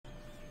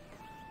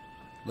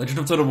Legend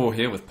of Total War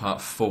here with part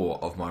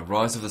 4 of my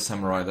Rise of the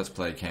Samurai Let's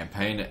Play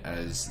campaign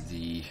as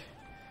the...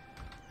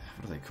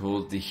 what are they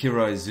called? The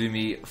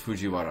Hiraizumi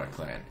Fujiwara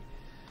clan.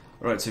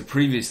 Alright, so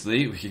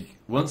previously we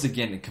once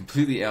again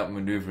completely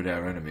outmaneuvered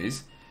our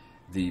enemies,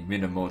 the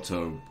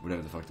Minamoto,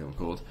 whatever the fuck they were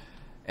called,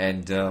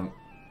 and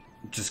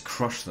just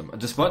crushed them.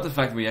 Despite the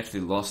fact we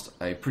actually lost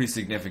a pretty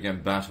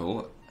significant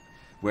battle,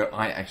 where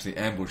I actually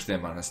ambushed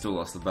them and I still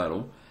lost the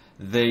battle,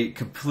 they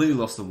completely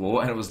lost the war,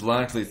 and it was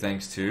largely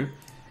thanks to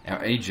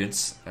our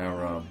agents,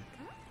 our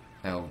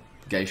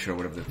geisha, or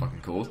whatever they're fucking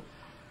called,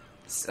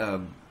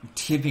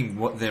 keeping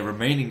what their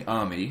remaining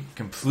army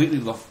completely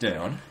locked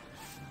down,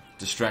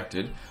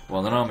 distracted,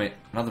 while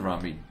another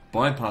army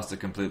bypassed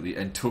it completely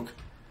and took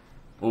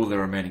all their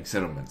remaining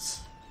settlements.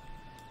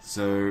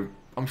 So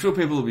I'm sure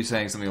people will be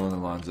saying something along the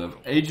lines of,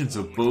 agents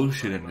are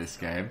bullshit in this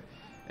game,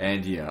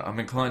 and yeah, I'm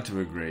inclined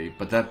to agree,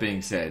 but that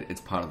being said,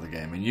 it's part of the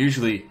game, and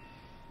usually,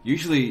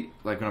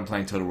 like when I'm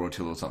playing Total War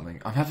 2 or something,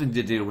 I'm having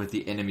to deal with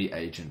the enemy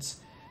agents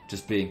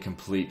just being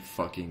complete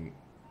fucking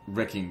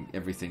wrecking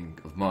everything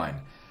of mine.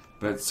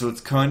 But so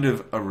it's kind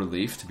of a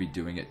relief to be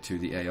doing it to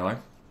the AI.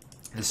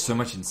 There's so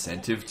much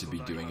incentive to be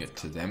doing it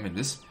to them in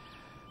this.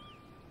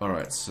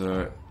 Alright,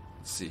 so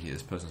let's see here,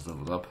 this person's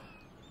leveled up.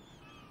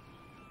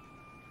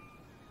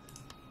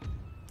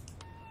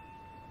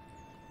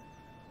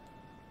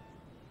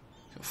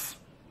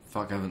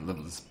 Fuck, I haven't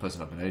leveled this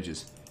person up in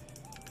ages.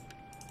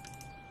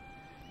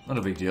 Not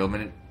a big deal. I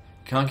mean, it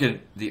can't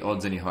get the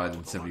odds any higher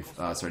than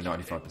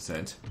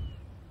 95%.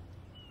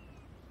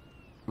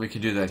 We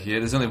can do that here.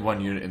 There's only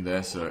one unit in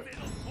there, so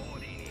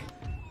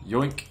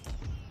yoink.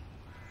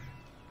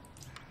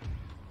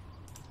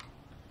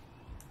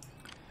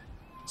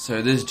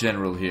 So this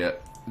general here,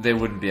 they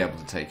wouldn't be able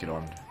to take it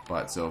on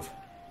by itself.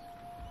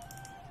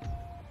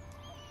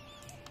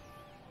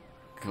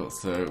 Cool.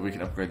 So we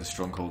can upgrade the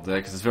stronghold there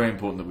because it's very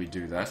important that we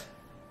do that,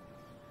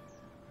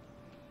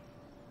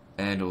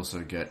 and also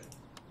get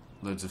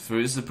loads of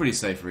food. This is a pretty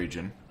safe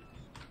region,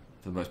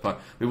 for the most part.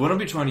 We want to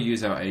be trying to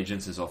use our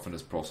agents as often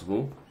as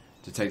possible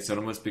to take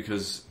settlements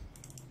because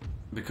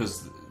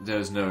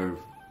there's no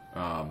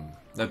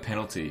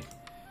penalty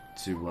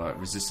to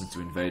resistance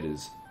to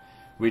invaders,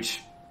 which,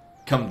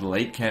 come the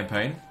late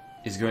campaign,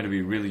 is going to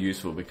be really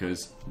useful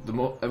because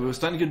we're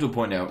starting to get to a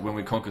point now when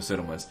we conquer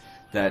settlements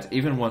that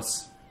even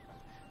once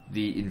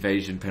the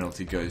invasion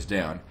penalty goes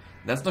down,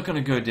 that's not going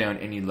to go down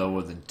any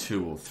lower than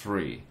 2 or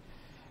 3.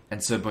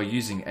 And so by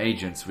using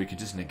agents, we could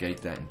just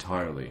negate that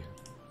entirely.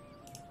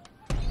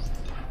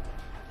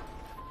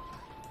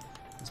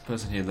 This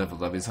person here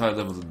leveled up. He's higher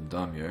level than the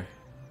daimyo.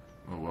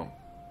 Oh well.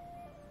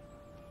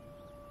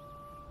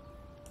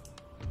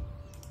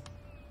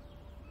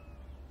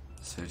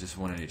 So just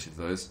one in each of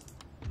those.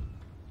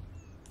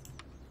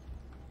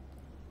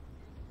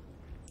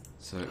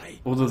 So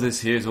all of this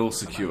here is all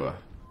secure.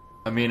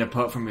 I mean,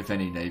 apart from if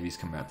any navies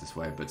come out this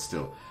way, but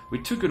still. We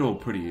took it all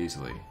pretty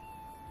easily.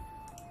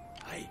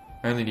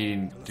 Only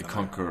needing to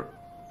conquer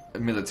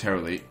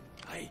militarily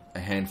a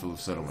handful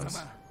of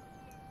settlements.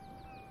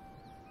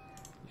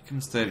 You can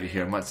stay over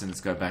here. I might send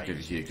this guy back over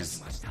here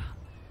because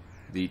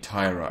the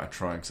Taira are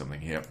trying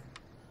something here.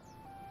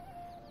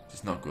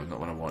 Just not good, not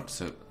what I want.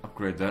 So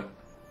upgrade that.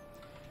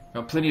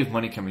 Got plenty of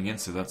money coming in,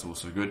 so that's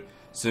also good.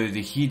 So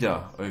the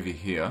Hida over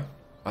here.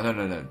 Oh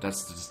no,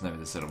 that's just the name of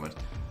the settlement.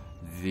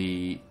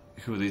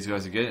 Who are these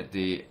guys again?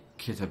 The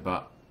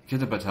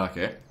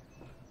Kitabatake.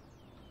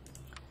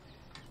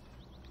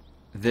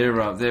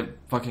 They're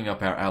fucking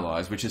up our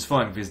allies, which is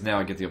fine because now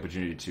I get the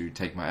opportunity to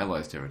take my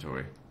allies'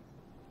 territory.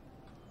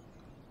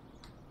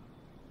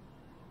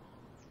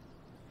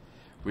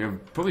 We are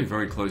probably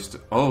very close to...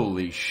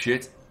 Holy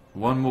shit!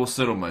 One more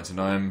settlement and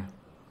I'm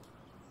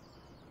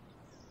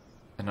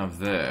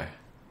there.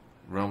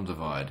 Realm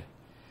divide.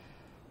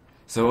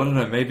 So I don't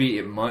know, maybe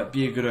it might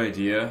be a good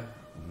idea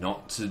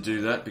not to do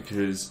that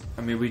because,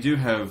 I mean, we do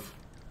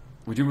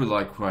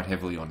rely quite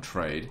heavily on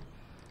trade.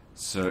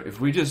 So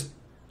if we just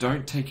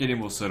don't take any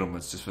more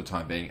settlements just for the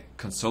time being,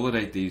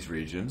 consolidate these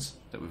regions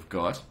that we've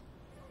got.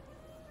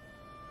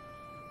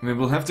 I mean,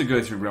 we'll have to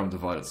go through Realm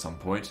Divide at some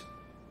point,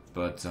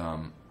 but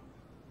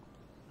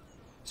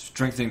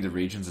strengthening the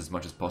regions as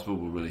much as possible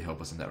will really help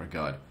us in that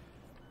regard.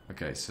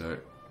 Okay, so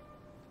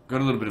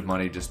got a little bit of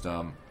money, just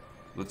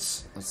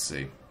let's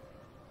see.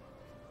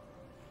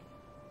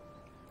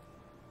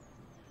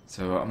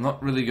 So I'm not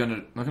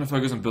gonna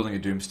focus on building a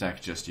doom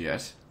stack just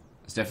yet.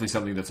 It's definitely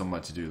something that's on my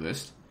to-do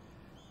list.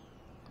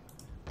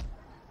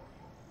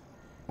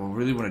 I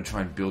really want to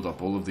try and build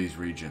up all of these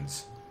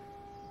regions.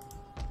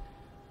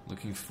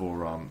 Looking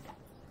for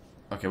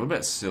okay, what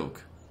about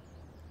silk?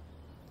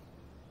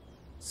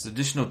 It's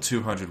additional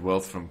 200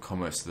 wealth from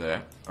commerce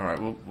there. Alright,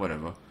 well,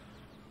 whatever.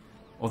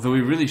 Although we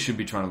really should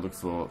be trying to look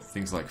for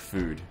things like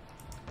food.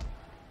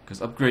 Because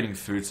upgrading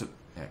food...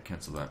 yeah,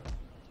 cancel that.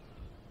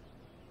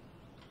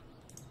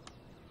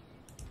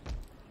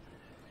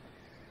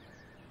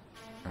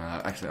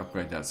 Actually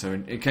upgrade that, so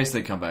in case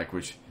they come back,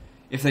 which,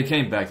 if they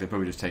came back, they'd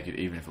probably just take it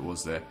even if it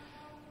was there.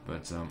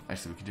 But,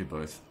 actually we can do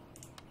both.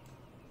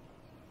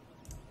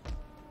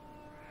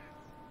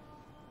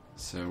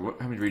 So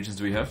how many regions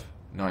do we have?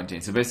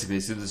 19. So basically,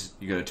 as soon as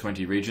you go to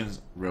 20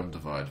 regions, realm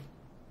divide.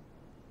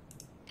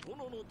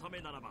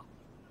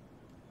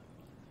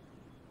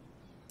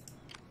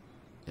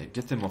 Yeah,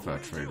 get them off our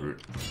trade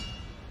route.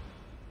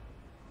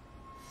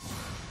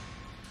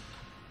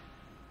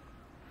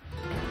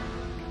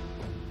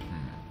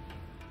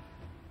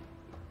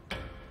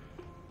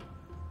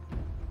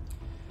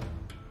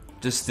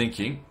 Just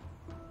thinking.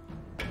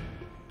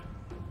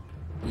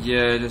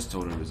 Yeah, just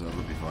auto reserve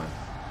would be fine.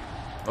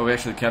 Oh, we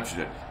actually captured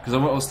it. Because I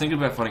was thinking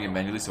about fighting it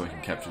manually so I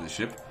can capture the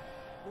ship.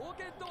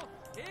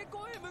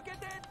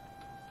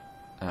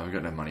 We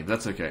got no money, but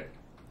that's okay.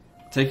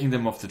 Taking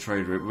them off the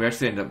trade route, we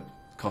actually end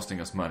up costing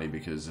us money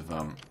because of,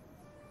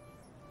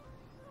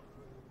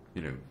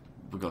 you know,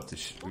 we got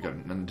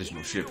an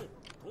additional ship.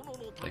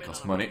 They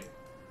cost money.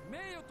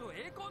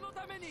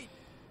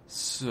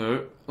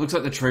 So, looks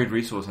like the trade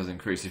resource has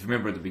increased. If you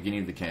remember at the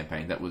beginning of the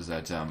campaign, that was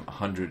at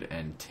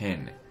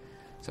 110.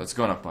 So it's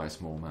gone up by a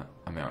small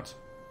amount.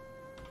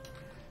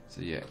 So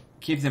yeah,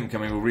 keep them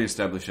coming. We'll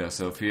re-establish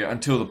ourselves here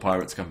until the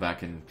pirates come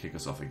back and kick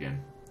us off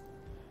again.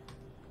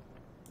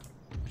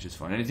 Which is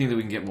fine. Anything that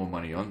we can get more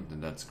money on,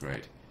 then that's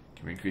great.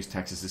 Can we increase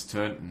taxes this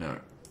turn? No.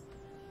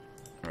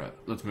 Alright,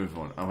 let's move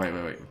on. Oh, wait.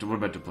 What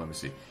about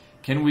diplomacy?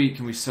 Can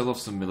we sell off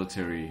some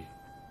military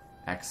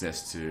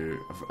access to...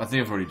 I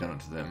think I've already done it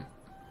to them.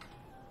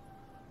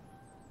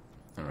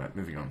 Alright,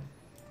 moving on.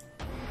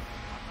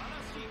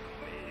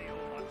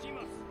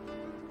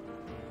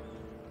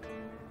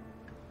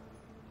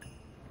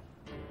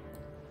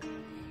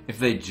 If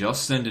they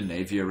just send a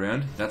navy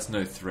around, that's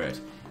no threat.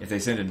 If they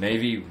send a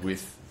navy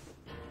with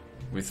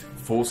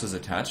forces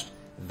attached,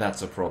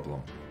 that's a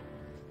problem.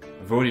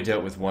 I've already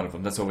dealt with one of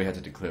them, that's why we had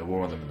to declare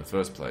war on them in the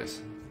first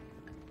place.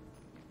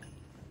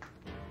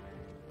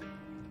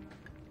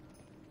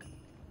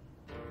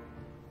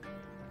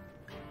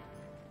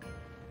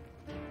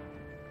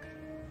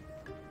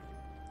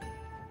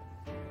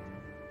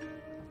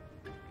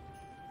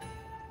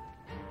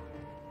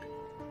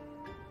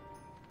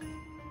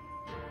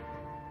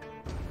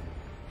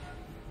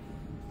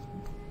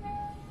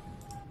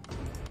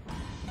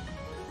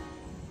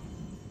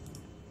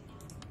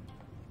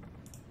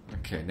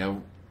 Okay,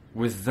 now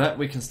with that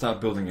we can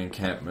start building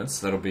encampments.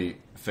 That'll be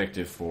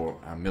effective for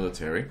our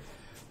military.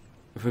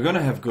 If we're going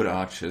to have good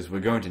archers, we're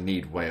going to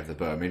need Way of the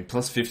Bow. I mean,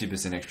 plus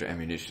 50% extra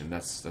ammunition,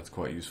 that's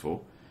quite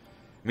useful.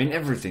 I mean,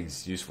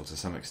 everything's useful to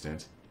some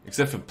extent.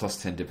 Except for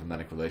plus 10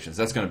 diplomatic relations.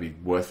 That's going to be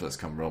worthless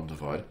come Realm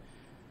Divide.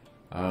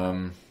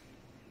 Yeah,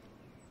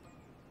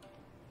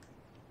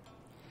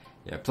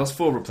 plus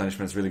 4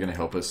 replenishment is really going to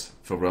help us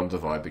for Realm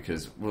Divide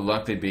because we'll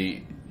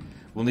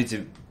need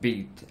to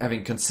be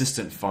having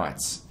consistent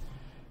fights.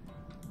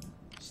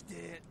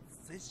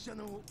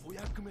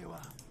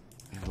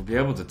 We'll be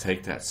able to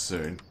take that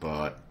soon,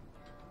 but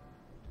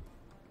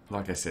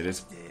like I said,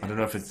 I don't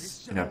know if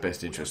it's in our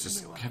best interest.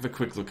 Just have a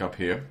quick look up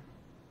here.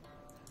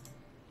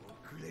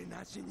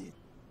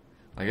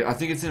 I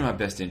think it's in our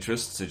best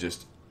interest to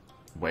just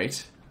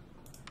wait,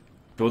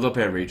 build up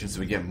our region so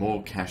we get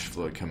more cash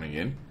flow coming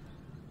in,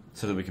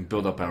 so that we can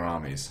build up our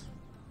armies.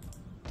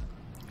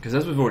 Because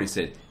as we've already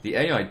said, the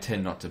AI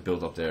tend not to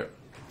build up their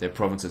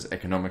provinces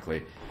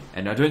economically,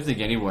 and I don't think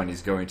anyone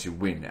is going to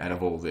win out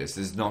of all this.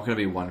 There's not going to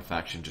be one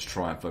faction just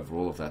triumph over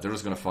all of that. They're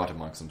just going to fight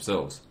amongst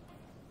themselves.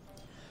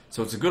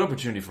 So it's a good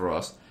opportunity for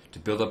us to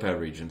build up our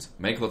regions,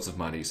 make lots of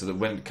money, so that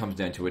when it comes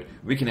down to it,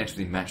 we can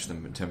actually match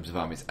them in terms of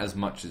armies as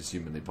much as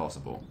humanly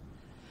possible.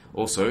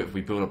 Also, if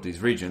we build up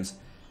these regions,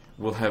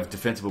 we'll have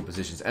defensible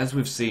positions, as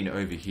we've seen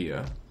over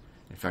here.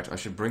 In fact, I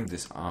should bring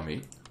this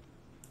army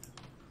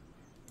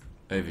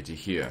over to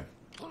here.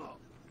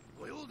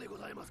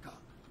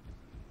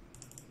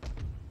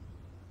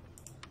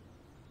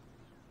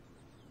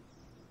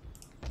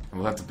 And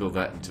we'll have to build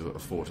that into a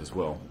fort as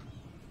well.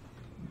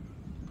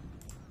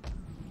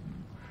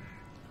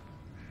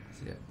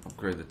 So yeah,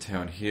 upgrade the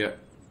town here.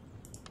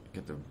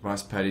 Get the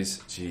rice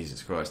paddies.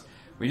 Jesus Christ.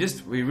 We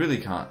really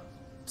can't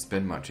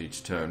spend much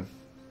each turn.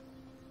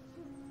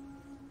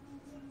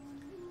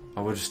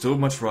 I would still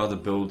much rather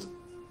build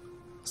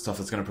stuff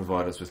that's going to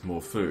provide us with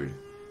more food.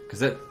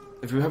 Because that,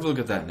 if we have a look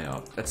at that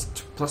now, that's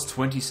plus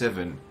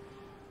 27.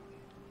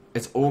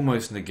 It's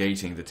almost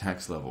negating the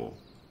tax level.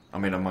 I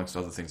mean, amongst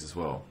other things as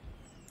well.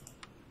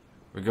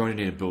 We're going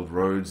to need to build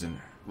roads and...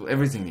 well,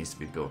 everything needs to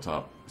be built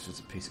up. It's just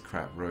a piece of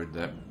crap road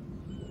there.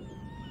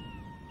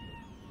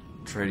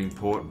 Trading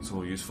port, it's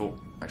all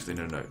useful. Actually,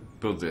 no.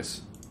 Build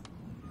this.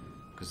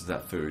 Because of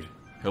that food.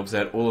 Helps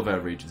out all of our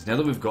regions. Now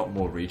that we've got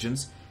more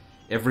regions,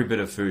 every bit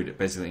of food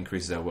basically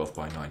increases our wealth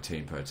by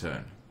 19 per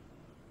turn.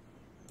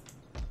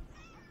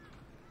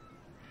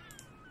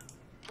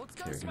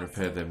 Okay, we can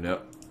repair them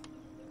now.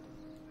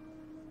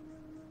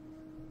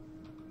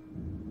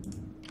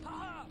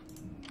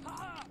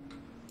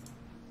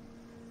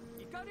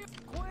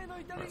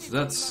 Right, so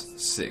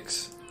that's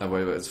 6. Oh,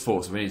 wait, it's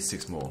 4, so we need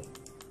 6 more.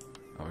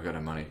 Oh, we got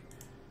no money.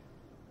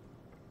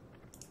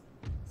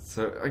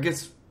 So, I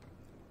guess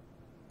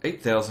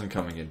 8,000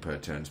 coming in per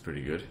turn is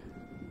pretty good.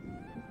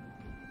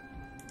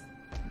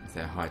 With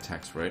our high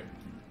tax rate.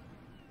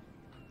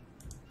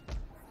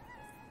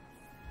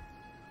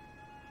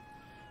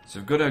 So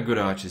we've got our good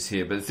archers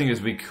here, but the thing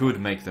is we could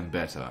make them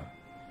better.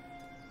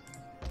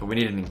 But we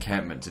need an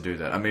encampment to do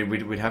that. I mean,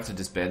 we'd have to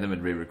disband them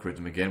and re-recruit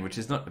them again, which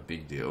is not a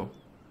big deal.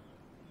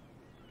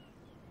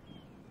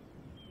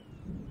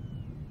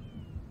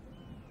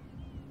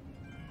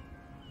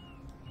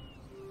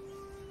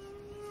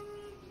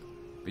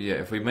 But yeah,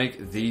 if we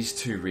make these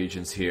two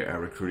regions here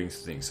our recruiting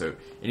thing, so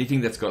anything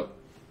that we're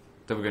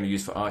going to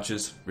use for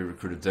archers, we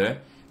recruited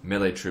there.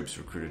 Melee troops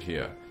recruited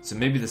here. So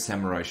maybe the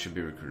samurai should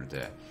be recruited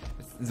there.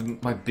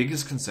 My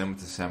biggest concern with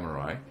the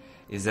samurai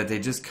is that they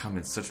just come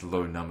in such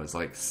low numbers,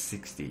 like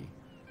 60.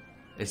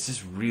 It's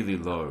just really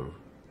low.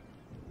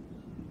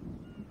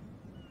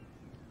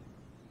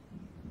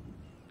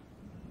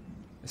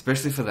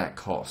 Especially for that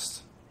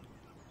cost.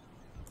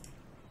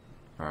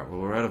 Alright,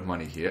 well we're out of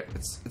money here.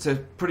 It's a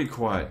pretty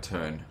quiet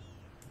turn.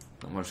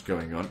 Not much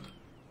going on.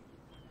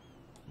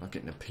 Not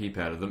getting a peep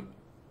out of them.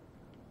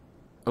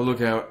 Oh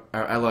look, our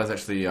allies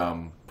actually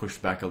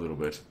pushed back a little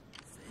bit,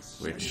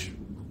 which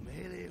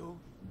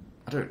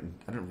I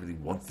don't really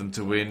want them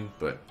to win,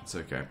 but it's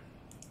okay.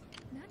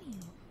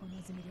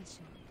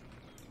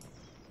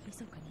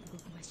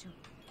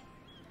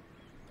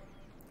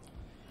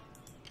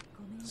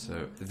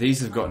 So these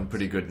have gotten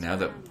pretty good now.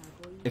 That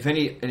if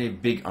any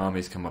big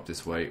armies come up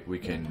this way, we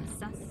can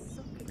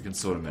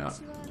sort them out.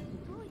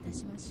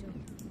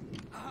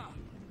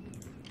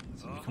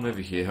 So you come over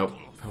here, help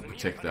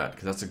protect that,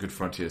 because that's a good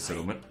frontier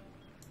settlement.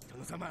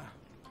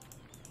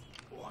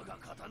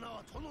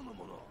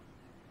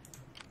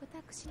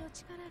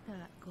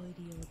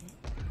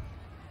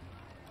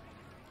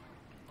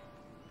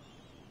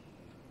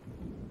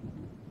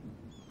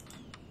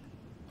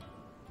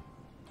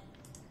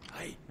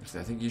 Actually,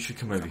 I think you should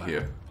come over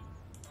here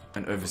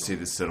and oversee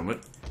this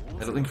settlement.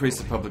 It'll increase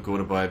the public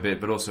order by a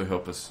bit, but also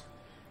help us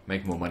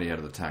make more money out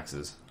of the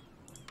taxes.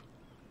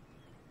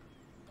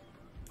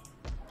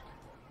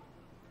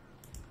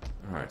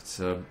 Alright,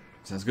 so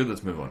sounds good,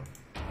 let's move on.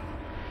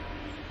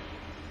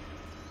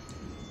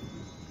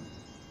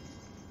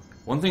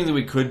 One thing that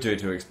we could do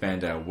to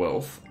expand our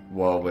wealth,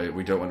 while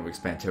we don't want to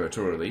expand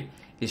territorially,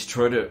 is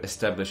try to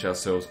establish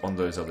ourselves on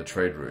those other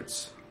trade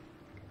routes.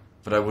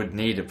 But I would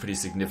need a pretty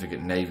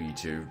significant navy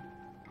to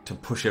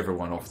push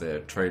everyone off their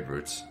trade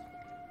routes.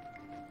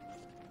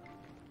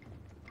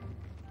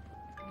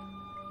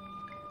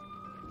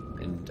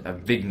 And a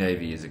big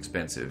navy is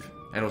expensive.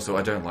 And also,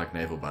 I don't like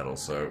naval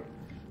battles, so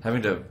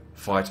having to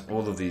fight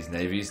all of these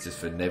navies just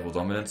for naval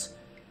dominance,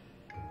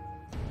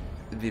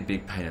 it'd be a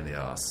big pain in the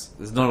ass.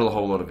 There's not a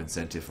whole lot of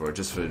incentive for it,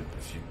 just for a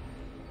few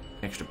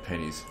extra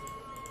pennies.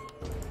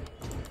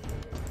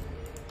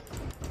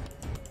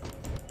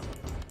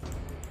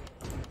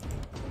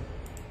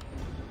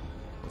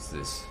 What's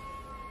this?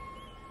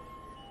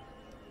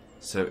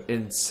 So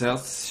in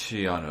South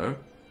Shiano,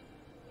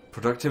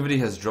 productivity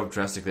has dropped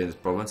drastically in this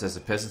province as the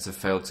peasants have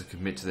failed to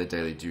commit to their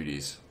daily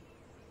duties.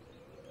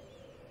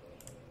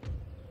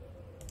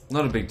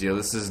 Not a big deal.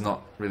 This is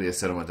not really a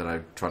settlement that I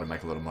try to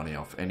make a lot of money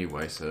off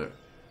anyway, so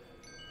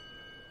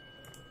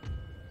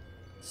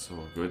it's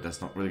all good.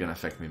 That's not really going to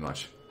affect me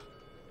much.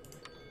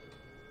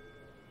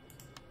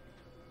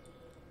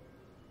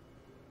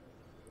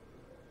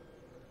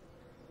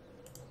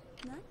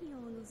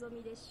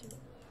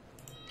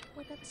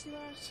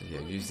 So yeah,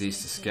 use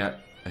these to scout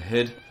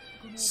ahead,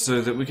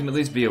 so that we can at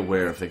least be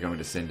aware if they're going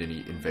to send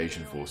any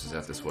invasion forces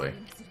out this way.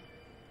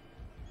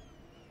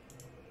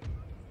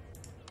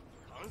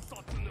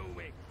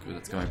 Good,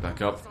 that's going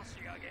back up.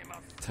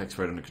 Tax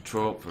rate under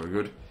control, very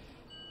good.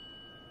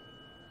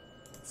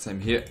 Same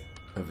here,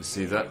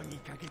 oversee that.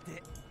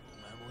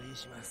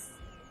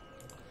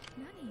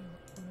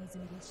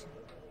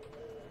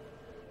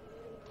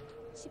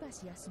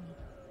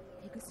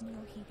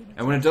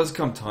 And when it does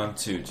come time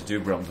to do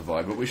realm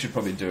divide, what we should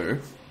probably do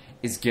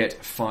is get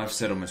 5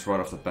 settlements right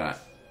off the bat.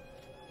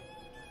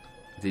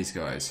 These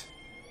guys.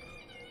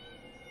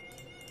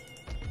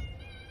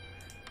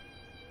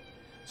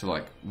 So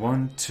like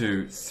 1,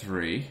 2,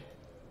 3,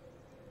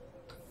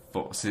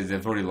 4. See,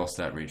 they've already lost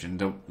that region.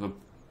 The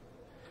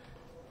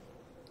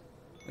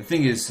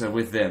thing is,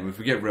 with them, if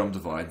we get realm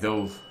divide,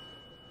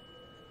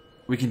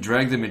 we can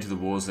drag them into the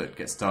wars that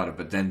get started,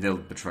 but then they'll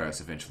betray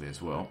us eventually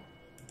as well.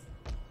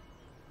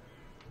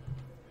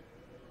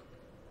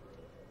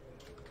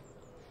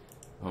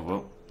 Oh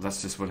well,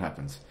 that's just what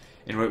happens.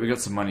 Anyway, we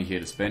got some money here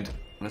to spend.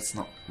 Let's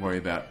not worry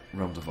about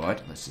realm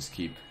divide. Let's just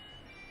keep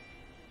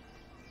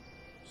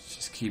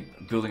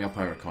building up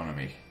our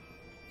economy.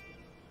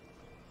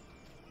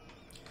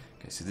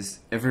 Okay, so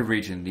every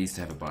region needs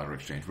to have a barter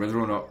exchange. Whether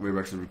or not we're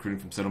actually recruiting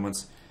from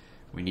settlements,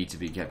 we need to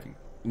be getting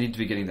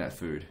that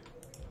food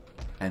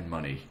and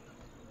money.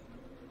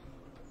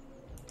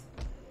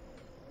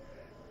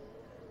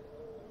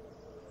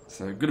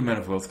 So a good amount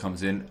of wealth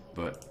comes in,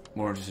 but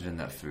more interested in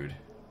that food.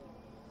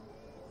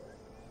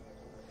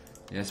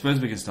 Yeah, I suppose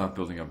we can start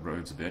building up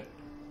roads a bit.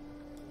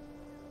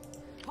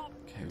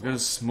 Okay, we've got a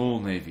small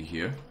navy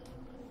here.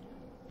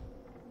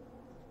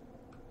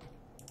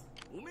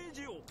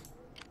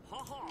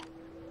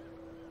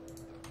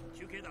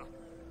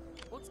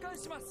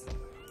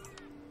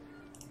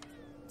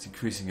 It's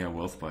increasing our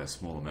wealth by a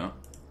small amount.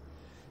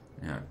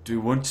 Now, do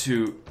we want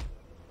to...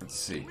 Let's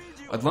see.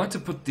 I'd like to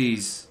put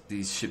these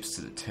ships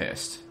to the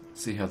test.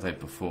 See how they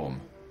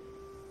perform.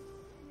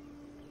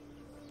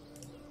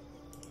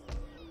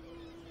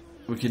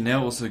 We can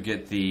now also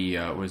get the...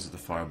 where's the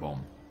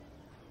firebomb?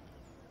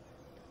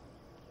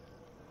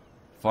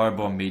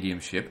 Firebomb medium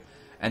ship.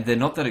 And they're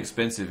not that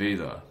expensive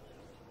either.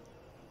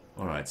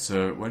 Alright,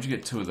 so why don't you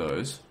get 2 of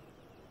those?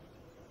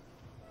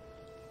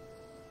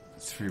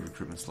 There's 3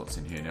 recruitment slots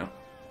in here now.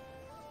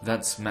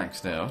 That's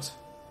maxed out.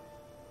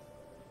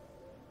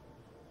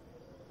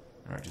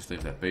 Alright, just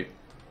leave that be.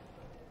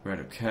 We're out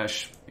of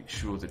cash. Make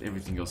sure that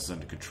everything else is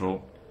under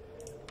control.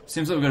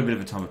 Seems like we've got a bit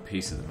of a time of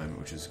peace at the moment,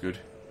 which is good.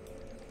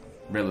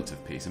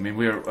 Relative peace. I mean,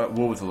 we're at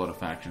war with a lot of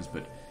factions,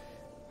 but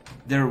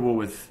they're at war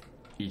with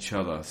each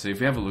other. So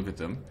if we have a look at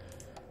them,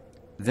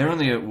 they're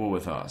only at war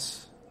with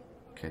us.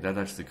 Okay, that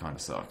actually kind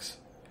of sucks.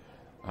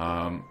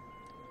 But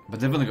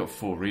they've only got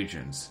 4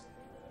 regions.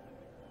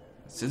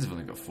 It says they've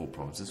only got 4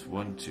 provinces.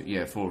 1, 2...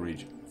 Yeah, 4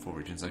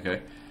 regions,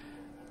 okay.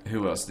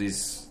 Who else?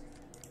 These...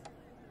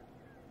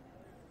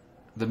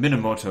 The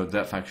Minamoto,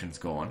 that faction's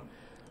gone.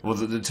 Well,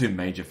 the 2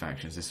 major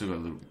factions. They've still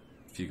got a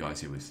few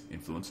guys here with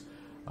influence.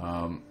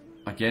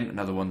 Again,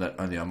 another one that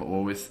only I'm at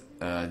war with.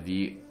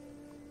 The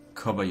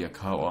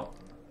Kobayakawa.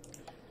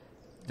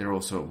 They're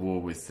also at war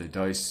with the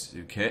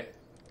Daisuke.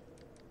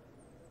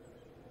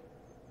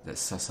 The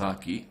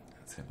Sasaki.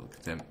 Let's have a look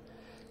at them.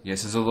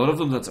 Yes, there's a lot of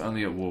them that's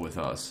only at war with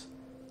us.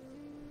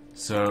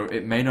 So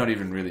it may not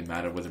even really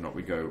matter whether or not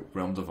we go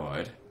realm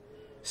divide.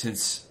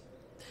 Since...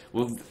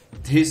 Well,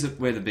 here's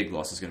where the big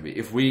loss is going to be.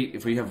 If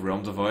we have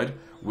realm divide,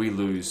 we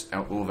lose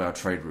all of our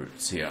trade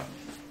routes here.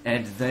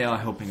 And they are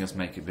helping us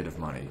make a bit of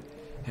money.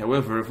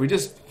 However, if we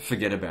just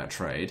forget about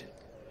trade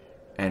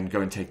and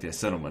go and take their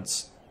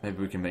settlements, maybe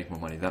we can make more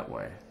money that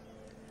way.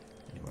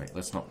 Anyway,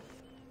 let's not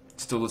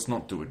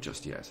do it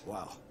just yet.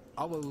 Wow,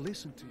 I will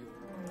listen to you.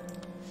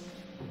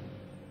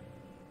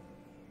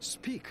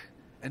 Speak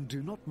and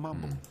do not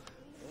mumble.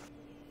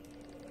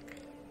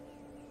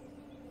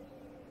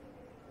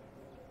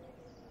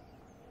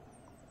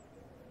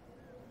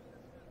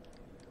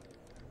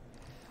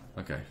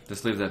 Okay,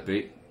 just leave that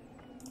be.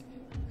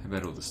 How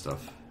about all this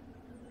stuff?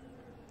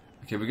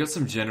 Okay, we got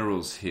some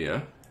generals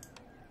here.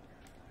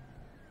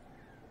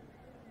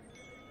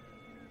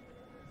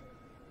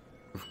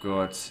 We've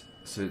got...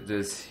 So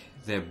there's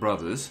their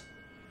brothers.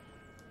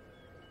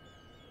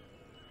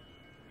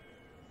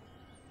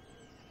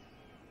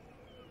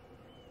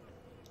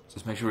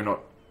 Just make sure we're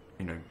not,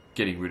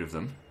 getting rid of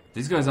them.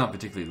 These guys aren't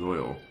particularly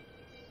loyal.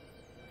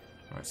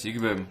 Alright, so you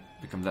can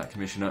become that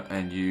commissioner,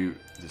 and you...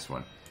 this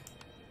one.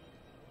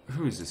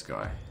 Who is this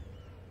guy?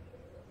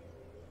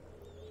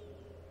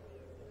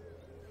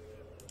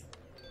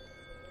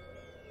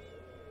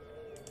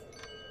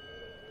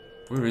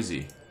 Where is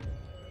he?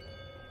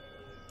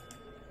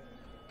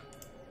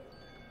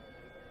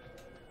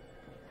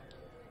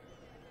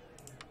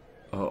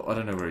 Oh, I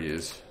don't know where he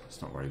is.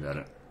 Let's not worry about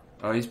it.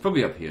 Oh, he's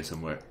probably up here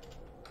somewhere.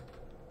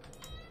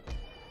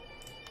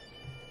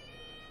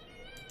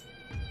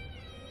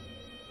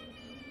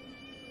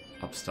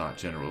 Upstart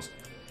generals.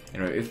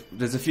 If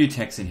there's a few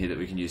techs in here that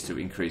we can use to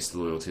increase the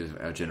loyalty of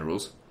our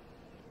generals.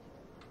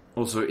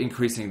 Also,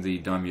 increasing the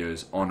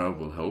daimyo's honor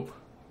will help.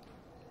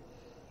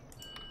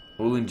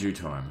 All in due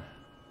time.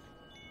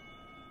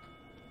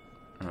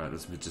 Alright,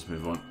 let's just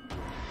move on.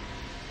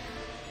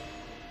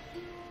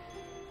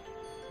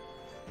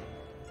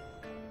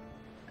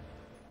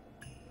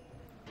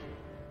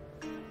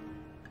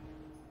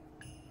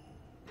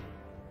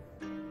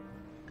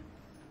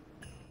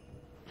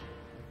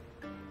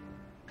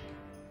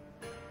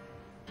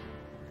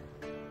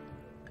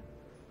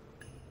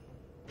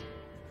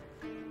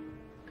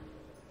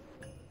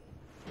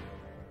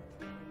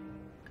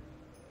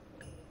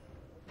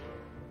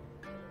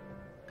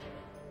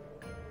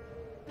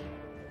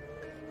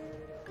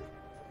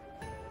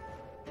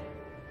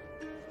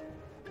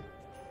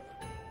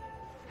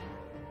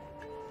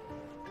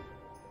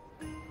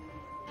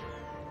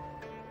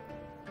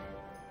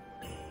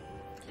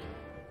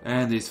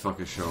 And these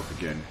fuckers show up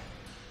again.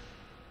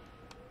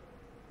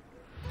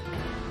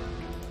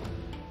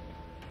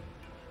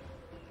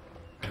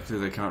 Hopefully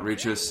they can't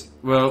reach us.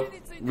 Well,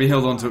 we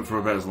held on to it for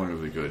about as long as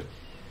we could.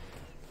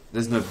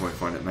 There's no point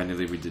fighting it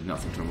manually, we did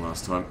nothing to them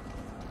last time.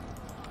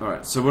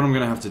 Alright, so what I'm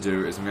going to have to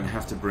do is I'm going to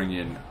have to bring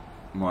in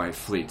my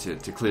fleet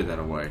to clear that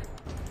away.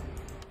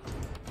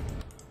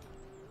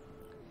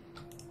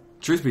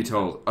 Truth be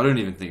told, I don't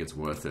even think it's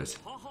worth it.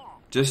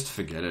 Just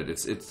forget it.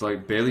 It's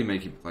like barely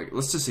making... Like,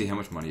 let's just see how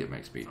much money it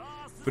makes me.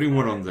 Putting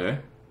one on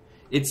there,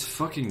 it's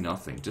fucking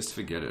nothing. Just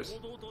forget it.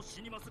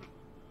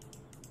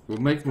 We'll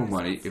make more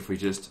money if we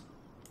just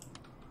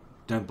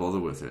don't bother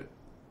with it.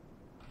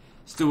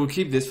 Still, we'll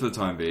keep this for the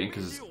time being,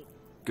 because it's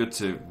good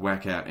to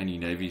whack out any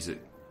navies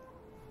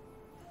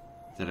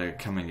that are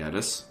coming at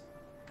us.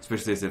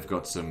 Especially as they've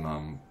got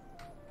some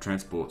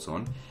transports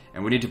on.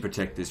 And we need to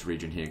protect this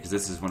region here, because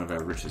this is one of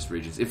our richest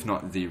regions, if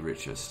not the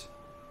richest.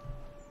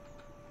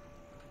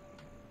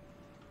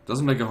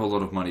 Doesn't make a whole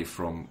lot of money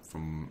from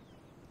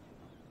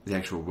the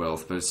actual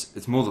wealth, but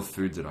it's more the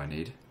food that I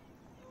need.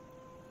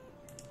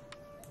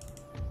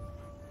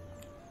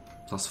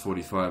 Plus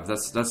 45.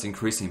 That's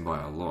increasing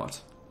by a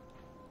lot.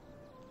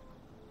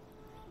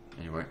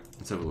 Anyway,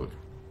 let's have a look.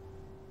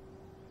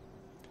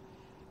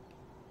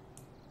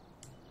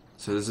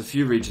 So there's a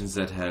few regions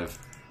that have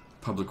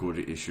public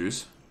order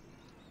issues.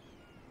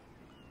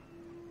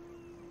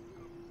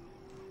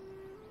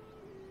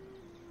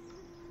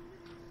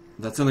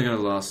 That's only going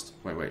to last...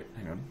 Wait,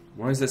 hang on.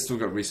 Why has that still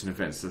got recent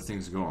events? The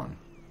thing's gone.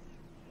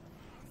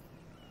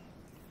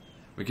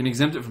 We can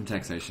exempt it from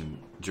taxation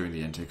during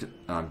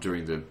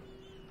the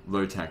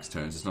low tax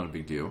turns. It's not a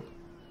big deal.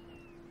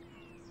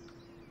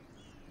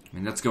 I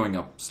mean, that's going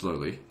up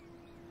slowly.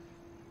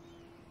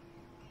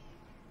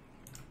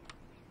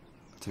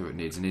 I'll tell you what it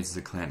needs. It needs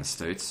the clan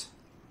estates.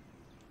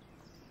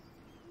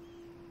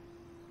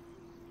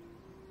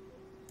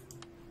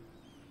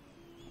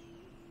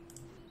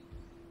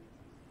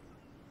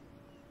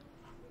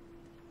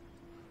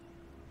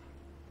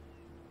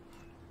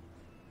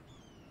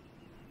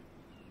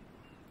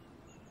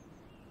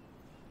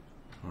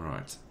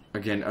 Alright.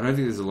 Again, I don't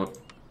think there's a lot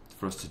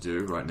for us to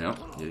do right now.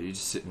 Yeah, you're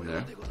just sitting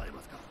there.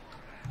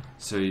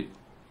 So,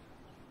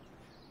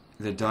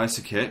 the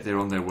Daisuke, they're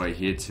on their way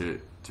here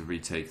to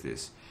retake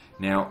this.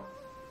 Now,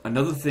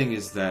 another thing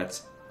is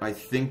that I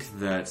think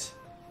that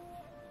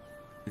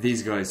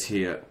these guys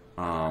here,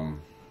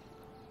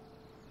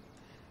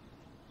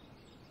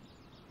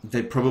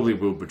 they probably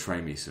will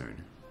betray me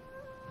soon.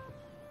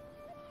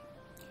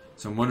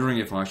 So I'm wondering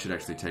if I should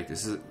actually take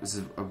this. This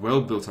is a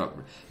well built up...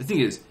 The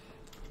thing is,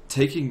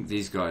 taking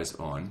these guys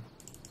on...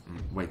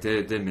 Wait,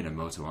 they're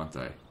Minamoto, aren't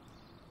they?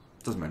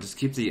 Doesn't matter, just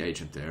keep the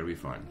agent there, it'll be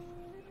fine.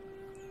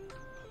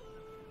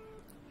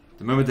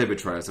 The moment they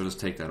betray us, I'll just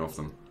take that off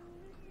them.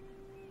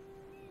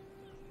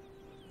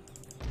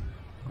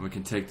 And we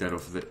can take that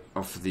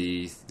off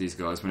these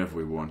guys whenever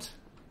we want.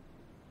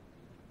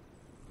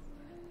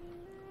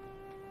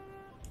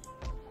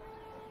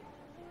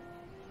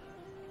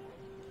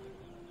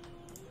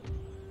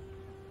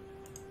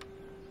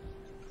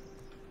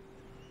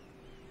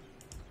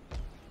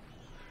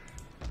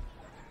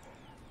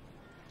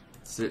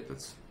 That's it,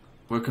 let's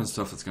work on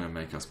stuff that's going to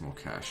make us more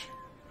cash.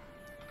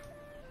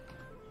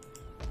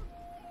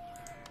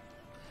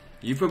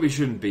 You probably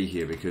shouldn't be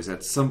here because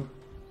at some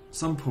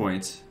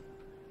point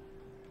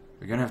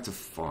we're going to have to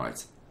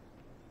fight.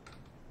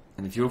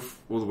 And if you're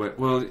all the way...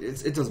 Well,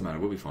 it doesn't matter,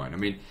 we'll be fine. I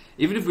mean,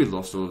 even if we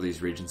lost all of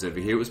these regions over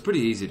here, it was pretty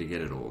easy to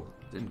get it all.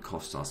 It didn't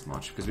cost us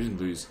much because we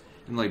didn't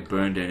like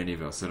burn down any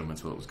of our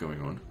settlements while it was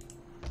going on.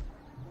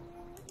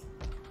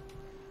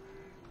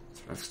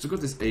 I've still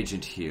got this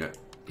agent here.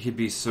 He'd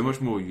be so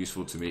much more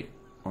useful to me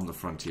on the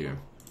frontier.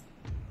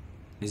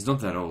 He's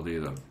not that old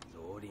either.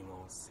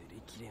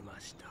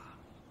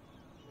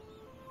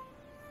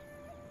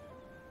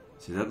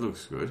 See, that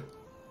looks good.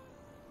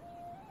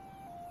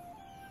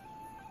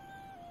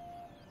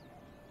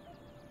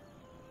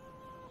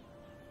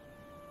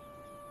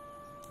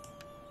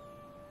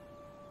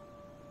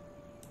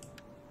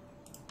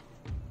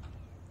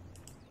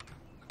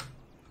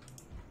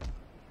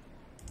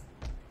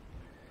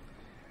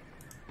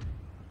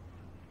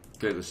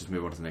 Okay, let's just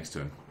move on to the next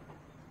turn.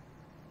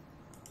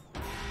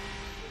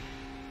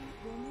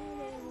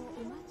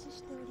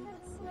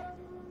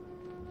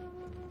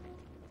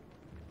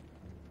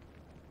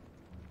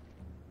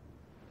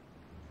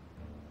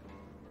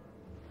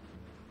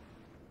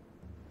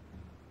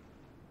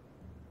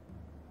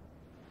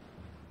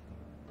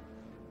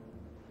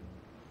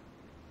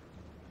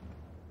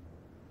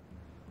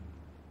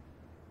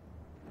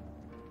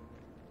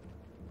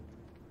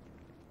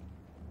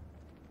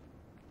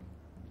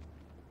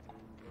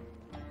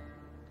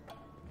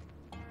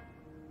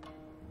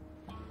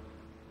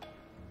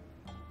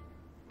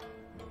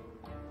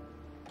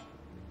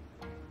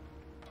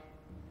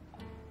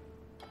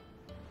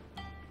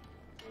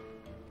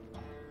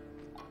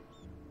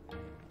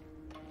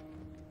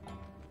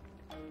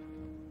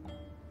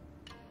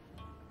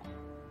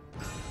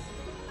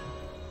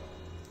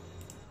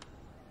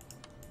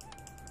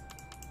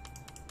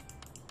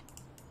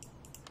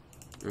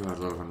 We had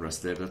a lot of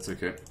unrest there, but that's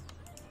okay.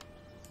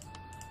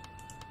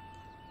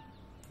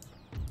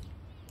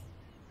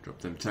 Drop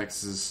them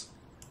taxes.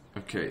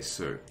 Okay,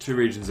 so 2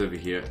 regions over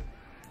here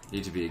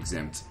need to be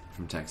exempt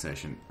from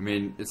taxation. I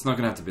mean, it's not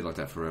going to have to be like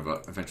that forever.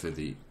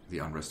 Eventually the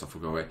unrest stuff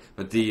will go away.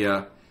 But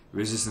the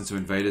resistance to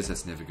invaders,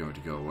 that's never going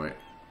to go away.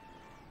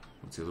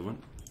 What's the other one?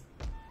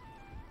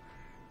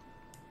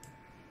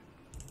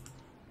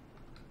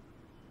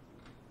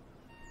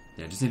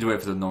 Yeah, just need to wait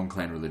for the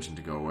non-clan religion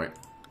to go away.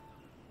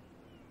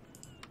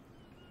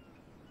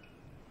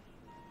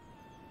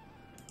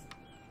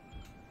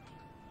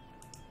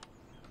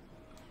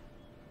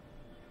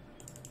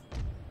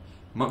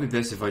 Might be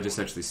best if I just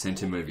actually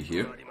sent him over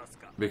here,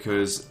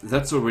 because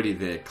that's already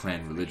their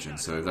clan religion,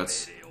 so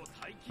that's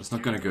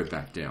not going to go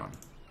back down.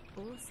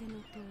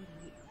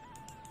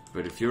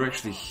 But if you're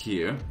actually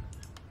here,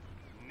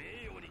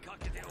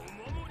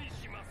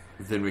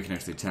 then we can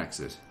actually tax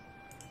it.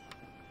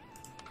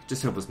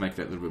 Just help us make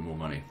that little bit more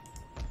money.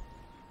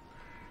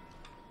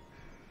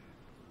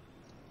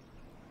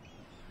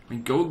 I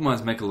mean, gold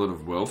mines make a lot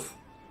of wealth,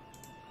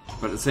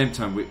 but at the same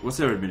time, what's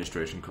their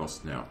administration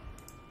cost now?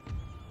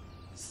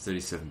 It's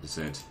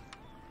 37%.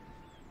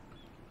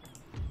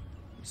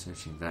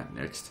 Researching that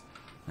next,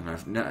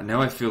 and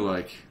now I feel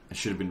like I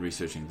should have been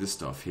researching this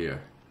stuff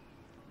here.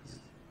 There's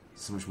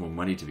so much more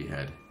money to be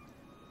had.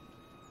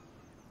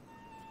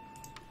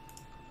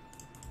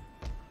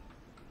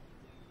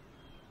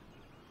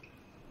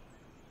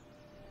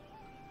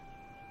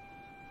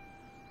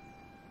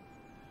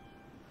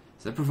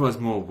 So that provides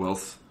more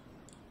wealth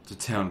to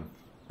town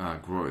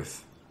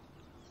growth.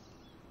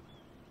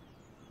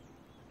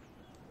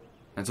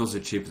 And it's also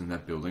cheaper than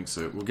that building,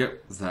 so we'll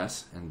get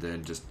that, and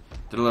then just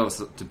that'll allow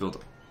us to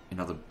build in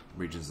other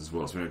regions as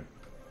well. So we don't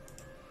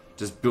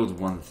just build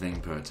one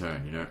thing per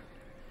turn, you know.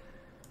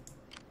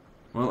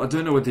 Well, I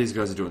don't know what these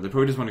guys are doing. They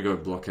probably just want to go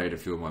blockade a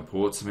few of my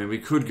ports. I mean, we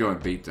could go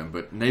and beat them,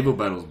 but naval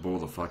battles bore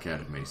the fuck out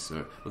of me.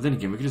 So, well, then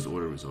again, we could just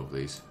auto-resolve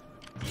these.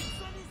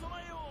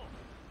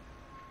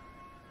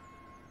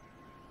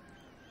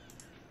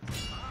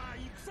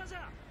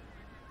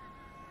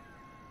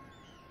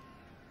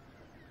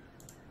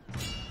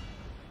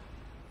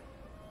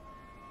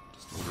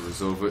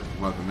 Resolve it,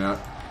 wipe them out.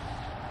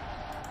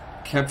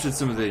 Captured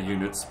some of their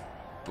units,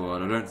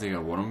 but I don't think I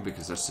want them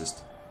because that's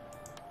just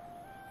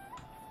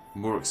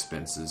more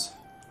expenses.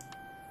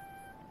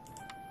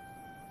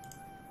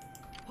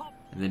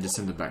 And then just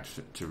send them back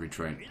to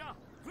retrain.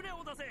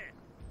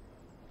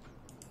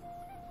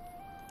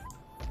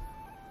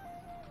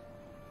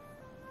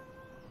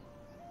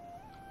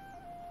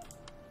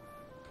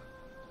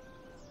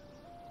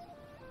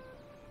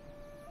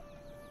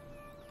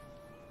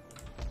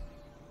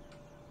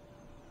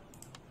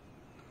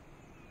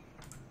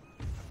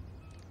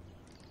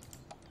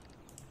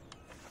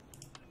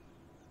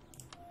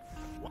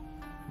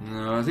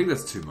 No, I think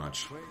that's too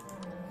much.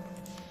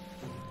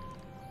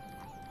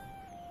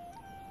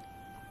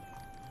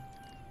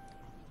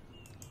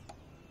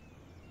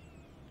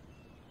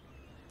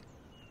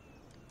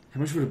 How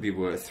much would it be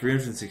worth?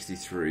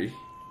 363.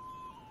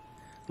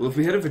 Well, if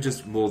we had it for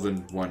just more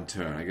than one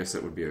turn, I guess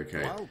that would be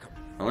okay.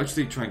 I'll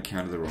actually try and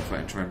counter their offer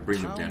and try and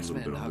bring them down a little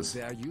bit on this.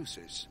 Their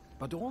uses,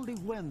 but only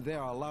when they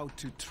are allowed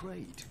to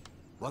trade.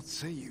 What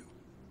say you?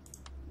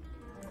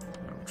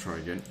 I'll try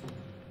again.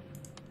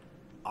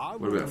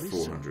 What about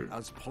 400?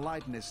 As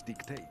politeness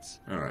dictates.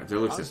 Alright,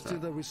 they'll accept As to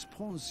that. the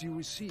response you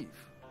receive.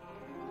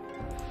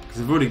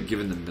 Because I've already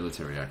given them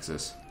military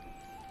access.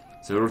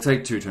 So it'll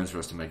take 2 turns for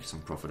us to make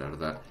some profit out of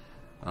that.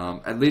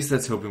 At least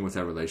that's helping with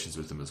our relations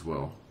with them as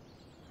well.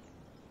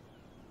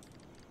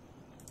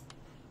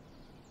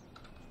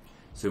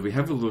 So if we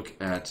have a look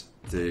at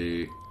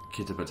the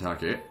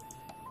Kitapatake,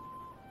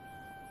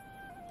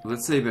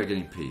 let's say about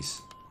getting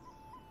peace.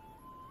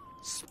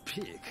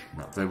 Speak.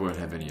 No, they won't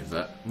have any of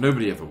that.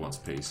 Nobody ever wants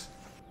peace.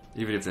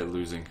 Even if they're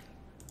losing.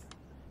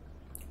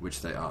 Which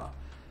they are.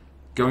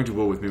 Going to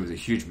war with me was a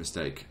huge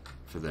mistake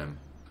for them.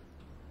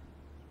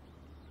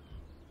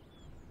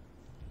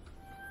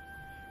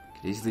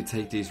 Could easily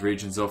take these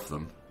regions off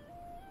them.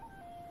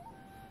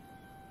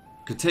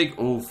 Could take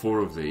all 4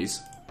 of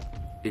these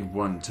in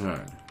one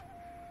turn.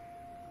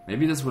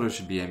 Maybe that's what I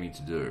should be aiming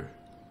to do.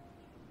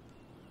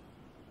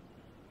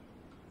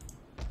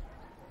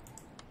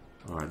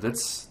 Alright,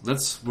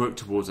 let's work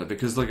towards that,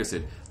 because like I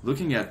said,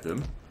 looking at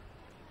them,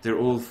 they're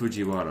all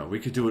Fujiwara. We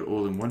could do it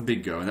all in one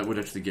big go, and that would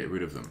actually get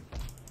rid of them.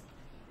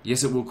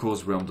 Yes, it will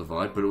cause realm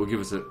divide, but it will give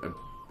us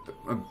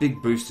a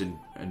big boost in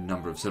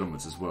number of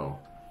settlements as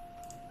well.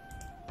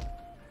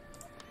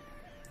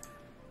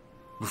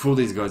 Before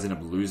these guys end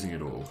up losing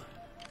it all.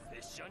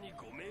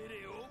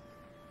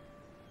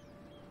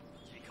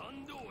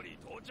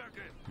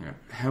 Yeah.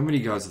 How many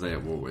guys are they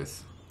at war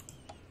with?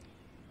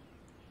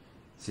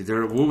 See,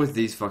 they're at war with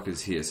these fuckers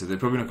here, so they're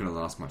probably not going to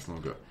last much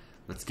longer.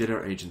 Let's get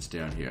our agents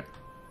down here.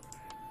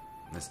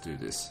 Let's do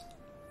this.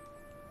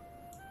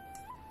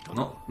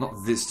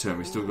 Not this turn,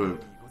 we still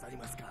got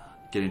to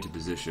get into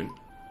position.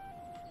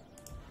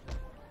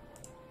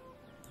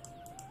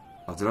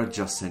 Oh, did I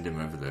just send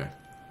him over there?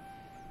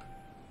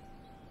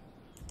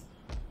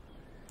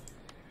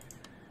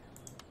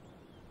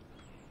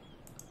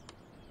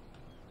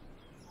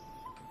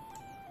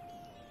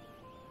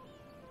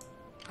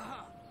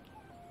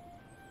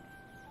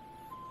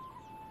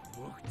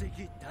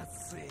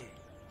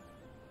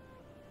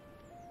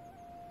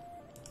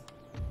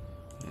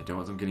 Yeah, don't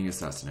want them getting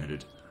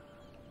assassinated.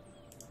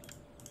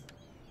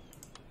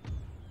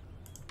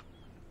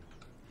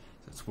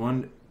 That's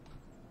 1,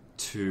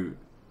 2,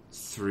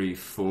 3,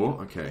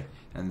 4. Okay,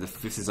 and the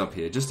 5th is up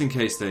here, just in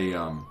case they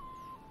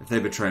if they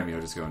betray me,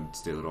 I'll just go and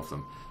steal it off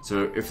them.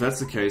 So if that's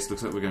the case,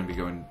 looks like we're going to be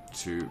going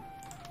to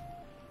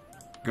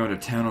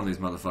town on these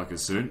motherfuckers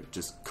soon.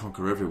 Just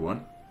conquer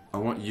everyone. I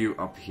want you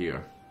up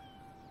here.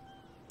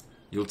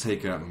 You'll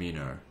take out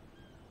Mino.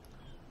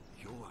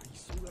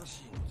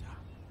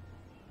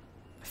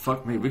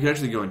 Fuck me, we could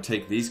actually go and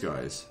take these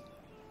guys.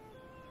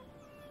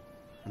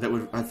 That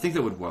would, I think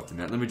that would wipe them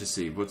out. Let me just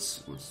see, how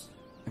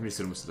many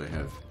settlements do they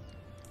have?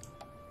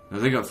 No,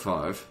 they got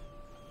 5.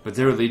 But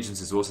their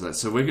allegiance is also that.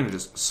 So we're going to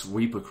just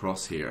sweep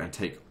across here and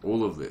take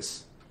all of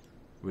this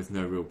with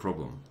no real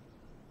problem.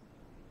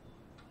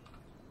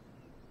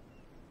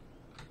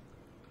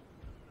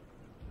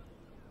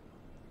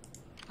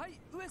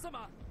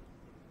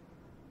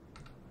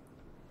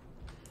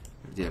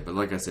 Yeah, but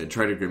like I said,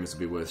 trade agreements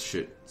will be worth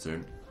shit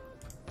soon.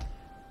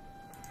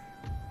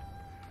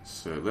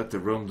 So let the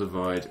realm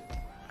divide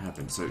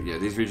happen. So yeah,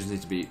 these regions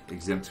need to be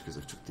exempt because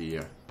I've took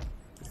the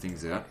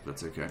things out.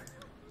 That's okay.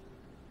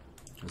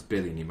 There's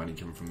barely any money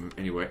coming from them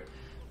anyway.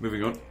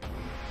 Moving on.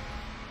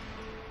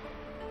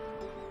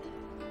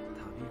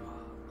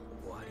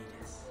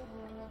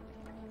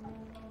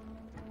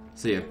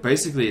 So yeah,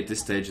 basically at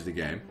this stage of the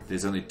game,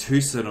 there's only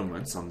 2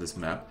 settlements on this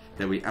map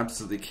that we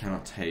absolutely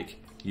cannot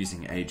take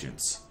using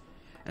agents.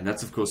 And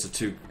that's of course the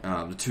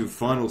two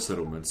final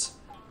settlements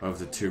of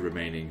the 2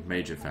 remaining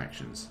major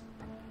factions.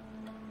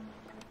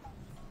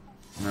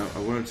 Now, I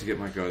wanted to get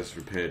my guys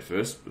repaired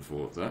first,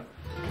 before that.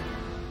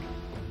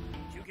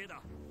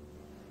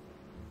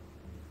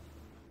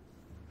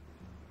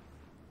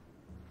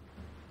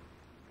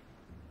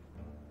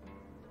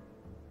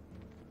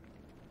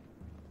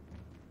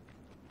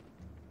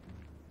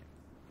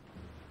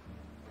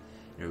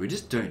 You know, we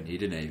just don't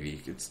need a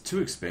navy. It's too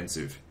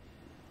expensive.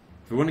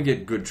 If we want to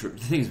get good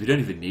troops... The thing is, we don't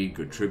even need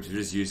good troops. We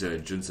just use our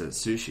Junsa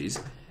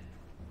Sushis.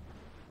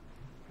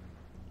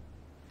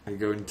 And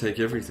go and take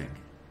everything.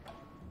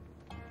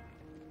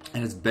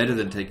 And it's better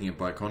than taking it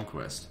by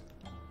conquest.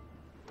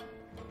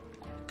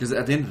 Because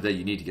at the end of the day,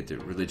 you need to get the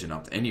religion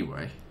up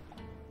anyway.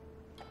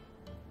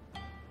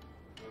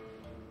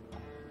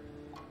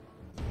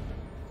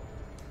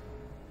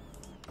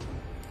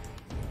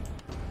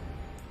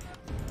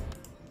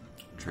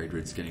 Trade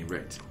route's getting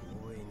wrecked.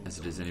 As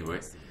it is anyway.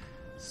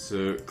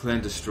 So,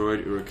 clan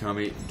destroyed,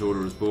 Urakami,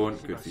 daughter is born.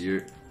 Good for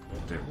you.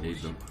 Don't need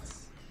them.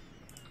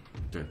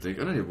 Don't think.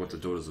 I don't know what the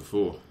daughters are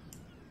for.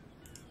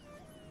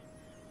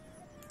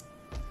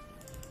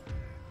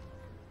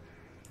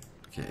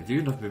 Okay, if you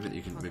have enough movement,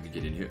 you can maybe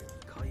get in here.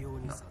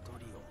 No.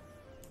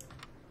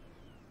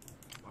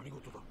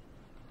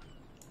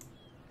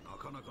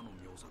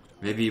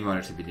 Maybe you might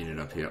actually be needed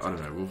up here. I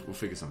don't know. We'll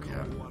figure something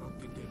out.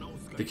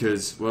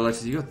 Because, well,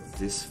 actually, you got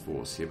this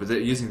force here, but they're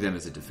using them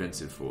as a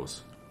defensive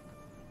force.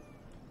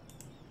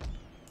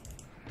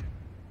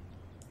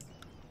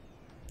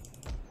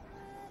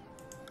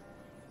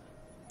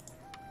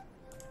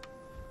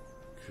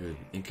 Good.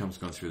 Income's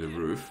gone through the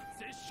roof.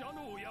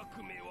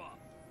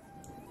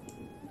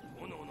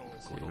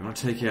 So we want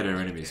to take out our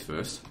enemies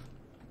first.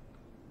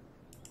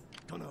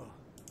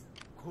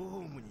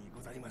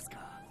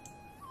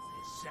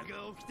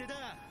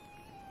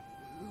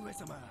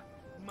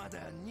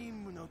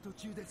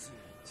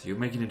 So you're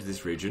making it into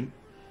this region.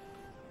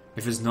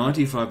 If it's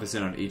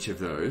 95% on each of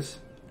those,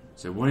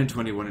 so 1 in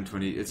 20, 1 in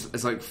 20,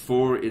 it's like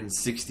 4 in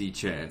 60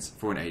 chance,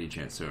 4 in 80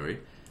 chance,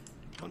 sorry,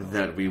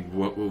 that we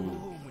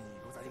will,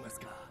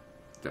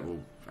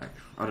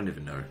 I don't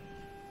even know.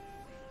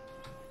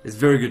 There's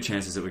very good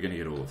chances that we're going to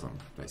get all of them,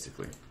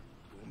 basically.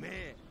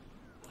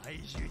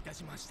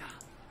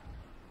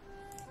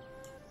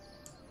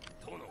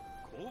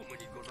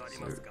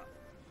 So,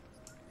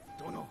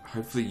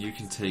 hopefully you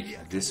can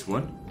take this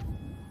one.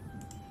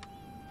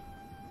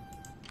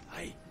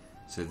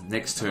 So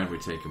next turn we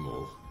take them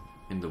all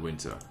in the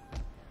winter.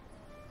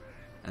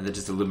 And that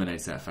just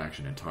eliminates that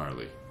faction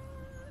entirely.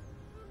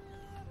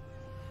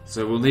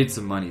 So we'll need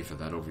some money for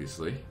that,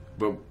 obviously.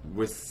 But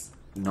with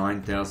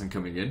 9,000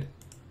 coming in,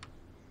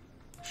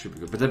 should be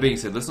good. But that being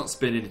said, let's not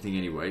spend anything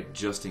anyway,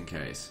 just in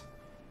case.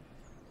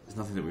 There's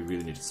nothing that we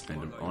really need to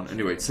spend on.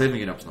 Anyway,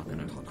 saving it up's not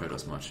going to hurt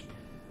us much.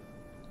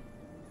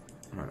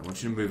 Alright, I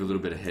want you to move a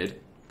little bit ahead,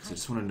 because I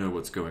just want to know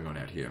what's going on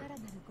out here.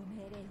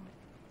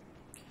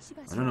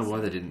 I don't know why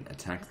they didn't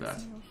attack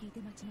that.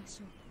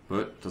 But,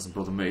 it doesn't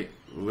bother me.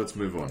 Well, let's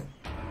move on.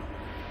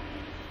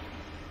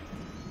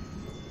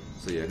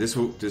 So yeah, this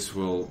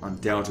will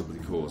undoubtedly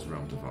cause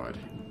realm divide.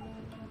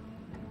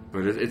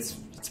 But it's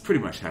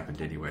pretty much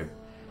happened anyway.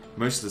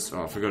 Most of this...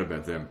 Oh, I forgot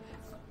about them.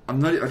 I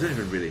don't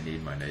even really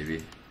need my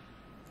navy.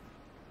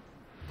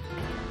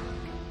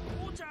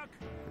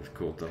 We've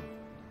caught them.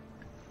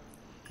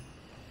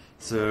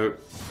 So,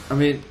 I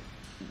mean,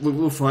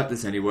 we'll fight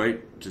this anyway,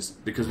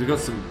 just because we've got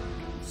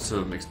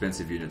some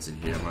expensive units in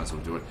here. I might as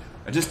well do it.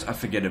 I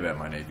forget about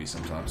my navy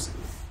sometimes.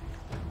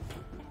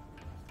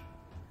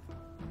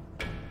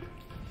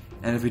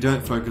 And if we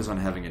don't focus on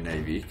having a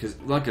navy, because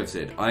like I've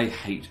said, I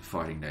hate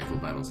fighting naval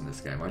battles in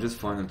this game. I just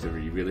find them to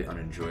be really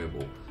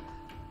unenjoyable.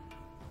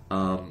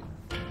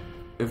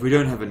 If we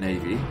don't have a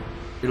navy,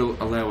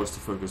 it'll allow us to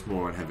focus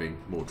more on having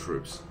more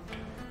troops.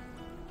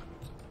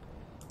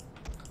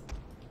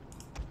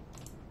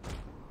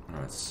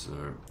 Alright,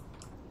 so...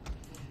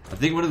 I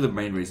think one of the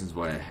main reasons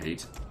why I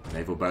hate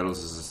naval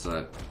battles is just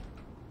that...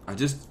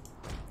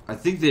 I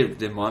think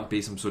there might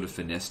be some sort of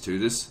finesse to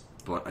this,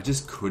 but I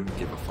just couldn't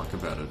give a fuck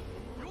about it.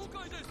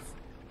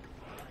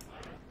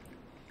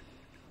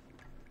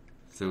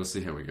 So we'll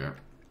see how we go.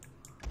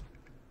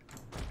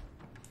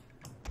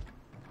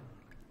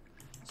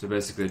 So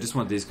basically, I just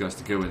want these guys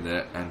to go in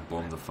there and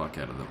bomb the fuck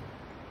out of them.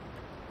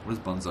 What does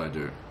Banzai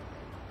do?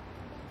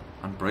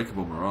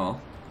 Unbreakable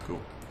morale. Cool.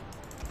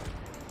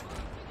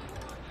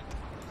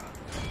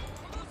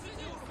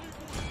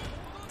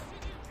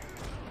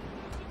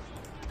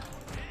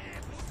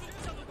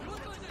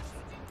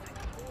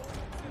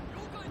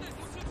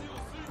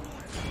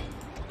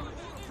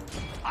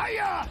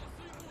 Aya!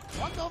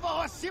 One of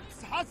our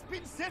ships has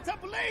been set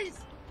ablaze!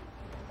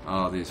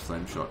 Ah, these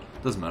flame shot.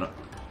 Doesn't matter.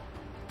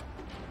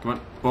 Come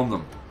on, bomb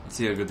them. Let's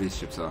see how good these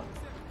ships are.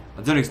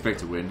 I don't expect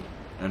to win.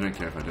 I don't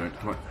care if I don't.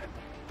 Come on.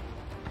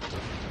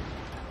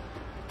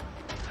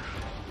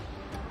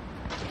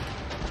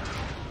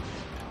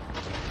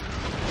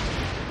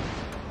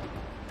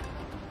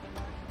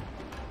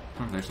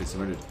 Oh, they actually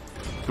surrendered.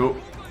 Cool.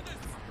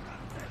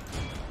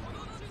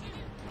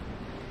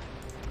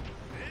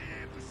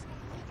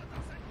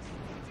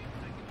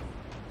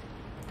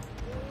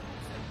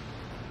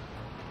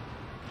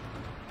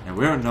 Now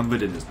we're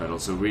outnumbered in this battle,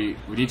 so we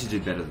need to do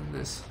better than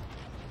this.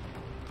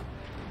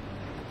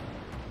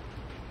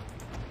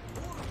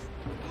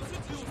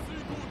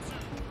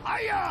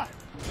 Aya!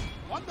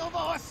 One of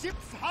our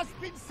ships has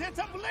been set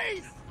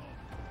ablaze!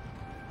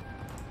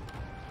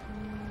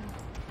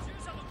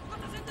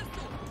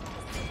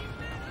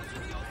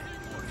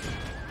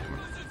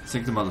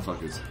 Sink the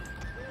motherfuckers.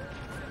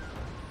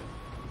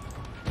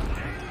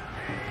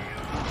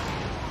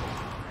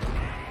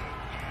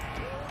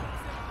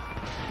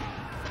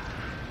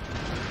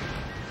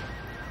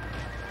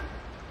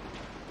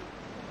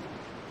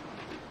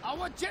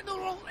 Our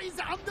general is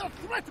under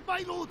threat,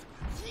 my lord!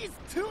 He is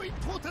too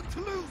important to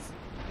lose!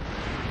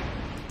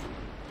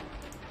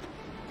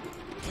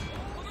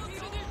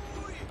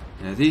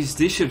 Yeah,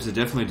 these ships are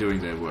definitely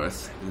doing their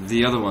worth.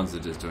 The other ones are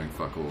just doing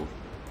fuck all.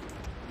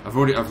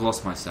 I've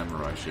lost my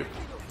samurai ship.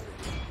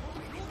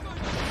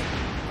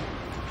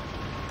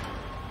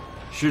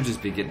 Should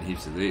just be getting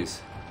heaps of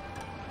these.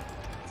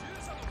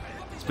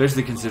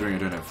 Especially considering I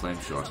don't have flame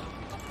shot.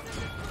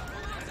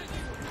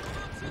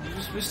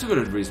 We've still got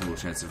a reasonable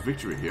chance of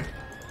victory here.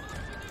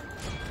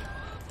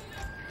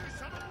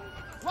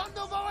 One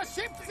of our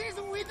ships is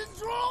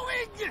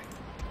withdrawing!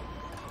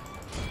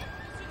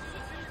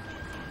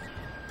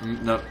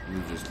 No,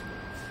 we've just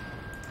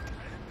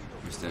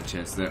missed our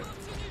chance there.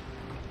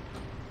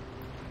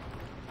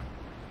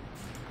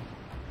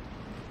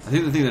 I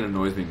think the thing that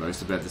annoys me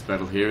most about this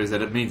battle here is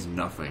that it means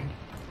nothing.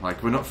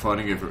 Like, we're not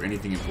fighting over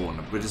anything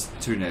important, we're just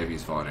two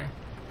navies fighting.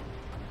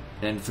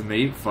 And for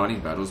me, fighting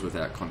battles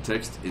without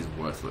context is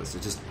worthless.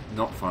 It's just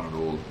not fun at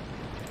all.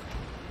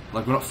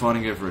 Like, we're not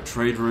fighting over a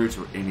trade route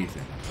or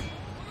anything.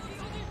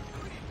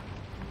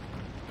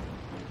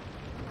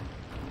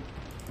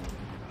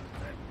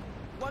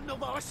 One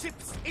of our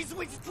ships is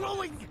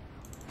withdrawing!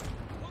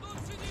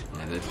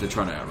 Yeah, they're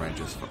trying to outrange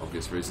us for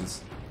obvious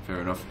reasons.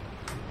 Fair enough.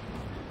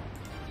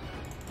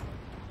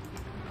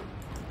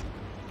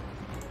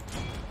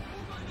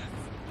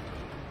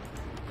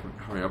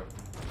 Hurry up.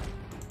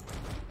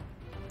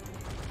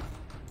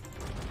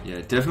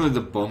 Yeah, definitely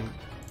the bomb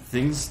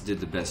things did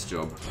the best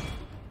job.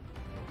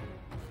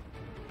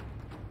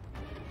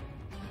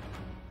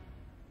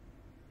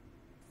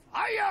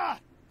 Aya!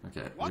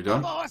 Okay, we One done?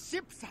 of our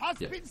ships has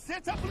been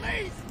set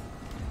ablaze!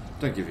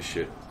 Don't give a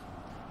shit.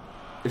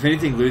 If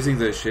anything, losing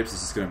those ships is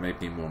just going to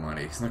make me more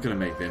money. It's not going to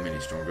make them any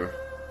stronger.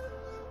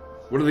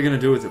 What are they going to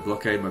do with it?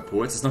 Blockade my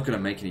ports? It's not going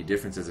to make any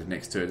difference as of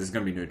next turn. There's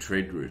going to be no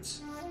trade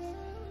routes.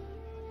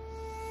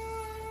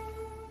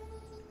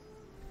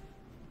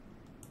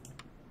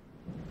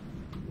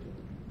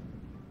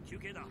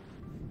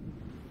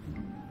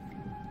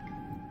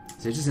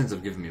 So it just ends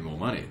up giving me more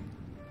money.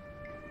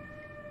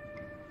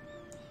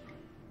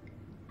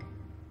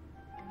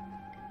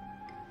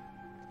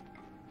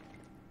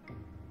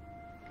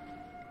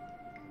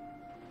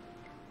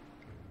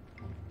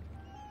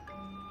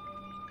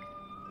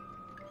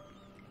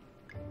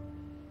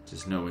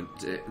 Just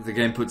the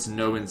game puts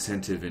no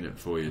incentive in it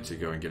for you to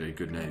go and get a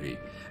good navy.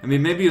 I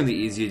mean, maybe on the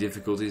easier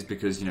difficulties,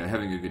 because, you know,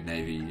 having a good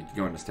navy, you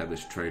go and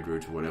establish a trade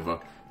route or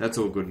whatever, that's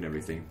all good and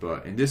everything,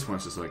 but in this one,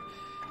 it's just like,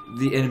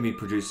 the enemy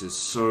produces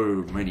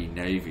so many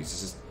navies.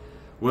 It's just,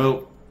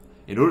 well,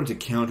 in order to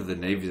counter the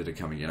navies that are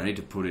coming in, I need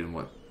to put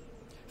in,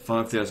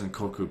 5,000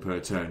 koku per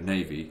turn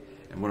navy,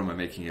 and what am I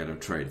making out of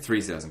trade?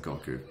 3,000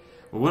 koku.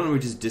 Well, why don't we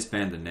just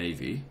disband the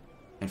navy,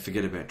 and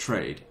forget about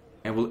trade,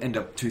 and we'll end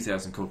up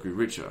 2,000 koku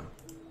richer.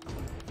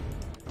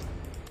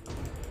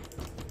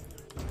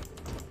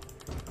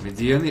 I mean,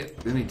 the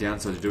only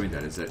downside of doing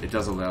that is that it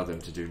does allow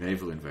them to do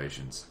naval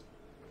invasions,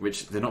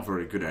 which they're not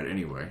very good at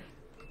anyway.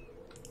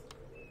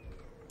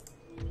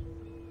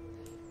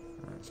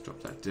 Alright, let's drop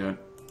that down.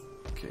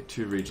 Okay,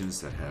 2 regions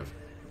that have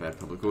bad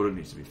public order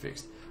need to be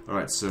fixed.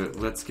 Alright, so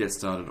let's get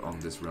started on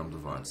this realm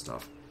divide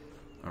stuff.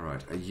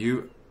 Alright, are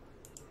you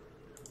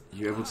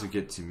able to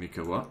get to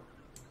Mikawa?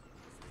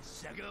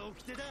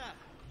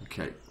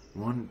 Okay,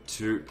 1,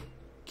 2,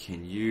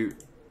 can you...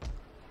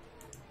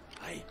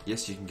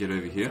 Yes, you can get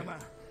over here.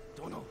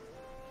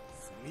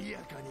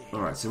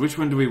 Alright, so which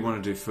one do we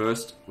want to do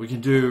first? We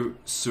can do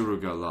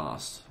Suruga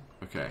last.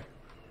 Okay.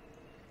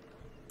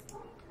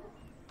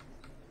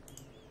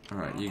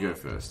 Alright, you go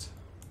first.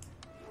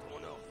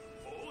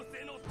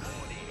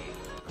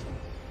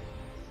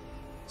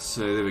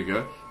 So there we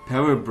go.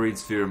 Power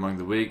breeds fear among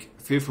the weak.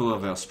 Fearful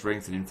of our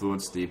strength and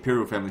influence, the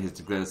Imperial family has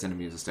declared us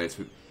enemies of the states.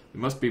 We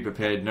must be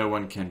prepared. No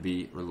one can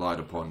be relied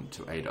upon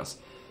to aid us.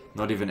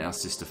 Not even our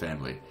sister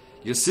family.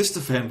 Your sister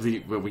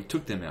family, well, we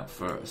took them out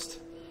first.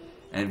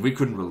 And we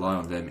couldn't rely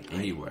on them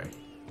anyway.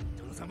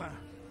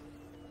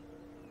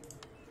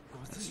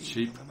 That's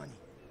cheap.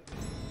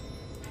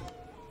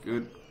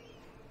 Good.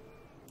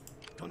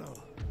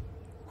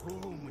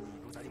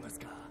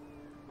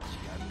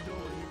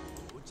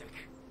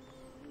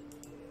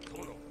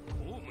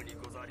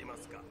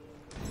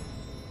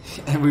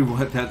 And we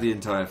wipe out the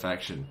entire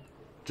faction.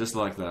 Just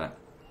like that.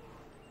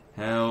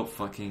 How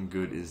fucking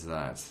good is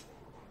that?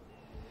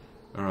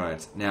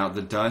 Alright, now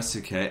the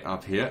Daisuke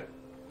up here.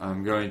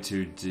 I'm going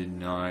to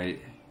deny...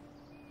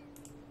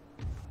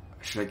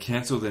 Should I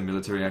cancel their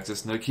military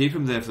access? No, keep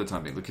them there for the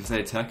time being. Look, if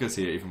they attack us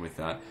here, even with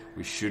that,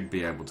 we should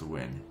be able to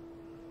win.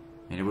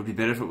 And it would be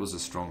better if it was a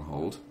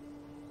stronghold.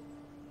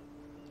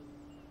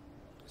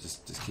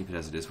 Just keep it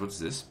as it is. What's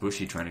this?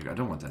 Bushy training. I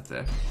don't want that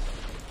there.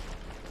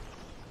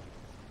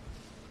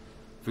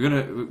 If we're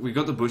gonna, we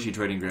got the bushy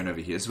trading ground over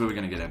here. This is where we're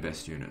gonna get our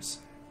best units.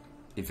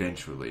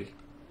 Eventually,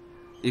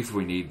 if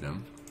we need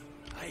them.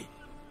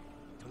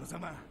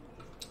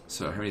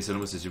 So, how many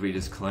settlements did we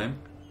just claim?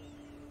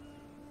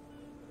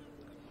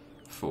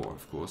 4,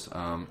 of course.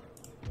 And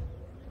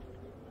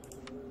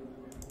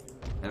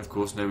of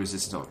course, no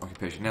resistance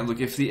occupation. Now, look,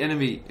 if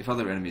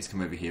other enemies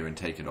come over here and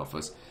take it off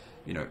us,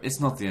 you know, it's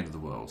not the end of the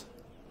world.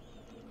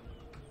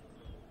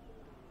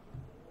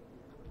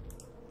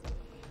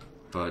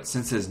 But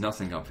since there's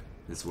nothing up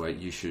this way,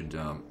 you should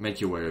make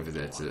your way over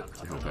there to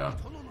help out.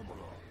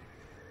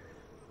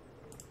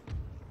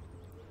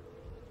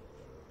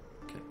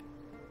 Okay.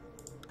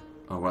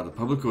 Oh wow, the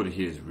public order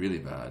here is really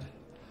bad.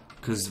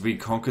 Because we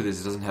conquer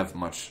this, it doesn't have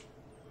much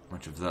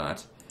of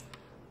that.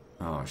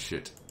 Oh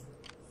shit.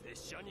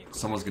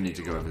 Someone's gonna need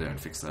to go over there and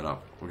fix that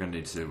up. We're gonna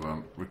need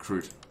to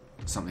recruit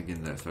something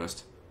in there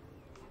first.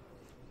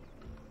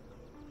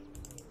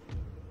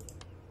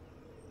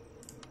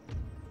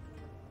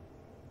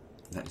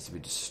 That needs to be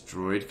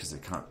destroyed because they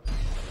can't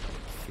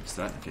fix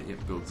that. Okay,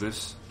 yep, build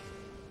this.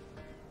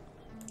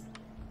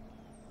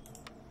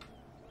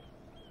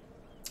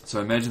 So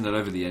I imagine that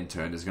over the end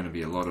turn there's going to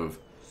be a lot of...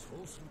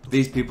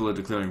 These people are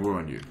declaring war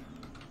on you.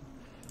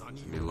 There's going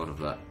to be a lot of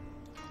that.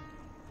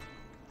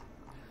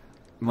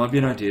 Might be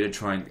an idea to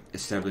try and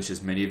establish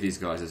as many of these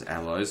guys as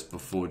allies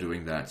before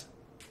doing that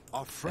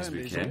as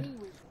we can.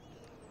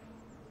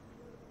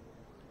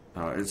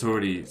 It's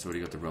already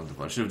got the realm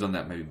divide. I should have done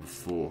that maybe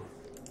before.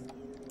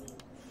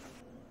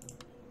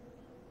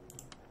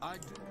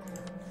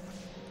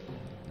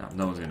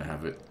 No one's gonna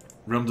have it.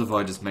 Realm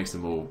divide just makes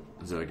them all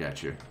zerg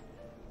at you.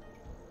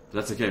 But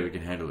that's okay, we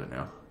can handle it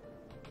now.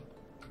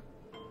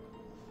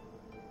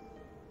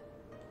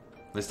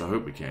 At least I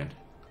hope we can.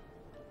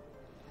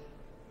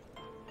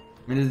 I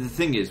mean, the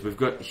thing is, we've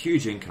got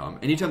huge income.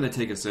 Anytime they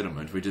take a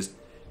settlement, we just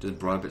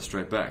bribe it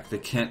straight back. They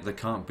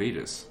can't beat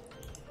us.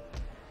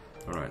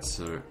 Alright,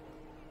 so...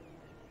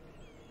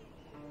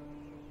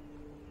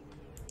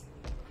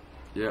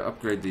 Yeah,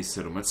 upgrade these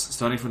settlements,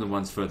 starting from the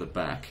ones further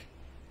back.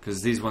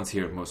 Because these ones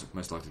here are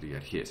most likely to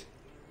get hit.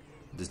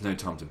 There's no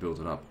time to build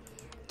it up.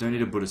 Don't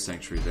need a Buddhist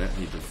sanctuary there,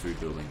 need the food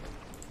building.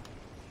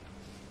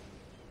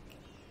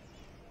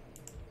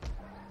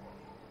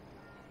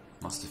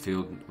 Muster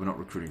field, we're not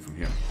recruiting from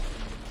here.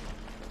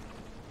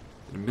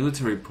 A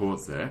military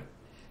port there.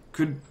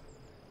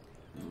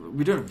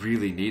 We don't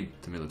really need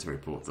the military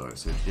port though,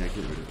 so yeah, get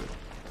rid of it.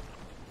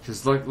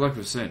 Because like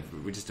we've said,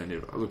 we just don't need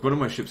it. Look, one of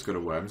my ships got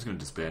away, I'm just going to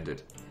disband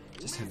it.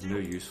 Just have no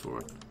use for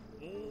it.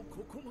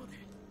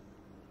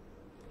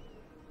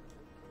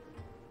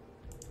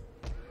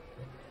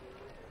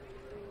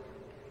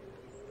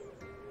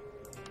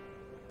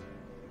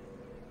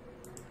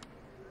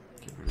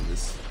 Get rid of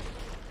this.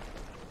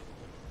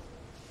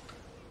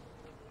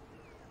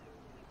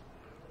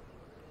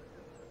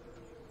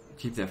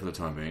 Keep that for the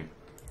time being.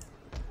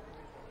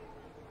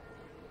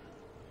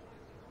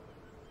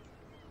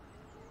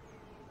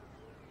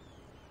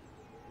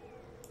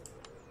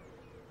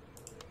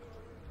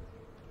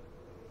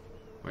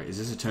 Wait, is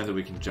this a turn that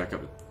we can jack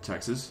up the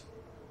taxes?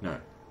 No.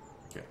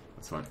 Okay,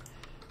 that's fine.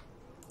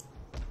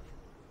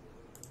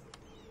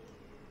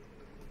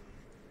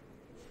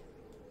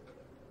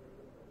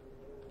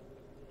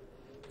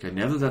 Okay,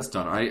 now that that's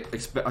done, I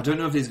don't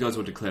know if these guys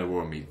will declare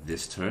war on me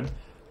this turn.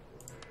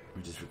 Let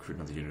me just recruit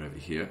another unit over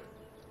here.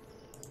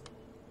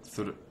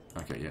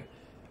 Okay, yeah.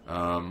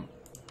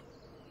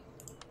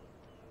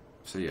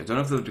 So yeah, don't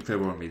know if they'll declare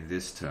war on me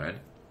this turn.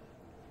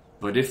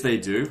 But if they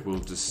do, we'll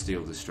just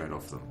steal this straight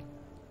off them.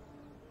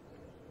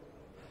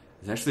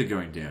 It's actually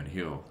going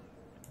downhill.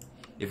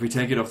 If we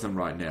take it off them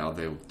right now,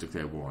 they'll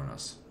declare war on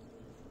us.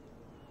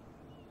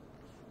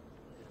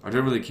 I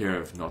don't really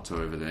care if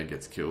Noto over there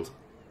gets killed.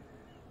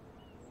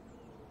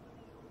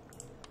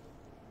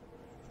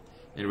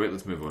 Anyway,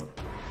 let's move on.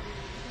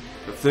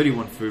 Got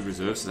 31 food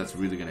reserves, so that's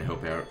really going to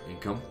help our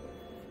income.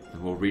 The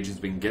more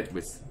regions we can get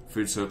with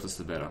food surplus,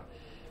 the better.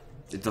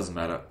 It doesn't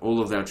matter.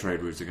 All of our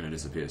trade routes are going to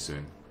disappear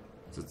soon.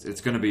 So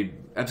it's going to be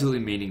absolutely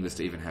meaningless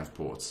to even have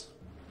ports.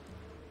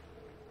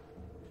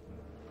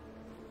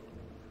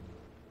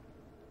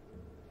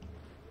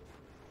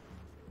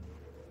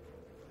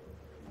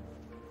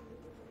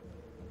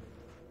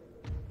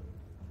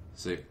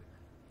 See,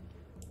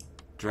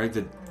 drag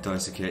the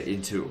Daisuke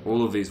into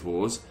all of these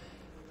wars,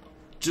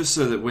 just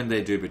so that when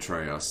they do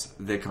betray us,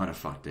 they're kind of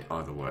fucked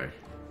either way.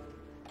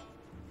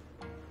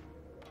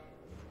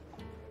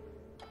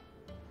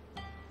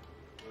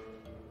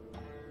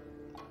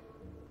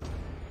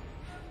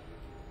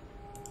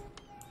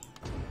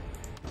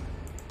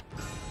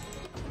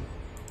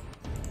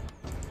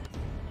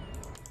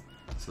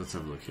 So let's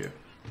have a look here.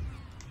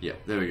 Yeah,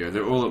 there we go.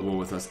 They're all at war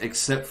with us,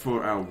 except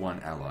for our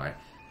one ally,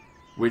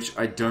 which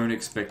I don't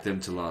expect them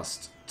to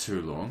last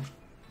too long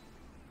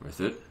with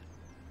it.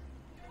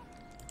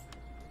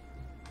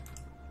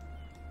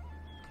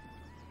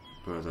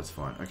 But that's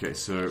fine. Okay,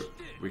 so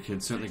we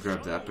can certainly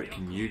grab that, but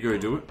can you go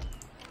do it?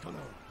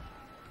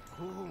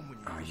 Oh,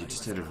 you're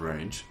just out of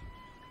range.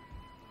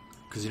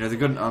 Because, you know, they've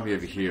got an army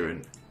over here,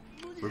 and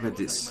what about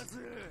this?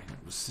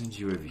 We'll send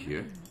you over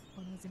here.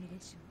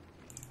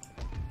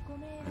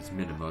 That's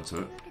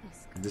Minamoto.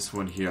 And this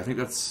one here, I think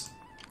that's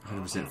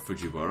 100%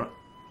 Fujiwara.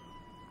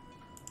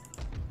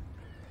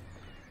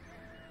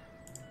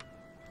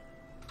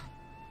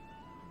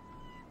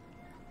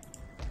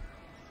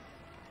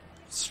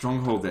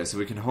 Stronghold there, so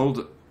we can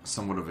hold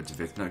somewhat of a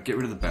defect. No, get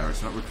rid of the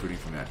barracks, not recruiting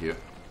from out here.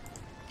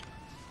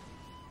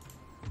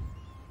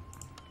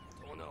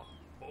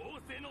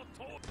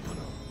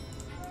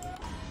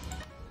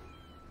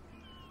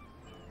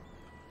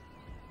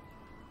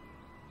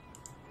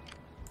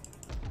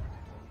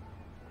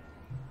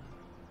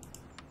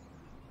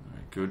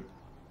 Alright, good.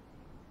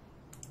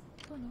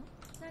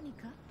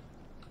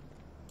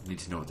 Need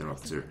to know what they're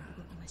up to.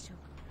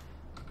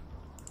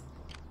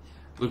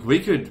 Look, we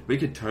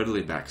could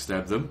totally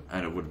backstab them,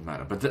 and it wouldn't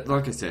matter. But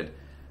like I said,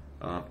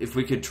 if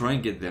we could try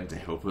and get them to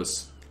help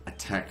us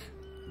attack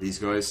these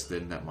guys,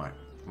 then that might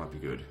be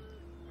good.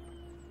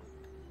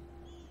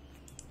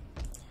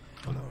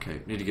 Okay,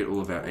 need to get all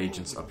of our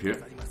agents up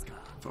here,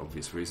 for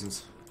obvious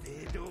reasons.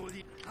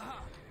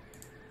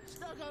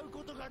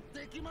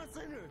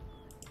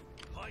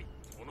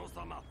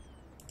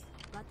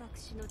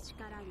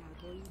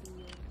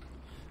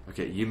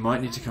 Okay, you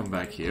might need to come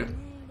back here.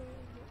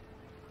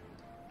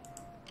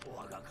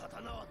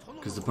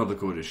 Because the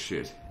public order is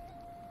shit.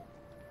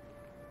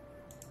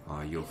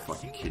 Oh, you're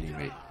fucking kidding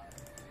me.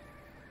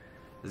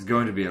 There's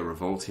going to be a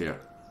revolt here.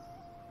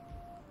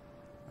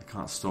 I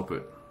can't stop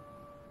it.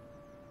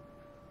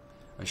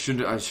 I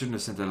shouldn't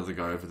have sent that other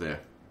guy over there.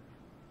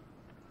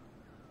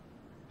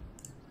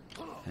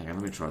 Hang on,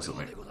 let me try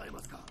something.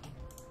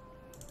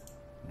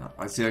 No,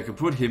 I see I can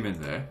put him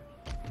in there,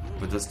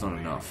 but that's not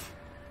enough.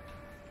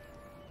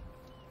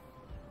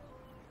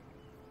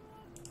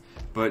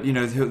 But, you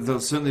know, they'll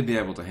certainly be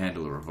able to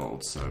handle a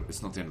revolt, so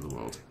it's not the end of the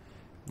world.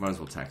 Might as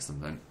well tax them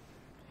then.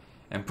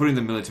 And putting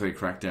the military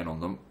crackdown on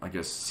them, I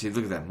guess... See,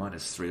 look at that,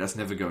 -3. That's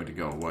never going to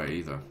go away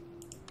either.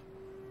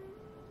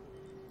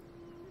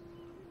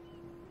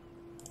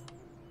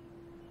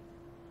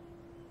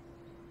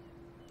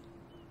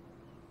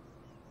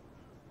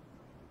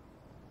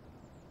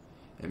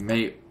 It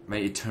may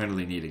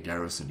eternally need a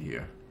garrison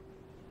here.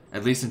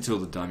 At least until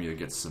the daimyo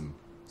gets some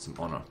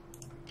honor.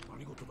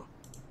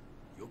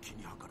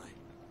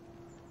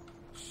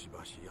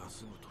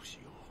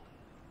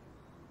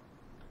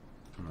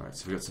 Alright,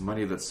 so we got some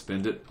money, let's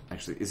spend it.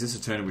 Actually, is this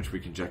a turn in which we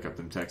can jack up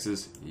them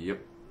taxes?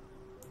 Yep.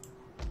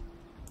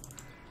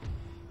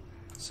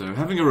 So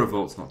having a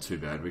revolt's not too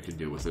bad, we can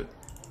deal with it.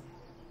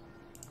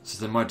 So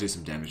they might do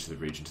some damage to the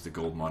region, to the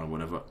gold mine or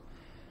whatever.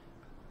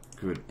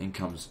 Good,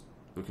 income's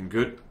looking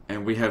good.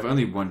 And we have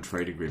only one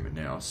trade agreement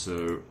now,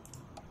 so...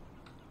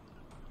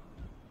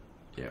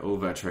 Yeah, all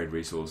of our trade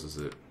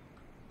resources are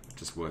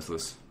just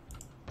worthless.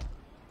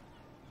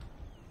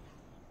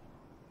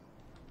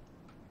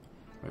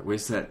 Wait,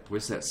 where's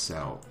that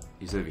Sal?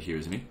 He's over here,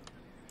 isn't he?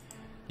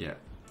 Yeah.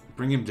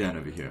 Bring him down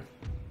over here.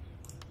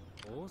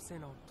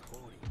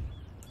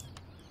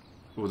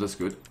 Oh, that's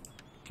good.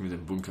 Give me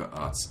them bunker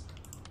arts.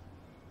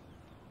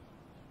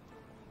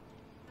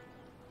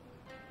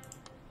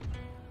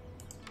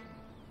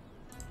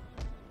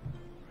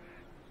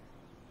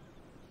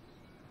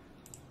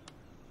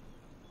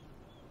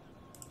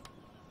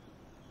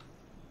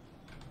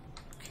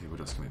 Okay, what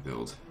else can we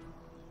build?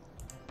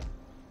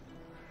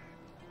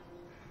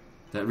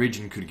 That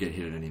region could get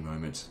hit at any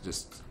moment,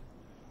 just...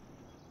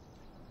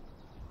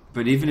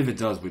 But even if it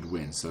does, we'd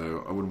win,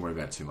 so I wouldn't worry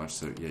about it too much.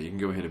 So yeah, you can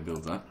go ahead and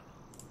build that.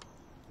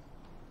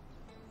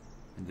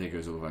 And there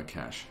goes all of our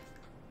cash.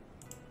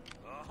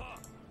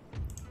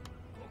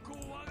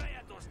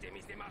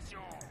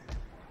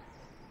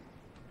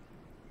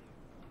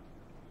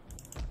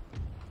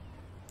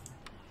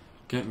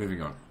 Okay,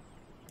 moving on.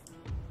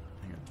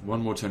 Hang on.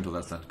 One more turn till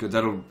that's done. Good,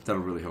 that'll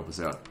really help us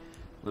out.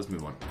 Let's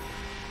move on.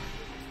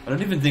 I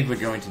don't even think we're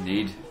going to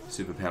need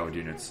superpowered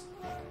units.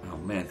 Oh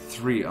man,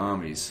 3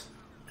 armies.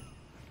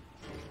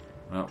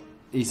 Well,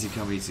 easy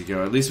come, easy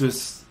go. At least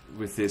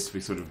with this,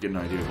 we sort of get an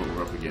idea of what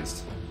we're up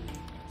against.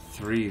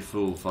 3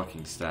 full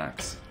fucking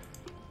stacks.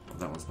 Oh,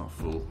 that one's not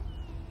full.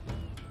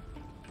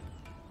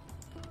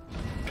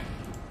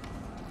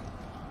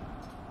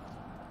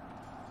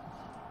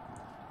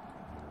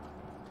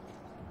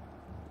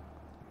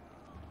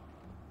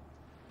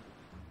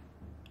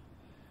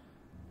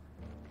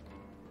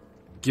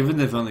 Given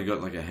they've only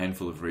got like a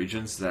handful of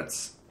regions,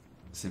 that's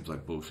seems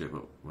like bullshit,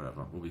 but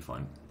whatever, we'll be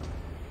fine.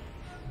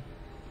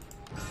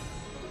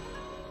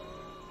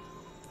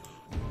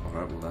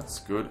 Alright, well that's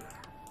good.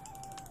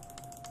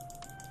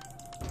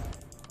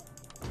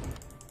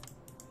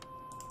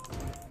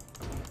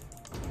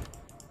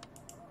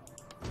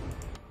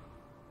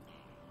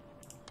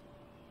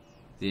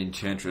 The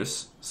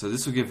Enchantress. So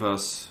this will give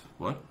us...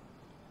 what?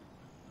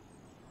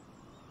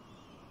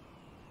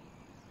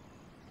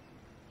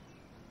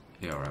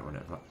 Yeah, alright,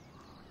 whatever.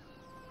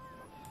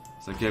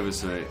 So it gave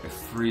us a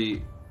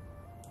free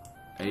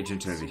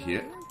agent over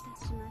here.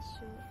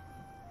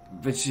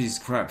 But she's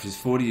crap, she's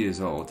 40 years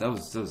old. That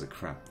was a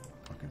crap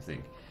fucking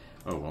thing.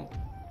 Oh well.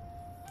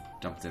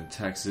 Dump them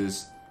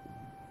taxes.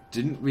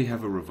 Didn't we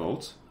have a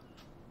revolt?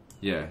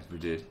 Yeah, we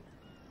did.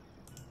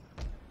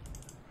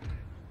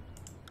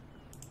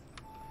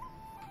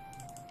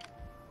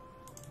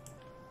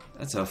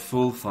 That's a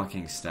full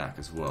fucking stack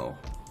as well.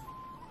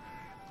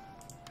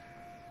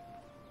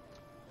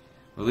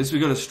 Well, at least we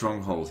got a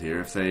stronghold here.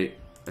 If they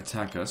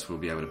attack us, we'll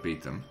be able to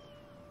beat them.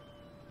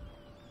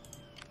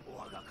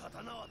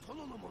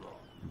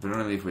 But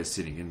only if we're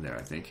sitting in there,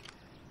 I think.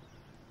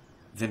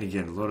 Then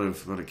again, a lot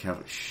of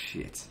cavalry.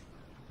 Shit.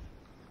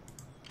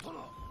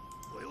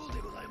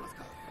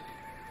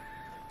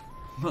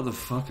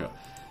 Motherfucker.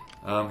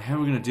 How are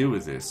we gonna deal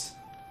with this?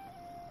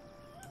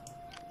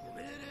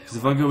 Because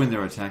if I go in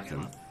there and attack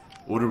them,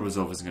 Order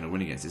Resolve isn't gonna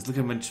win against this. Look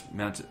how much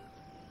mounted.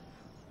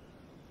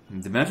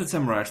 The mounted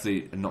samurai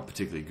actually are not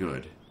particularly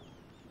good.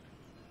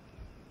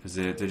 Because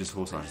they're just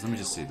horse archers. Let me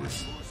just see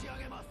this.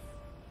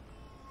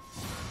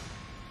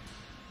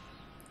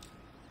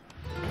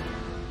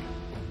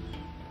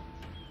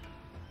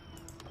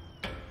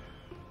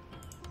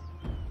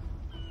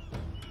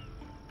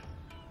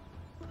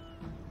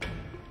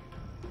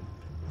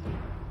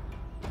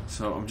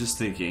 So I'm just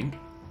thinking.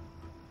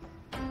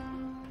 I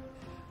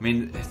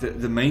mean,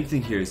 the main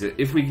thing here is that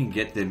if we can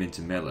get them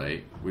into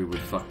melee, we would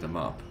fuck them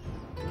up.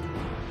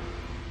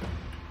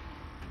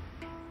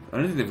 I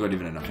don't think they've got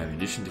even enough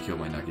ammunition to kill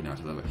my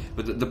Naginata level.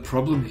 But the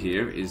problem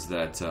here is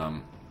that...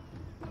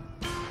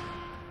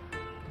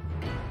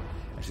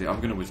 Actually, I'm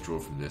going to withdraw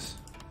from this.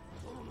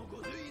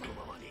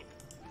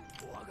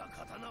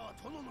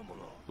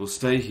 We'll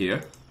stay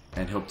here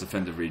and help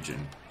defend the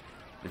region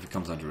if it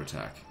comes under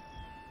attack.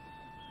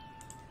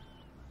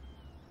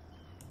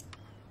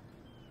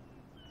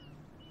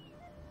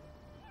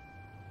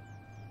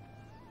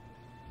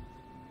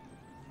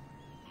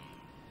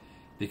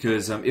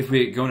 Because if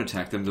we go and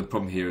attack them, the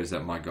problem here is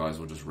that my guys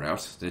will just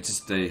rout.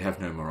 They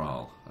have no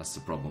morale. That's the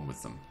problem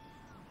with them.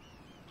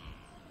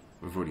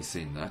 We've already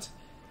seen that.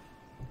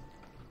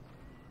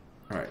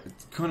 Alright,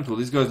 it's kind of cool.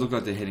 These guys look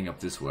like they're heading up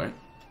this way.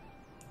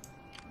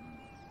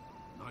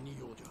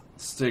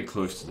 Stay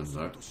close to them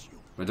though.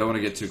 But I don't want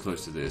to get too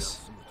close to this.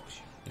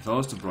 If I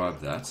was to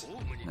bribe that...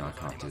 No, I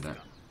can't do that.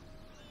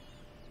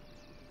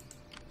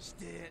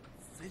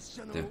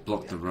 They've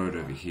blocked the road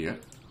over here.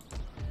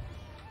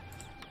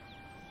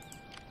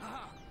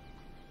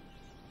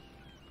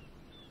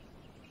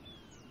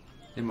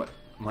 Yeah,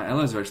 my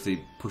allies are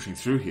actually pushing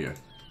through here.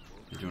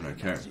 They're doing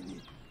okay.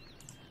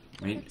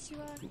 I mean,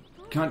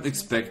 can't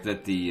expect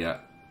that the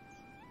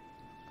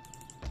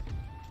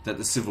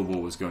civil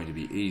war was going to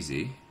be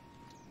easy.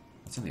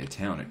 It's only a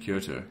town at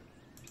Kyoto.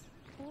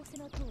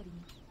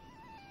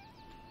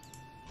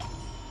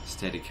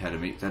 State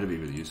Academy, that'd be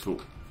really useful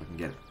if I can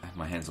get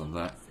my hands on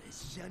that.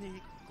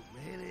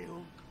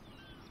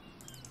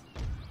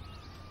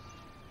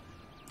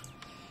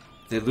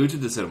 They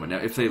looted the settlement. Now,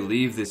 if they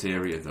leave this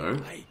area, though,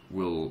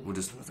 we'll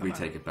just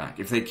retake it back.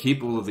 If they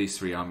keep all of these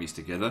 3 armies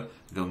together,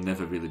 they'll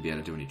never really be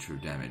able to do any true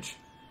damage.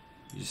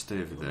 You just stay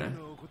over there.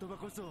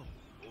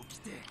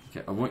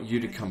 Okay, I want you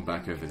to come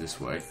back over this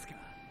way.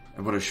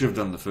 And what I should have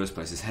done in the first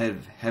place is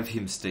have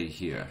him stay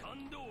here.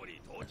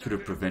 I could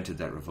have prevented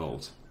that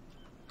revolt.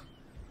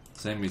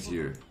 Same with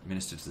you,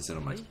 Minister to the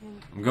Settlement.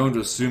 I'm going to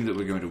assume that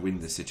we're going to win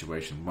this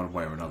situation one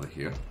way or another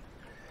here.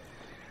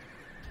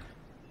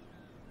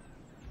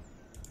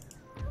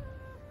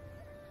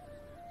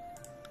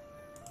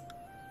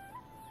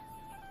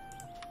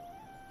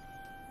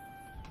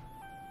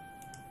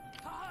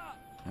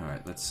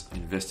 Alright, let's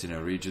invest in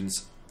our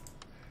regions.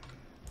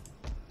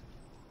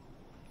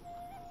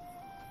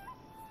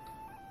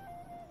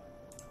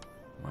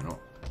 Why not?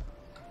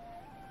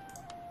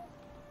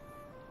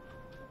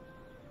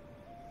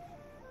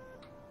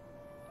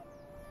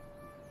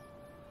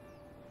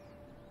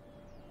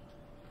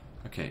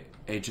 Okay,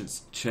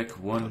 agents check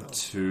 1,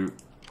 2,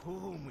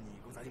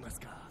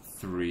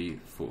 3,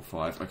 4,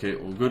 5. Okay,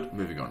 all good.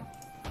 Moving on.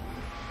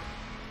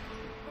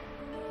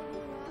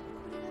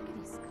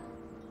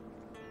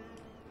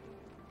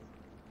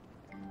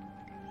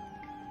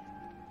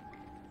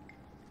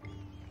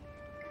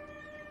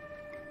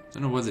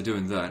 Don't know why they're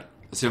doing that.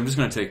 See, I'm just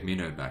going to take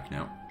Mino back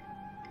now.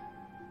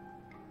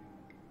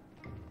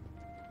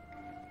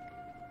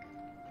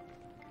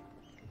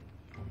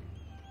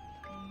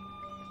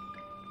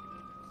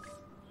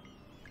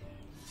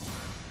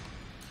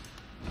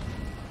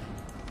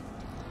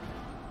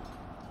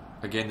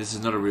 Again, this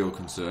is not a real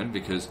concern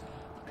because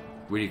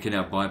we can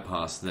now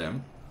bypass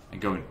them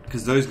and go in.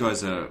 Because those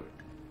guys are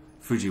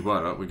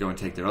Fujiwara, we go and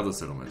take their other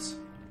settlements.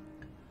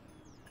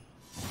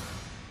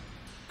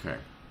 Okay.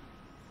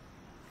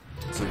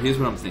 So here's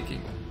what I'm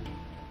thinking.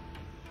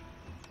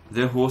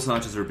 Their horse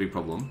archers are a big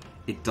problem.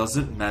 It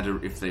doesn't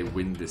matter if they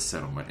win this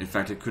settlement. In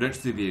fact, it could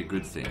actually be a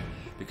good thing.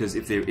 Because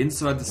if they're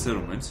inside the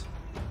settlement...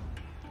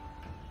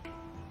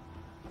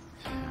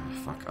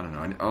 Fuck, I don't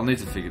know. I'll need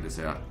to figure this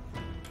out.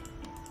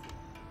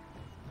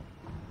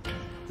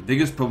 The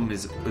biggest problem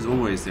is, as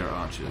always, their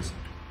archers.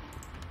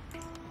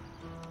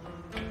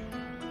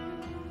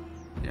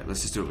 Yeah,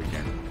 let's just do what we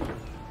can.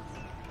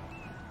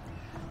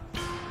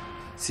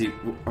 See,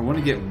 I want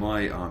to get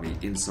my army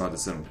inside the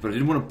settlement, but I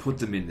didn't want to put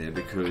them in there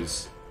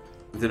because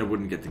then I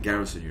wouldn't get the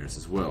garrison units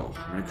as well.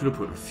 I mean, I could have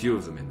put a few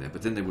of them in there,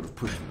 but then they would have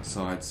pushed them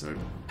aside, so...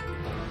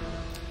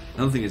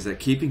 Another thing is that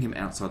keeping him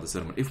outside the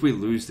settlement, if we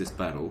lose this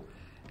battle,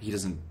 he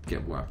doesn't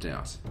get wiped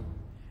out.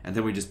 And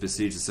then we just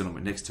besiege the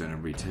settlement next turn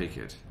and retake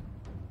it.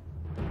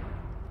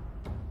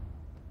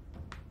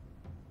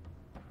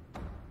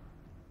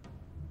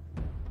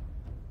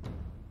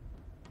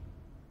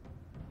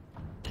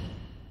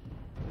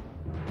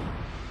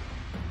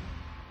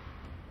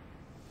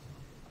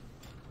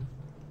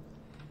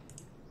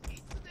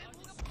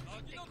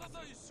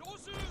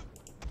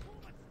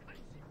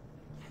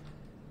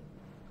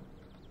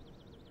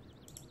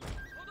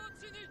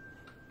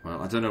 Well,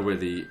 I don't know where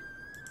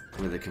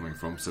they're coming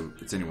from, so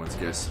it's anyone's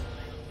guess.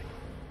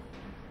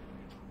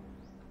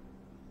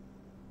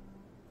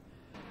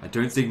 I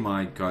don't think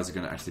my guys are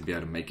going to actually be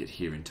able to make it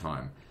here in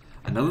time.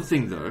 Another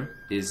thing, though,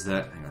 is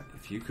that... Hang on,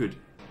 if you could...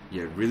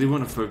 Yeah, really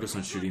want to focus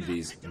on shooting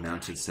these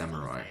mounted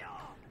samurai.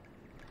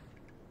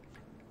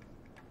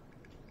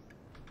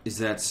 Is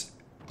that...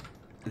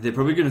 They're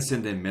probably going to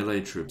send their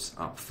melee troops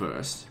up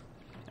first,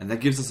 and that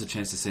gives us a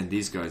chance to send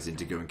these guys in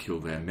to go and kill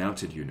their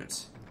mounted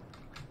units.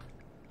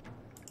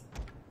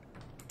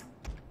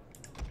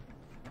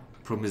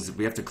 Problem is that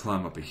we have to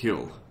climb up a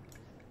hill.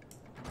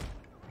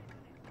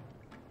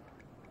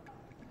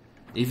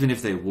 Even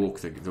if they walk,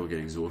 they'll get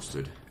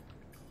exhausted.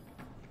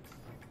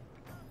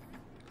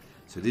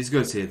 So these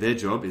guys here, their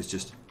job is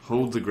just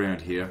hold the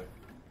ground here,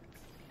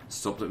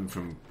 stop them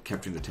from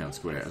capturing the town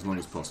square as long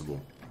as possible.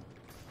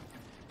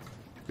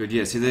 Good,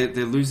 yeah, see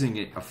they're losing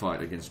a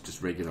fight against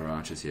just regular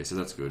archers here, so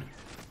that's good.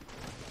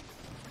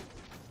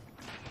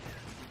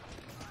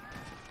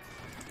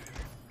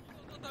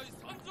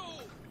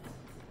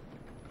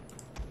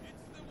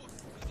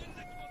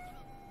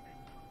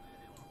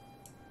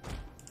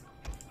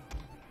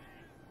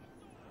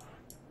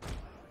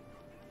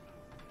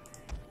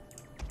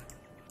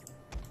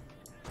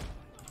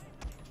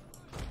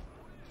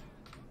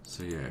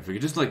 So yeah, if we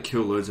could just like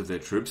kill loads of their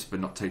troops but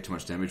not take too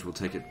much damage, we'll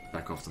take it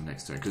back off them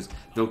next turn. Because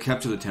they'll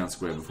capture the town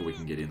square before we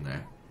can get in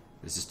there.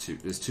 There's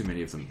too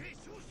many of them.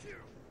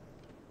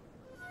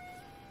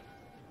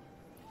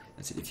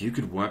 That's it. If you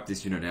could wipe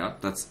this unit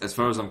out, that's, as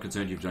far as I'm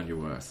concerned, you've done your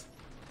worth.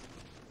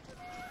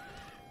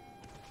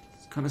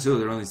 It's kind of silly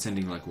they're only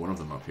sending like one of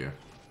them up here.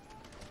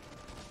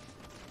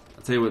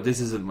 I'll tell you what, this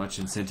isn't much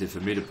incentive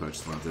for me to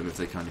purchase one of them if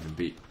they can't even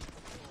beat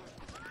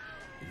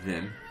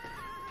them.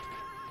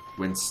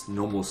 When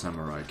normal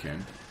samurai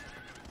can.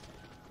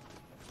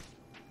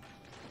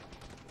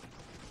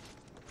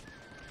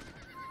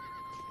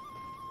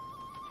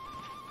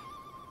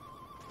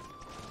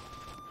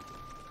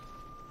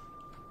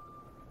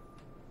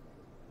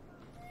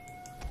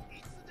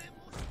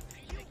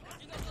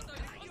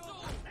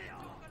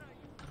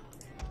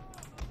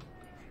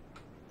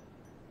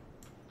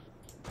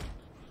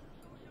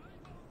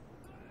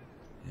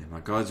 Yeah,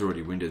 my guys are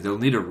already winded. They'll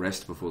need a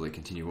rest before they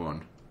continue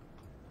on.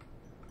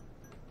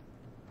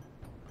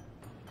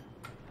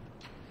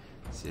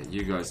 Yeah,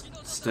 you guys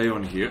stay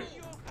on here.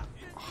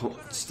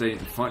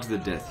 Fight to the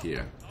death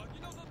here.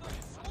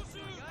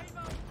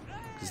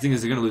 The thing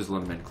is, they're going to lose a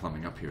lot of men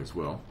climbing up here as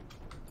well.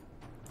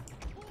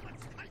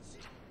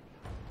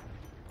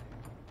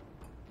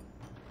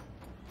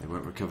 They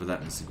won't recover that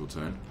in a single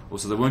turn.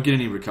 Also, they won't get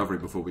any recovery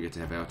before we get to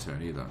have our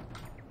turn either.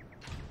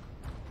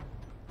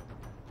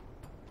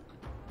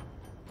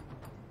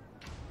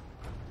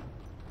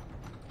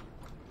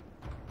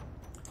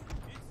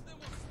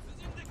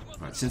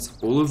 Right, since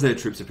all of their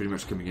troops are pretty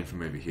much coming in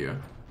from over here,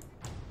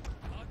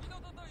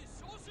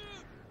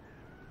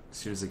 as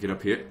soon as they get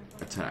up here,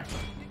 attack.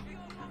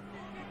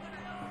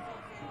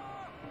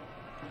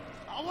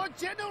 Our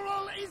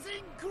general is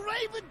in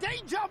grave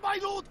danger, my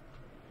lord!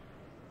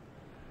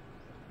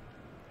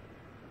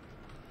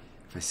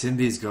 If I send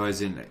these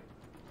guys in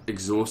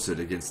exhausted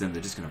against them,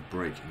 they're just going to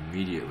break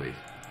immediately.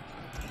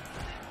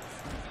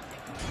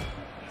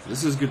 So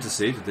this is good to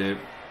see that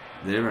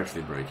they're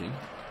actually breaking.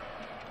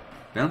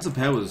 Balance of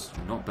power is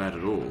not bad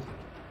at all.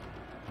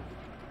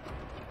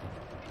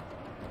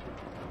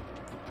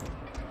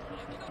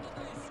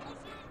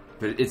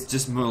 But it's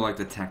just more like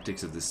the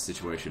tactics of this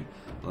situation.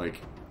 Like,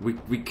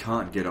 we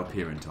can't get up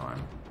here in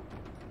time.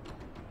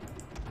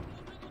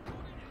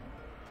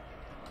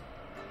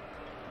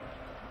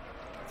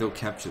 They'll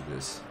capture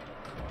this.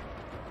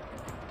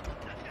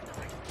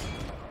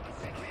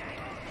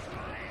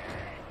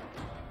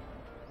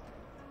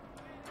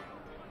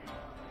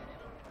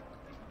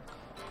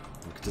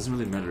 Look, it doesn't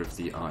really matter if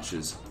the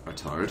archers are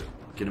tired.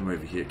 Get them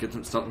over here. Get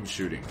them. Start them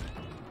shooting.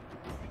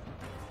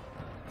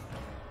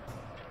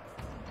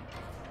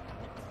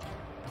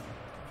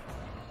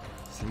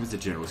 Same with the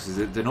generals,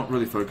 because they're not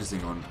really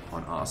focusing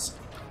on us.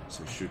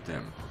 So shoot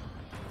them.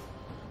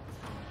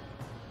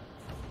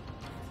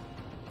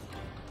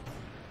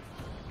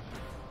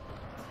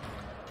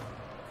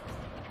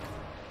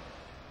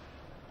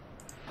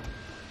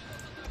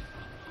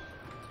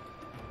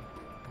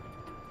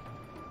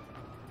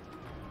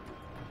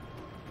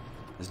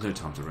 There's no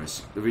time to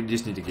rest. We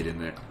just need to get in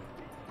there.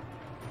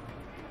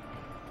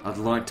 I'd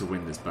like to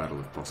win this battle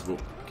if possible.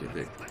 Get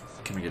there.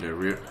 Coming at our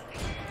rear.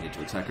 Need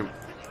to attack them.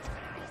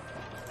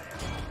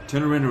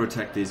 Turn around to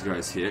attack these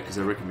guys here, because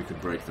I reckon we could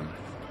break them.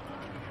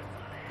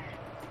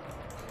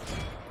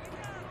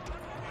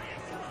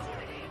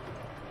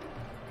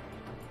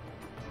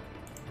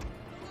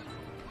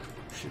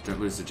 Shit, don't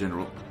lose the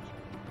general.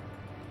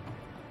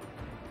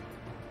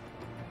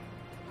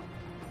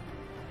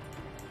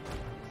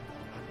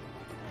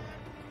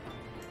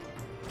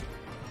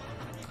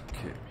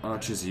 Okay,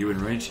 archers, are you in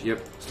range?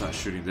 Yep, start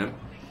shooting them.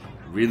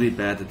 Really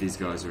bad that these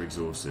guys are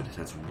exhausted.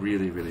 That's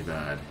really, really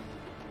bad.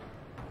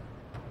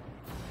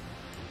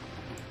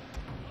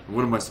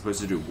 What am I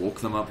supposed to do?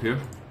 Walk them up here?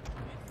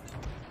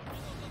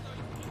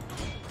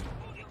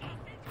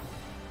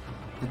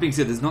 That being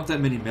said, there's not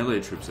that many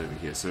melee troops over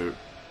here, so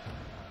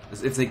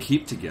if they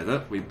keep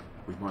together, we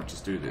might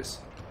just do this.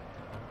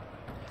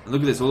 And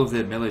look at this, all of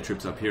their melee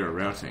troops up here are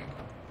routing.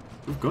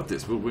 We've got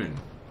this, we'll win.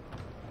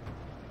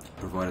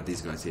 Provided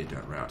these guys here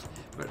don't rout.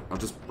 But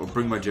I'll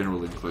bring my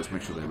general in close,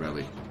 make sure they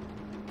rally.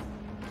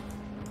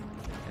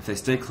 If they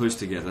stay close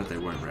together, they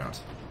won't rout.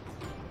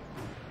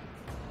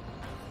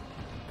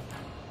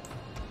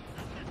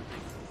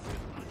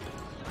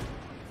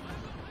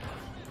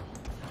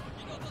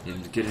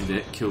 And get in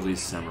there, kill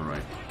these samurai.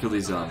 Kill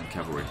these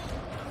cavalry.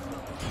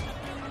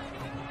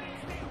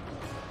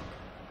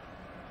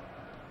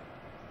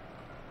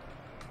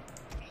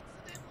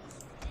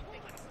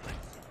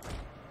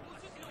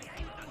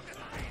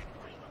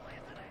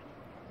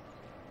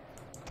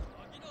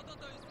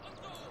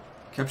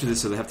 Capture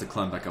this so they have to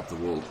climb back up the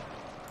wall.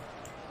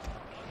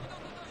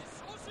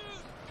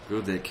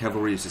 Good, their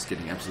cavalry is just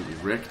getting absolutely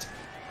wrecked.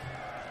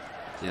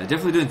 Yeah, I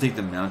definitely don't think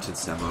the mounted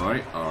samurai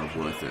are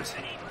worth it.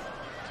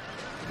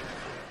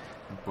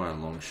 By a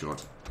long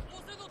shot.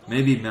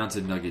 Maybe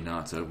mounted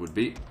Naginata would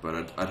be,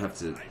 but I'd have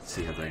to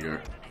see how they go.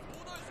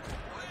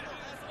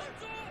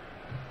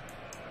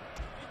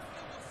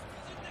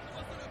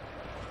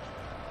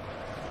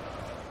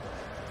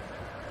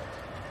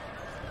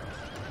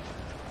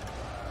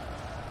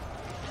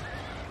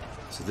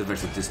 So they've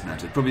actually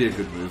dismounted. Probably a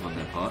good move on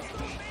their part.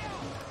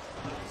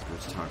 Let's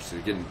go to touch. So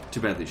they're getting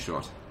too badly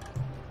shot.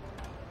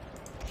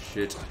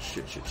 Shit,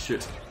 shit, shit,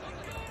 shit.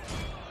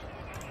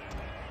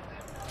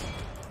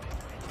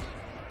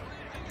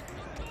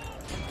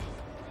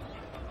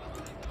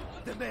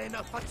 The men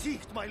are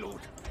fatigued, my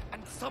lord,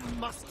 and some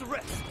must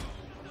rest.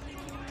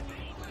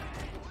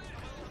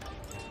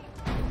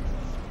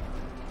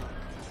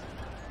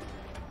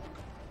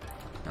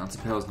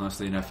 Mounted power is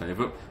nicely in our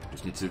favour. We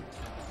just need to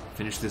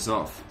finish this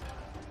off.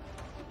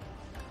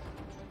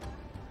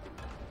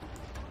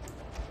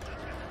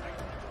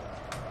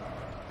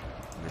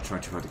 I'm gonna try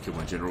too hard to kill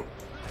my general,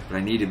 but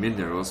I need him in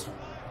there, or else.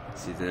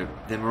 See, their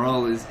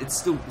morale it's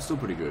still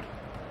pretty good,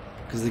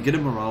 because they get a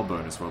morale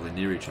bonus while they're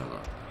near each other.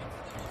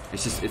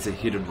 It's a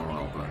hidden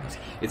morale bonus.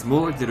 It's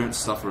more like they don't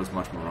suffer as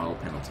much morale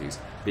penalties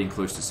being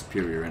close to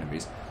superior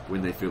enemies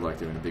when they feel like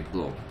they're in a big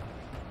blob.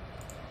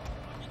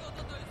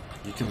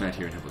 You come out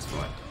here and help us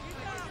fight.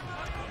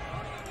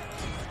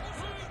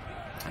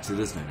 Actually,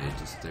 there's no need,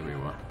 just stay where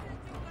you are.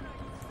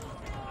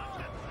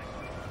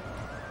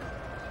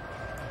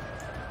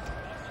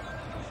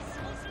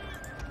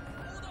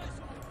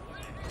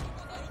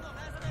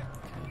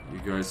 Okay, you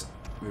guys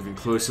moving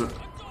closer.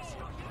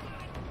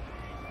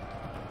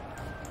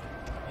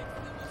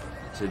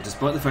 So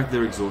despite the fact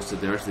they're exhausted,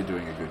 they're actually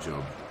doing a good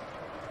job.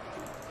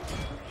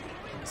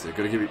 So they've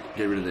got to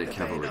get rid of their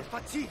cavalry. The men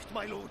are fatigued,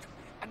 my lord,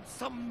 and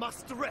some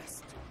must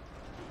rest.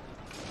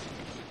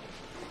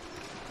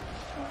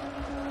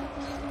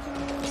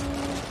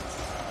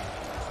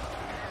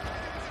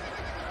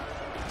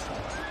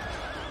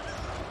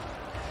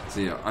 So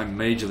yeah, I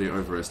majorly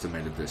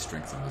overestimated their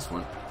strength on this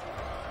one.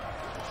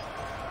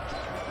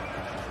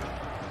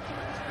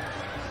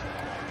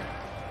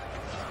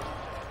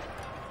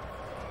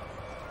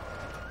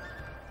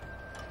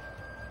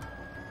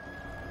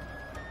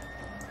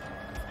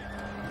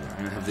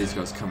 I'm gonna have these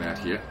guys come out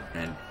here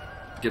and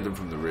get them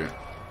from the rear.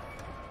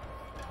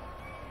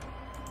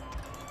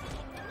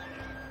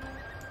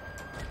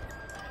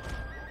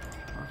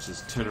 Let's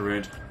just turn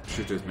around,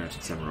 shoot those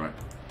mounted samurai.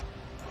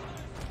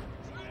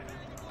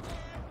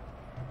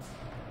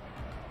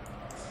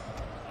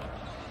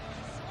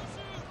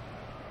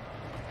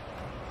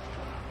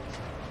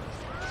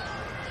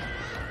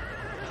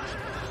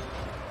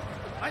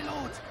 My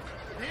lord,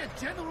 their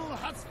general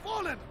has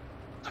fallen.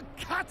 A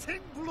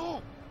cutting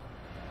blow.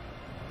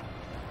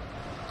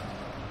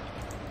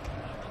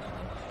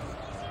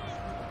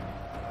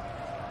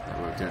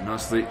 That worked out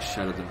nicely,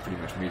 shattered them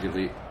pretty much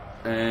immediately,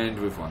 and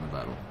we've won the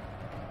battle.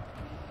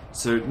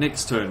 So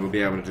next turn we'll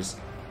be able to just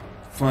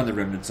find the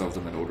remnants of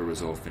them and auto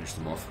resolve, finish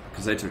them off,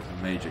 because they took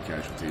major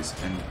casualties,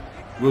 and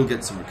we'll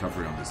get some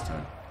recovery on this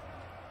turn.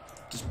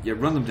 Just, yeah,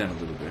 run them down a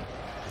little bit.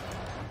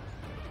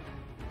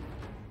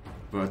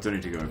 But don't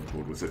need to go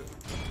overboard with it.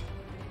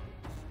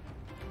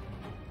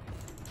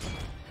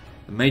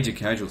 The major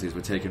casualties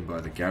were taken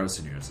by the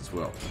garrison units as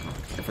well.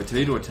 If I tell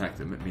you to attack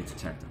them, it means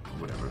attack them,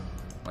 or whatever.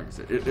 Like I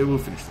said, it will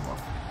finish them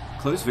off.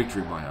 Close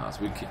victory, my ass.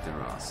 We kicked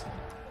their ass.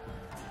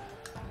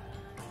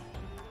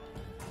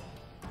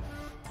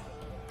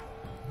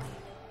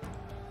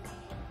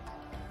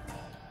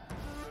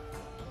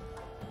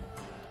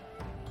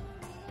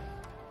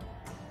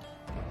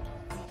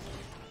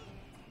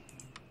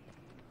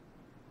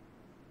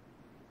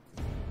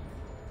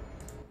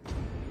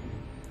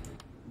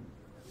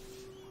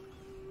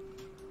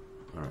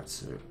 Alright,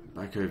 so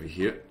back over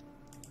here.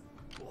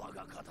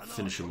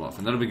 Finish him off,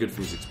 and that'll be good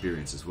for his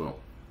experience as well.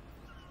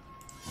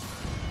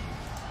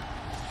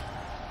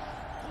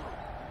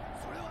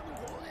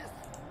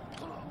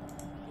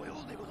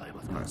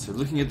 Alright, so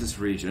looking at this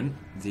region,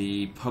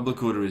 the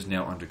public order is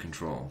now under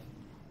control.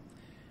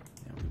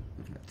 Now,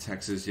 looking at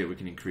taxes, yeah, we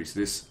can increase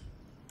this.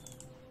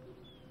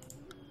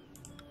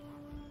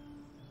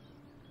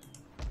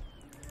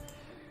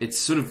 It's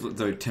sort of,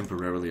 though,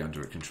 temporarily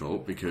under control,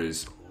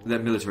 because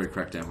that military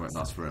crackdown won't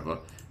last forever.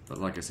 But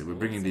like I said, we're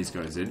bringing these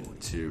guys in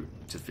to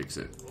fix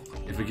it.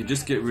 If we could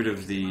just get rid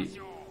of the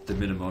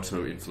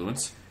Minamoto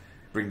influence,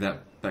 bring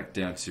that back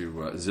down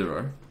to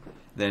 0,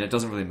 then it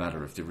doesn't really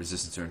matter if the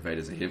resistance or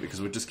invaders are here,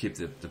 because we'll just keep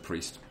the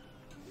priest,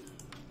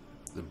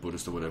 the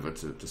Buddhist or whatever,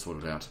 to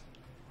sort it out.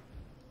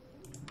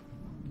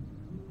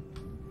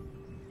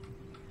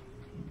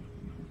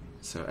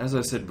 So as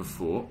I said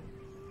before,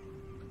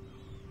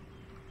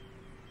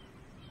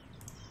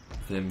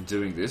 them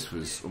doing this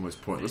was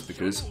almost pointless,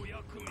 because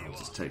I'll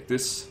just take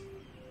this,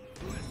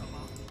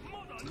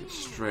 take it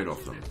straight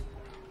off them.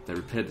 They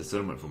repaired the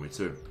settlement for me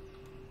too.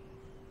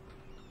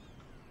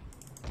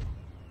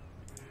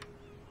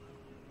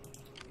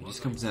 He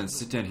just comes down and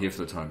sit down here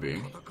for the time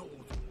being.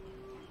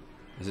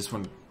 Is this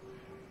one?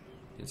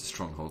 It's a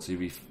stronghold, so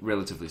you'll be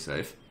relatively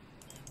safe.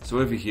 So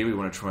over here we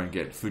want to try and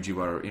get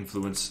Fujiwara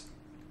influence.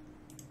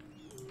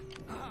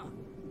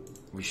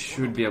 We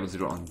should be able to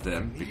do it on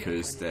them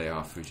because they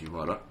are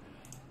Fujiwara.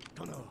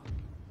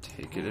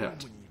 Take it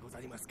out.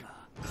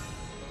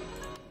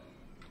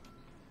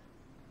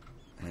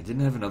 And I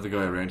didn't have another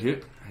guy around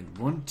here. I had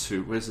 1,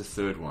 2. Where's the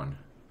third one?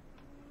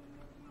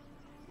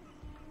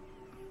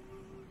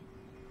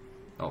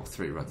 Oh,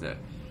 3 right there.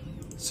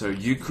 So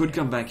you could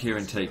come back here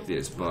and take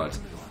this, but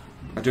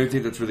I don't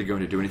think that's really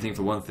going to do anything.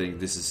 For one thing,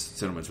 this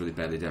settlement's really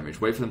badly damaged.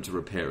 Wait for them to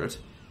repair it.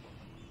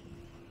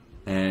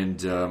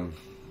 And,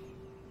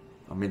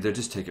 I mean, they'll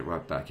just take it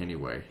right back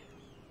anyway.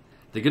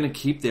 They're going to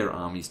keep their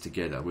armies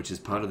together, which is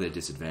part of their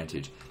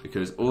disadvantage,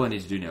 because all I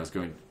need to do now is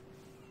go and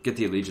get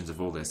the allegiance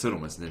of all their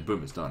settlements, and then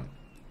boom, it's done.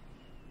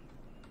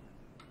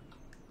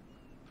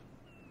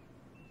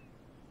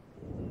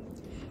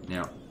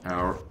 Now,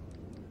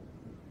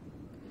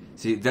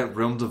 see, that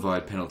realm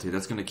divide penalty,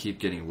 that's going to keep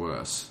getting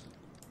worse.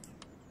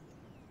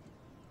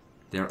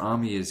 Their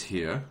army is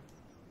here.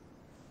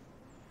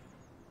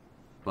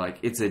 Like,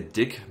 it's a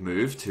dick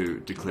move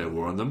to declare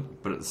war on them,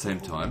 but at the same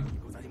time,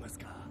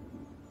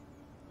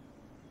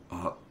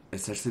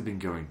 it's actually been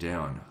going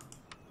down.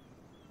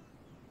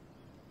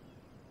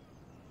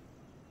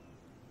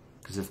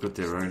 Because they've got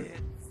their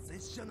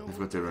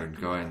own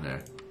guy in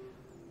there.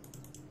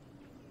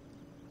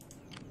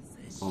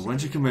 Well, why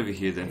don't you come over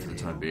here then for the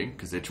time being,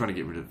 because they're trying to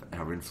get rid of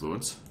our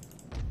influence.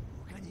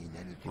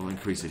 We'll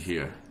increase it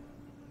here.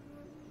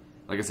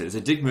 Like I said, it's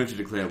a dick move to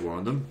declare war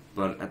on them,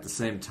 but at the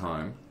same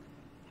time,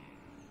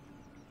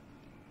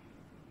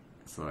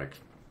 it's like,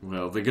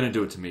 well, they're going to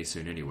do it to me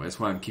soon anyway. That's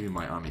why I'm keeping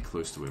my army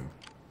close to him.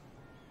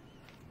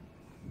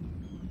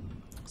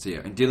 So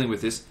yeah, in dealing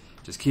with this,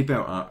 just keep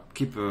our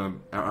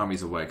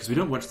armies away, because we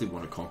don't actually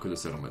want to conquer the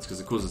settlements, because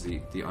it causes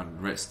the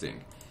unrest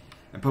thing.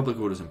 And public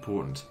order is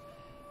important.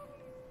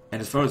 And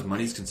as far as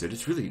money is concerned,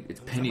 it's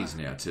pennies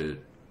now to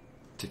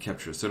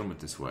capture a settlement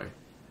this way.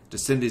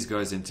 Just send these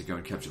guys in to go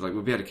and capture, like,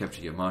 we'll be able to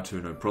capture Yamato,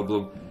 no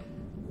problem.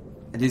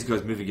 And these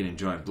guys moving in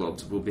giant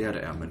blobs, we'll be able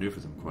to outmaneuver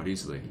them quite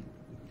easily.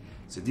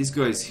 So these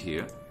guys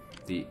here,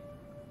 the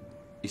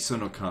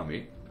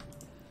Isonokami,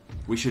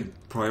 we should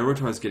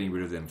prioritize getting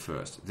rid of them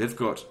first. They've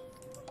got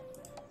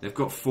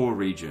 4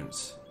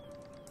 regions.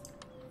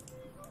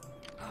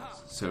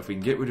 So if we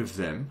can get rid of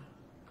them,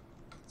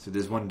 so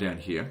there's one down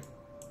here.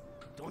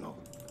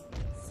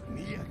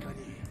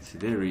 See,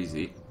 they're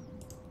easy.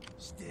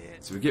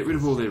 So we get rid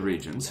of all their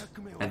regions,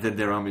 and then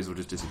their armies will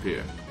just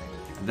disappear.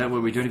 And that way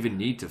we don't even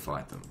need to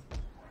fight them.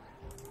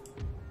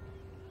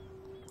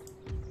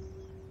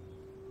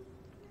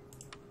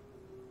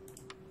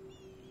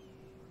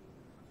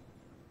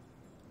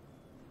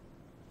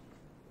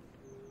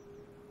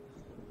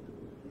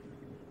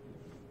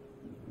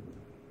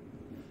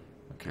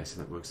 Okay, so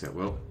that works out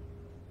well.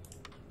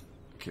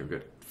 Okay, we've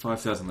got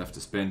 5,000 left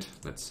to spend.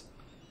 Let's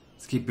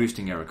keep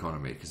boosting our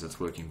economy, because that's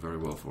working very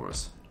well for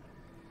us.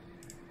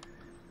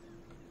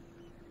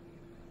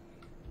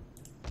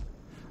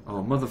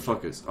 Oh,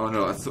 motherfuckers. Oh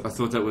no, I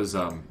thought that was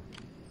an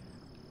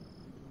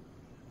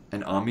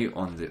army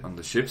on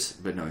the ships,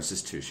 but no, it's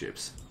just 2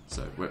 ships.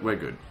 So we're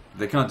good.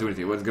 They can't do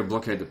anything. We're going to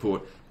blockade the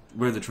port.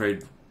 Where are the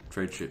trade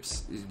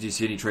ships? Do you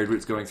see any trade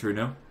routes going through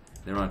now?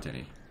 There aren't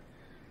any.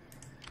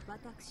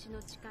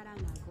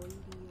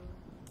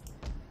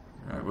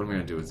 Alright, what am I going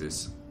to do with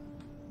this?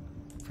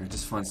 Can I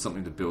just find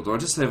something to build? Or I'll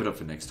just save it up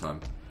for next time.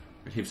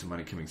 Got heaps of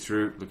money coming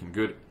through, looking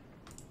good.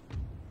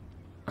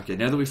 Okay,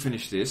 now that we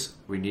finished this,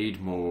 we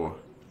need more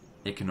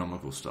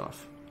economical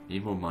stuff.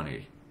 Need more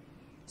money.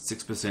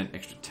 6%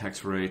 extra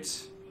tax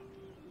rate.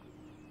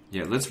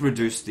 Yeah, let's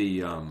reduce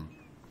the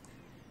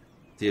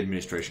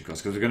administration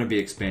costs, because we're going to be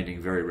expanding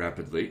very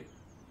rapidly.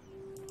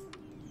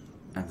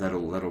 And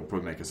that'll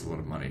probably make us a lot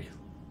of money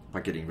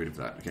by getting rid of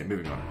that. Okay,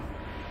 moving on.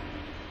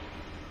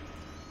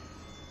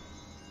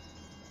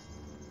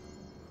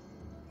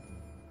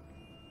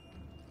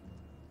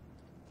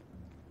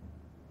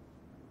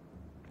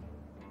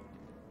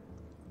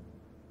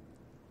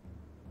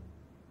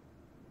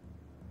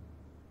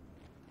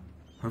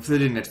 Hopefully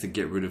they didn't actually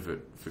get rid of it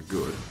for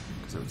good,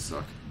 because that would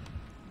suck.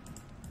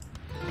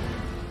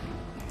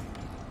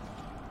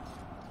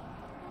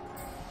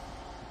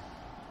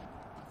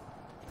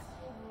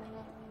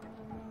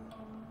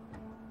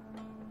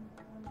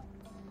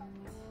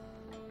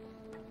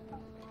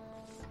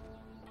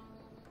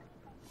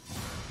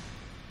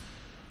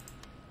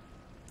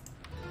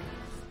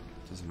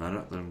 Doesn't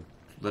matter,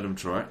 let him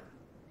try it.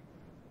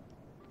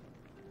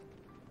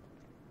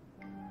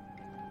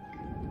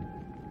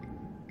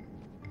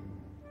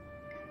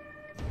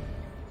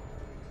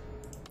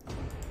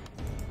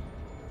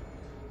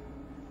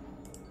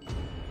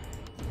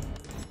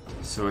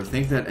 So I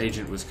think that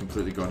agent was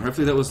completely gone.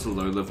 Hopefully that was the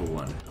low level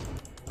one.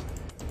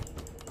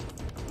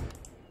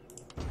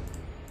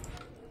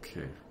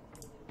 Okay.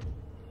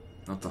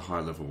 Not the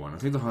high level one. I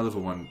think the high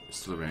level one is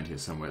still around here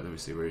somewhere. Let me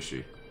see, where is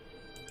she?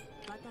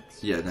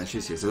 Yeah, no,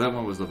 she's here. So that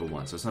one was level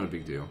 1, so it's not a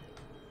big deal.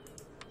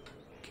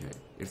 Okay.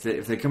 If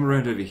they come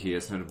around over here,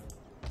 it's not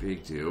a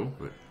big deal,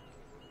 but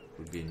it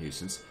would be a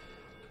nuisance.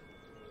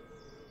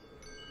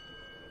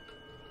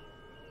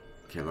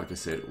 Okay, like I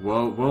said,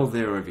 while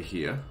they're over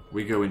here,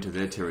 we go into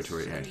their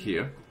territory out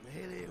here,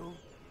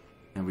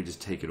 and we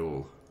just take it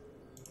all.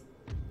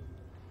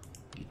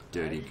 You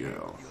dirty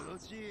girl.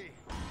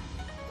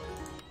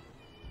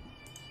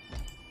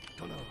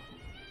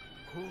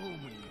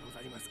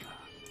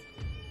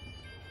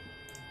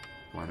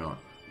 Why not?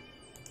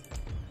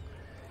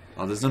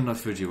 Oh, there's not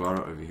enough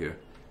Fujiwara over here.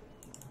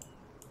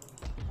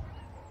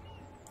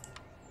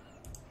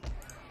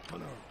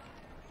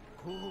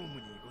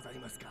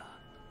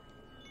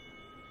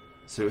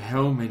 So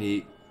how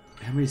many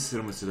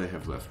settlements do they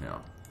have left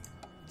now?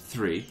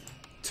 3.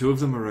 2 of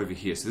them are over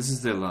here, so this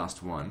is their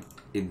last one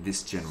in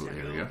this general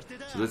area.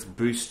 So let's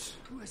boost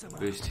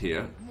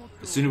here.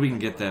 The sooner we can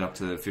get that up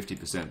to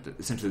 50%,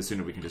 essentially the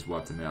sooner we can just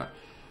wipe them out.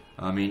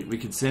 I mean, we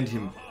could send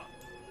him...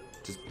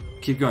 Just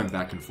keep going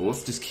back and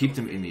forth, just keep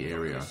them in the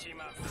area.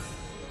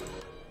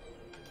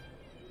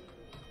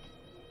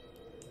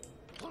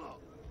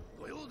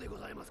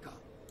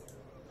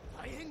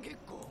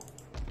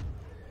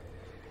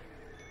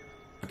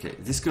 Okay,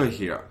 this guy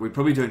here, we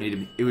probably don't need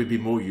him. It would be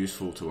more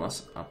useful to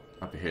us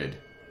up ahead.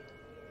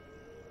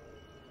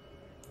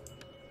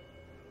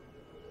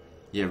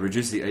 Yeah,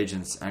 reduce the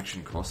agent's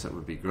action costs, that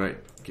would be great.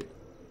 Get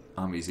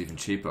armies even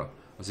cheaper.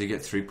 So you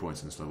get 3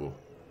 points in this level.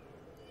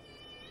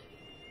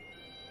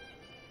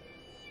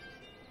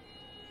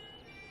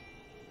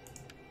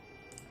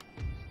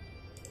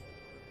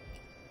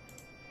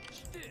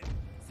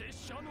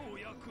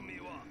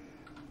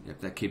 Yep,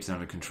 that keeps it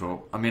under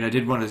control. I mean, I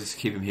did want to just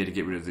keep him here to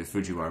get rid of the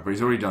Fujiwara, but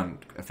he's already done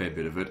a fair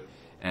bit of it,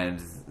 and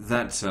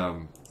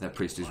that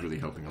priest is really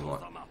helping a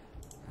lot.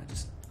 I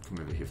just come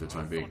over here for the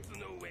time being.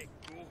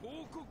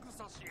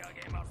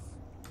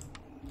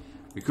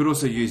 We could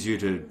also use you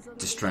to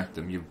distract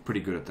them. You're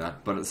pretty good at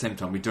that, but at the same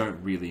time, we don't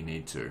really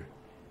need to.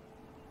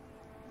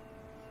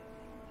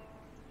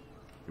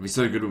 It'd be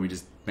so good when we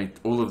just make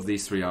all of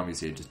these 3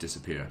 armies here just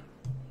disappear.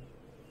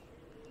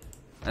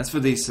 As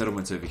for these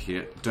settlements over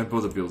here, don't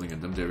bother building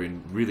in them. They're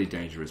in really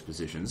dangerous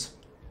positions.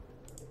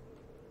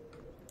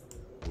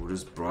 We'll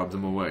just bribe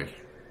them away.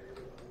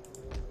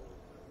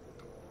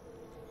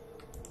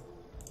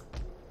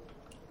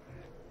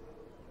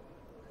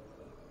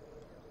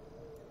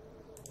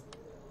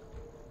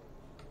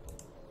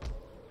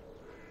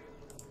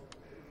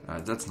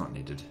 That's not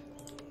needed.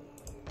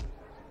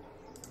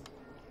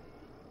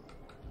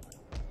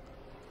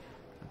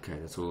 Okay,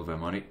 that's all of our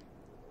money.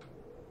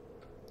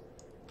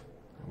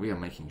 We are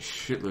making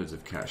shitloads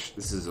of cash.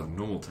 This is a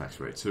normal tax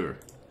rate too.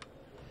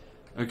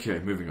 Okay,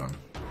 moving on.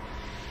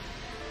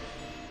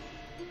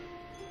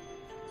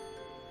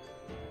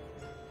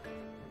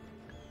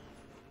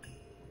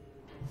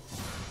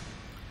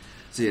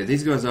 So yeah,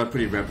 these guys are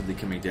pretty rapidly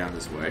coming down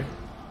this way,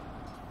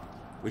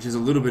 which is a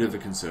little bit of a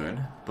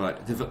concern,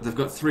 but they've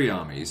got 3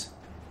 armies.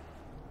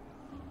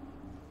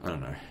 I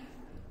don't know.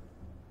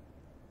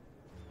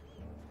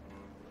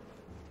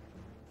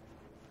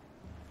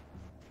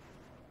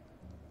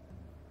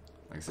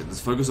 Like I said, let's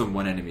focus on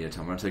one enemy at a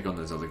time. I'm going to take on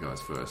those other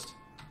guys first.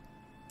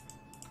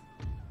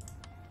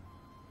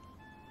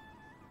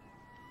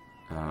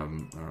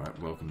 Alright,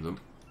 welcome them.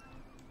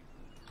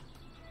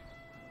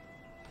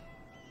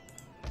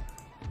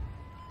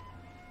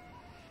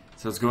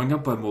 So it's going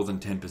up by more than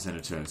 10%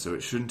 a turn, so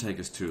it shouldn't take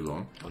us too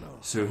long.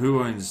 So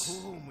who owns...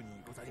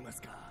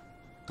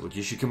 Well,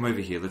 you should come over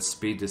here. Let's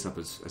speed this up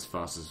as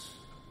fast as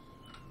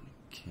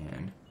we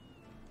can.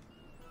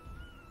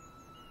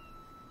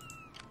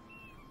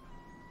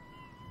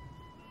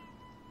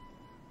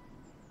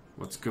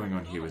 What's going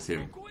on here with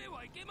him?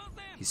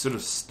 He's sort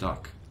of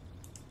stuck.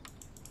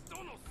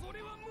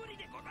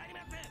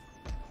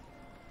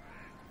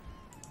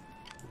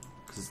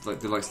 Because it's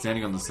like they're like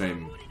standing on the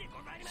same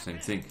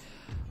thing.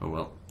 Oh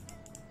well.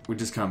 We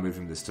just can't move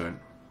him this turn.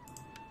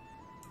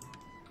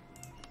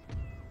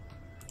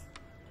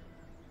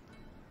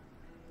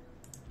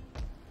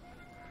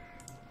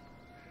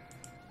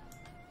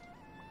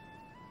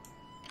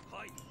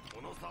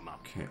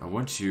 Okay, I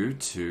want you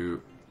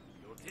to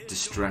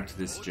distract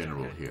this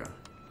general here.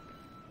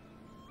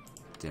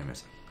 Damn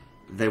it.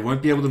 They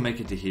won't be able to make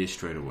it to here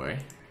straight away.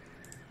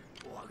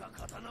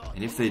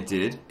 And if they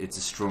did, it's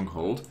a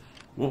stronghold.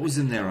 What was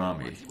in their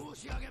army?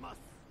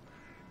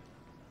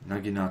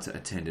 Naginata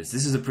attendants.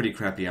 This is a pretty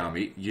crappy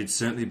army. You'd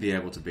certainly be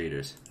able to beat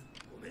it.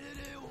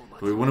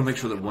 But we want to make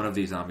sure that one of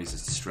these armies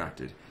is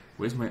distracted.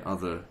 Where's my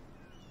other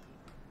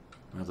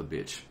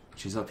bitch?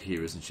 She's up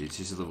here, isn't she?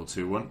 She's a level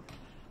 2 one.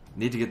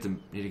 Need to get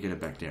her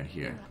back down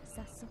here.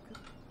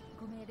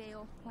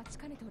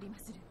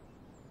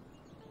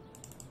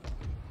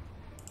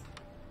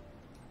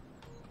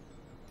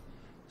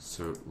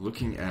 So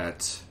looking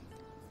at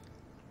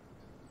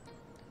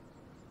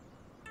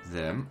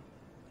them,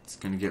 it's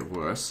going to get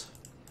worse.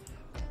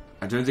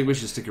 I don't think we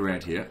should stick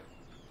around here.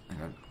 I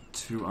got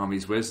 2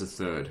 armies. Where's the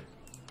 3rd?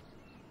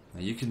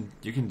 Now you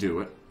can do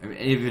it. I mean,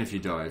 even if you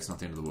die, it's not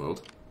the end of the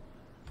world.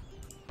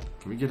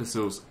 Can we get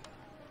ourselves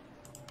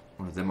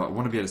one of them? I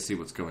want to be able to see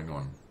what's going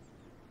on.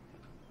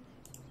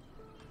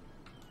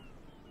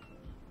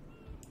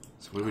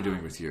 So what are we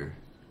doing with you?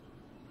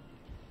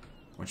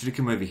 I want you to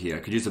come over here. I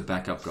could use a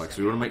backup guy because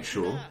we want to make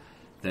sure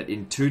that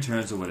in 2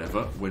 turns or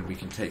whatever, when we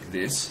can take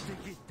this,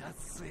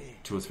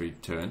 2 or 3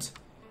 turns,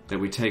 that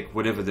we take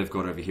whatever they've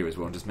got over here as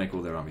well and just make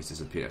all their armies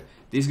disappear.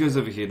 These guys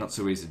over here, not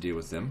so easy to deal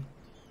with them.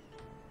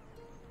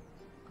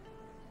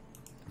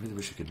 I really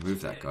wish I could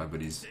move that guy,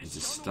 but he's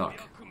just stuck.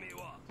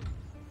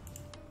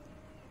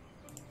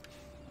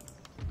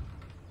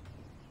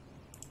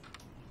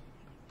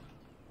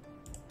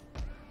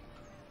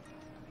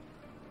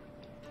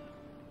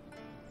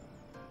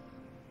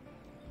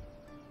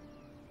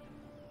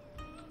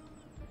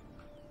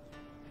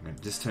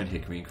 This turn here,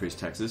 can we increase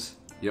taxes?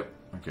 Yep.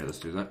 Okay, let's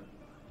do that.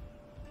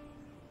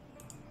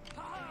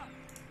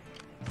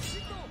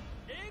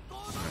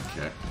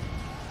 Okay.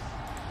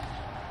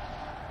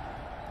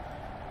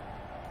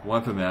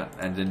 Wipe them out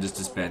and then just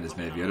disband this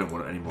navy. I don't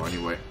want it anymore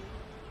anyway.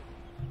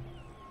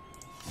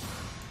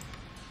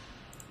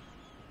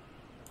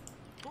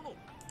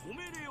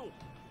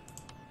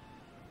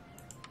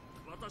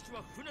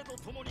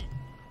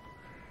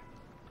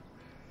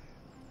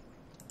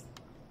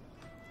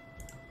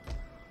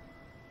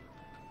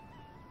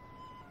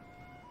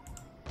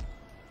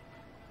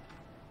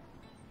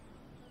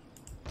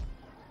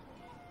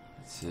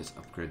 Let's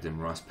upgrade them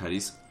rice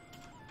paddies.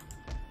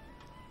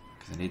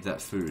 Because I need that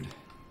food.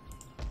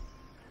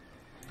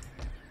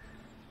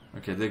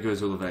 Okay, there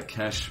goes all of our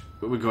cash.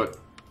 But we've got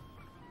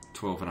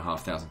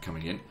 12,500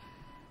 coming in.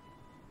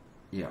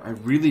 Yeah, I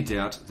really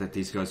doubt that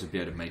these guys would be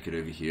able to make it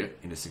over here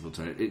in a single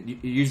turn.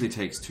 It usually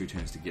takes 2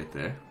 turns to get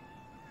there.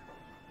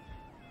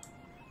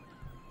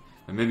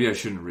 And maybe I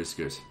shouldn't risk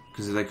it.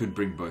 Because they could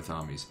bring both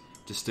armies.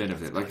 Just stand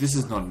over there. Like, this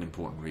is not an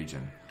important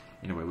region.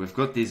 Anyway, we've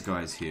got these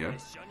guys here.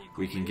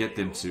 We can get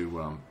them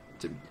to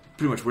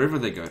pretty much wherever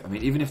they go. I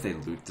mean, even if they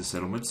loot the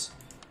settlements,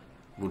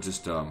 we'll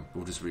just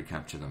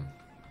recapture them.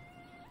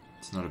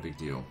 It's not a big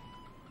deal.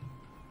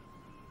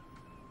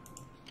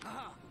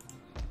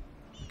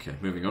 Okay,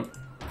 moving on.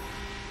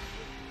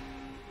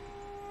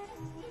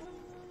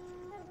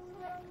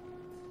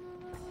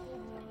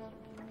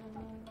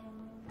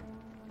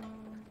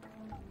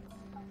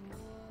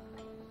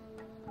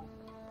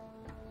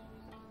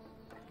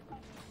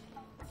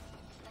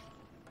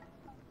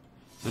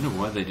 I don't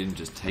know why they didn't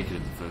just take it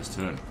in the first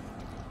turn.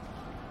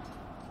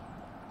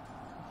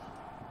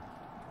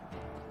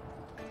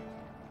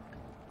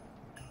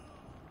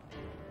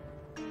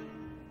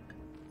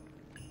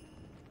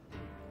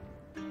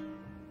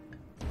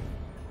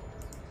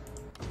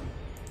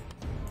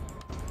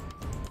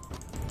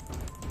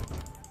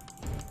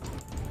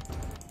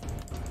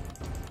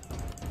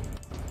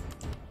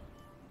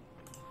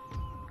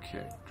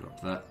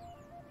 that.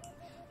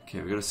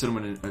 Okay, we got a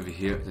settlement over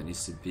here that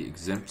needs to be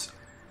exempt.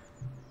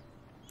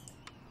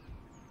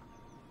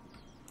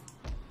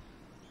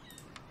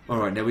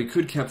 Alright, now we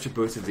could capture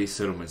both of these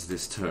settlements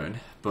this turn,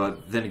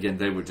 but then again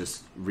they would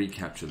just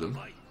recapture them.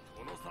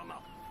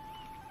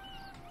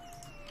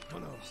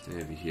 Stay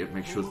over here,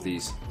 make sure that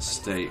these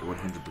stay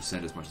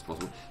 100% as much as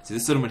possible. See,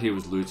 this settlement here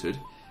was looted.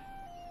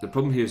 The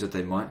problem here is that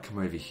they might come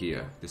over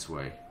here, this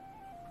way.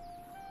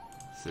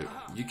 So,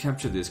 you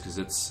capture this because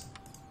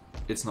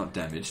it's not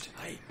damaged.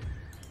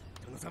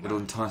 It'll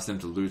entice them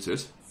to loot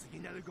it.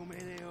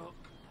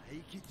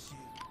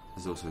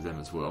 There's also them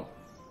as well.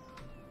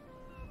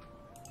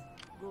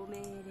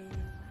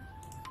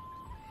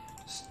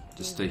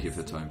 Just stay here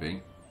for the time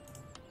being.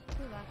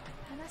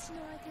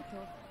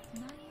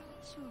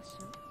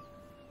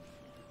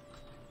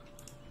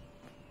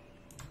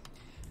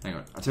 Hang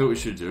on, I'll tell you what we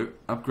should do.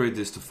 Upgrade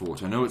this to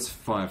fort. I know it's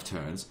 5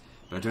 turns,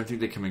 but I don't think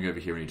they're coming over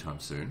here anytime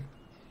soon.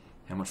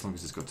 How much longer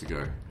has this got to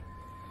go?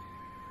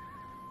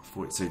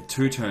 So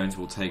 2 turns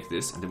we'll take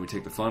this, and then we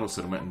take the final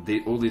settlement,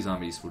 and all these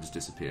armies will just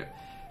disappear.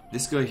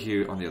 This guy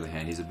here, on the other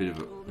hand, he's a bit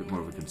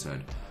more of a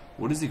concern.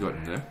 What has he got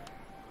in there?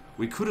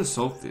 We could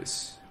assault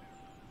this.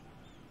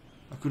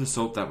 I could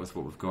assault that with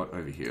what we've got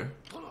over here.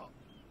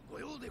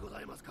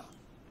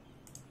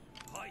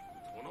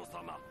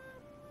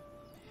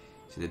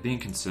 See, they're being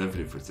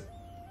conservative with it.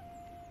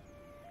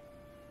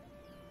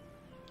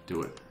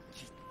 Do it.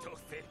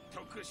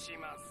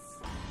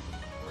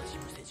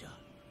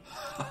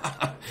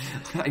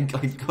 I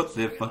got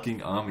their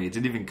fucking army. It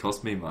didn't even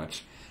cost me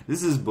much.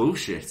 This is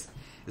bullshit.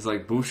 It's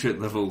like bullshit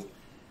level.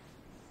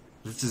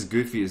 This is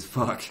goofy as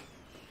fuck.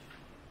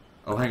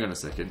 Oh, hang on a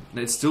second.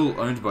 It's still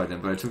owned by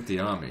them, but I took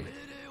the army.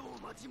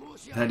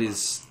 That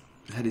is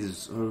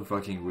so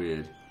fucking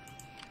weird.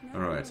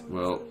 Alright,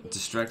 well,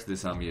 distract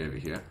this army over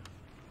here.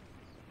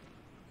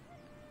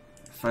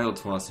 Failed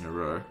twice in a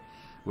row.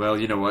 Well,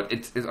 you know what?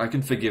 I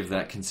can forgive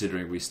that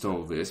considering we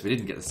stole this. We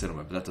didn't get the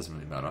settlement, but that doesn't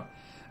really matter.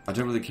 I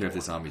don't really care if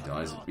this army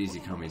dies. Easy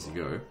come, easy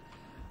go.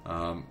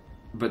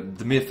 But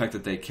the mere fact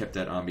that they kept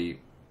that army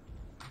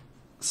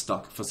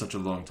stuck for such a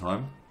long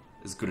time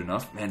is good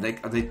enough. Man,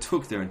 they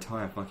took their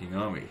entire fucking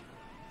army.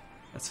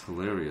 That's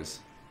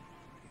hilarious.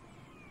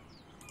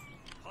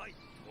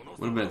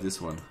 What about this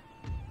one?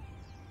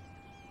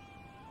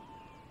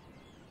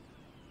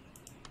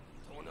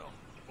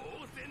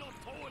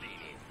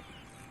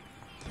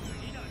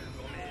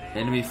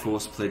 Enemy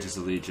force pledges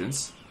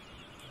allegiance.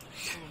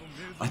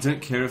 I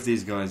don't care if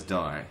these guys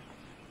die.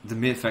 The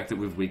mere fact that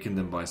we've weakened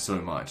them by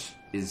so much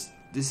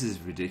this is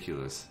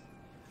ridiculous.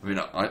 I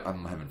mean,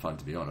 I'm having fun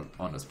to be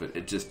honest, but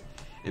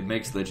it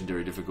makes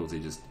legendary difficulty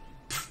just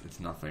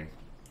it's nothing.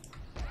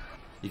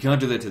 You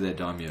can't do that to their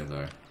daimyo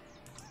though,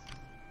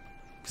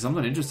 because I'm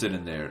not interested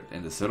in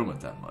the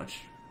settlement that much.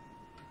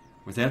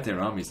 Without their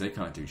armies, they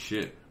can't do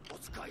shit.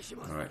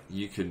 All right,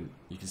 you can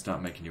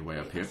start making your way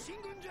up here.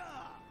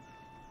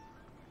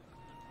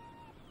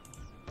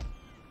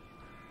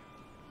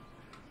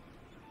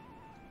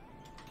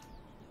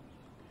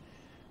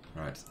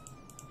 Right.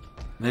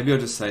 Maybe I'll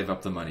just save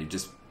up the money,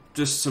 just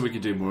so we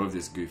can do more of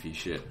this goofy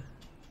shit.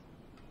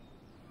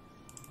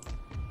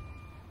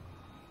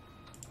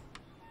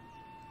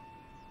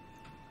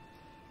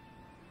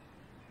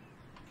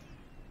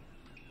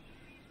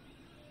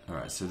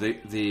 Alright, so the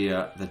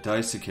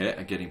Daisuke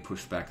are getting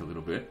pushed back a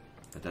little bit,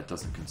 but that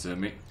doesn't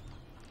concern me.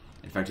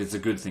 In fact, it's a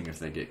good thing if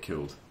they get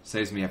killed.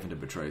 Saves me having to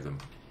betray them.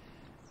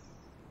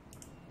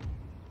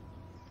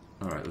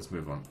 Alright, let's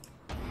move on.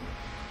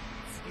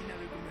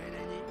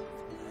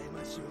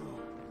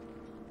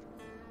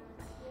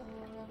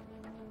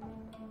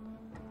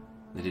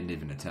 They didn't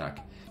even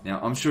attack. Now,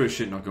 I'm sure as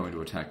shit not going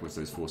to attack with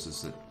those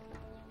forces that...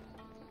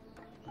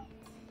 What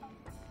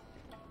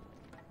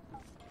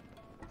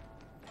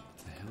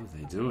the hell are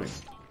they doing?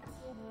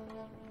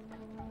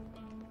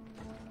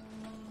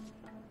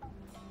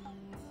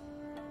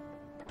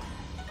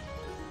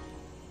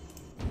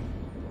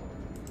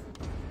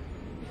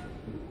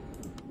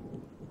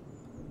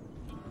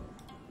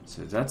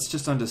 So that's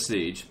just under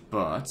siege,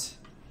 but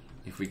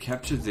if we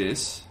capture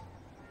this...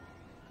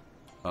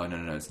 Oh,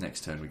 no, it's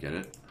next turn we get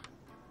it.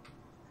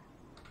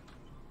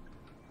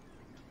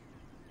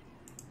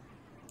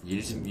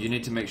 You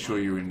need to make sure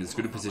you're in as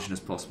good a position as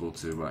possible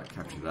to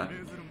capture that.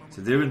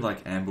 So they're in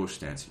like ambush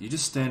stance. You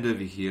just stand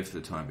over here for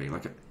the time being.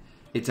 Like,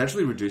 it's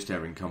actually reduced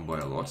our income by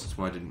a lot. That's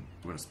why I didn't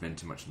want to spend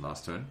too much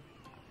last turn.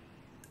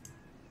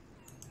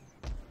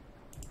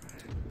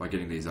 By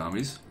getting these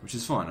armies, which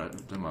is fine. I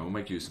don't mind. We'll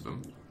make use of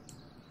them.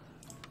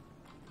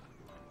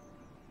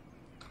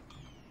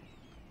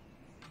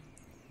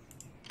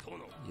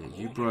 Yeah,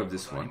 you bribe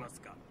this one.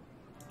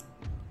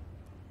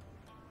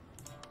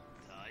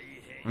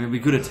 I mean,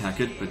 we could attack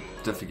it, but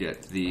don't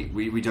forget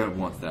we don't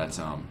want that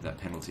that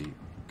penalty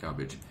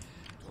garbage.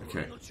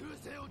 Okay,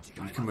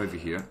 you come over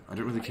here. I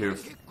don't really care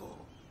if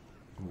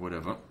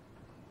whatever.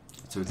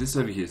 So this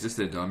over here, is this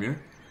their daimyo?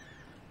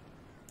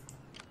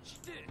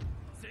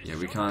 Yeah,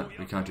 we can't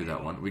do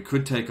that one. We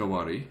could take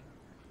Owari.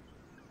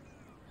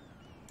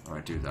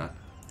 Alright, do that.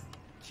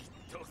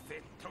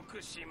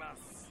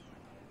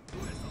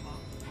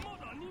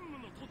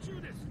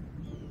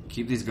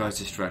 Keep these guys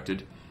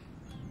distracted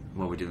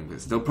while we're dealing with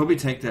this. They'll probably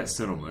take that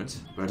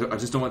settlement, but I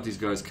just don't want these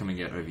guys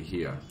coming out over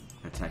here,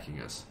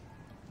 attacking us.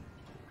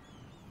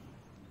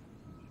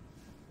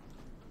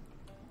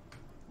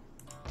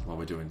 While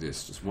we're doing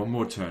this, just one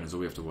more turn is all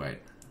we have to wait.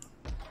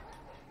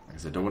 Like I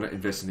said, I don't want to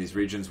invest in these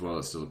regions while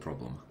it's still a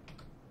problem.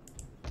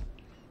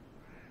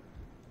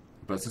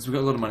 But since we've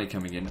got a lot of money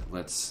coming in,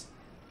 let's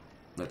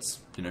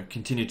you know,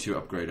 continue to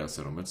upgrade our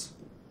settlements.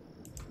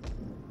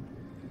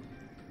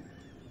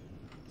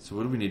 So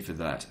what do we need for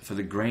that? For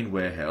the grain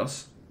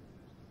warehouse,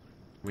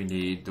 we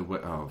need the we're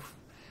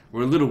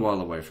a little while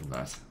away from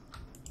that.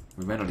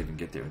 We may not even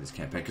get there in this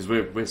campaign because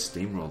we're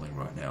steamrolling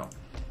right now,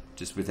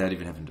 just without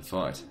even having to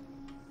fight.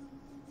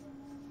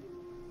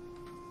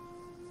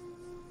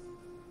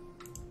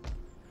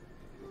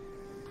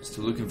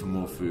 Still looking for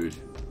more food,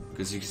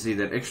 because you can see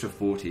that extra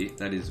 40,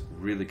 that is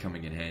really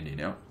coming in handy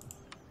now.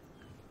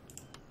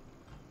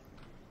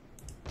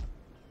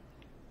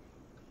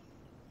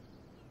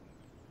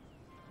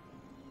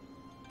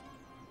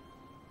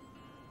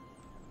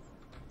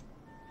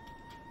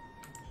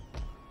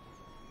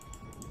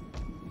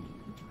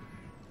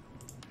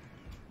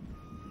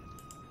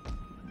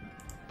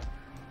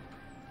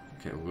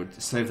 Okay, we'll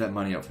save that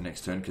money up for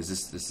next turn, because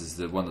this is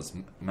the one that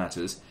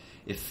matters.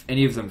 If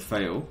any of them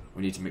fail,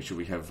 we need to make sure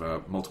we have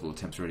multiple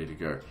attempts ready to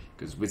go.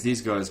 Because with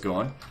these guys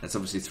gone, that's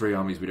obviously 3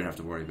 armies we don't have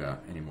to worry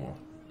about anymore.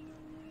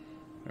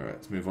 Alright,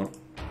 let's move on.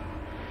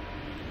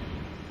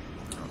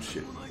 Oh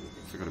shit,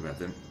 forgot about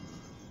them.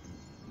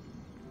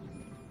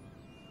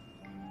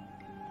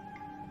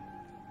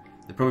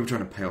 They're probably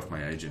trying to pay off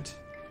my agent.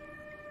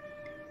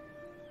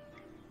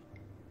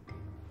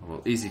 Oh,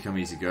 well, easy come,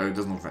 easy go. It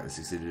doesn't look like they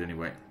succeeded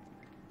anyway.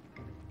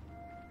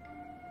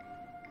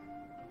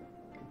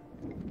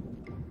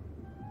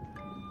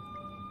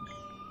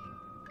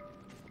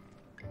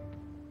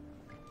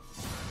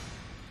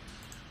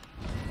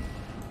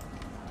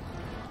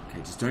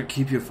 Just don't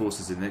keep your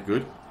forces in there,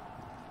 good.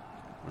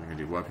 What am I going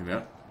to do, wipe him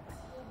out?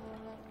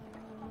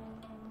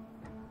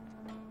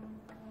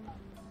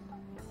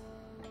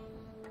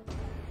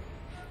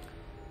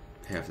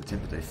 Pay off the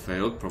temper, they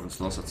failed. Province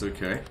loss, that's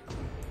okay.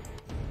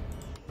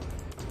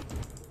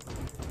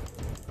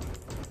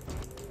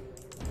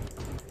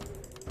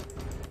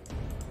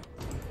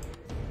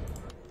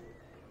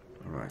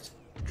 Alright,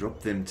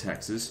 drop them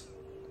taxes.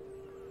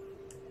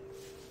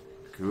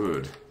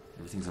 Good,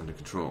 everything's under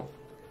control.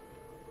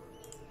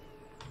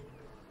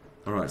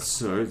 Alright,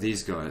 so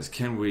these guys,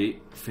 can we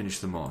finish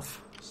them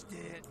off?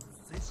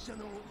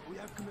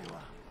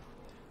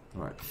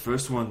 Alright,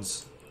 first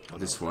one's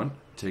this one.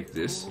 Take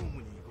this.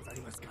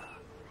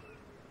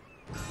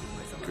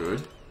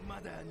 Good.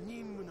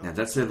 Now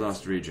that's their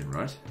last region,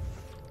 right?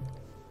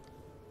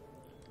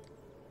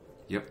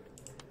 Yep.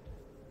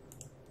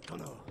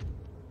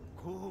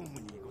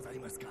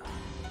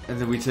 And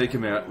then we take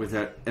them out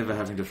without ever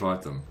having to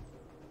fight them.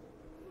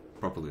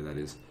 Properly, that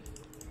is.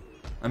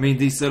 I mean,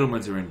 these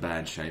settlements are in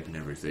bad shape and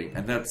everything,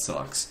 and that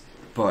sucks.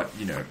 But,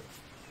 you know,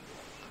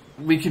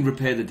 we can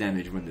repair the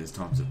damage when there's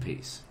times of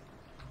peace.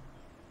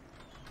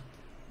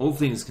 All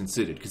things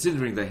considered,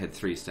 considering they had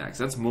 3 stacks,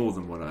 that's more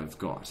than what I've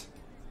got.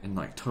 In,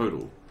 like,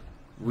 total.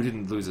 We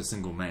didn't lose a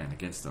single man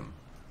against them.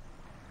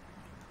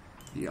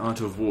 The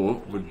art of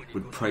war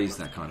would praise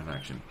that kind of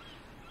action.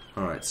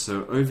 Alright,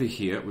 so over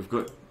here, we've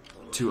got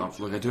 2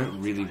 up. Like, I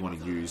don't really want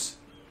to use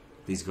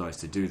these guys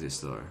to do this,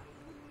 though.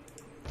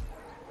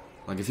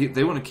 Like, if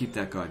they want to keep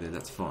that guy there,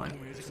 that's fine.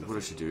 So what I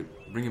should do,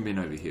 bring him in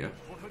over here.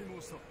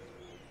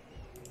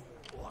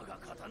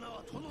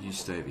 You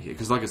stay over here.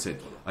 Because, like I said,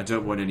 I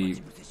don't want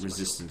any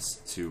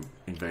resistance to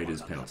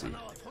invaders penalty.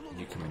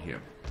 You come in here.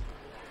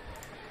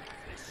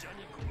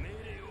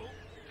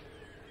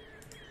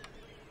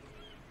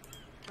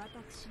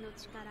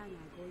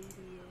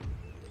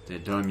 There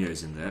are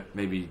daimyos in there.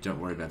 Maybe don't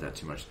worry about that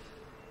too much.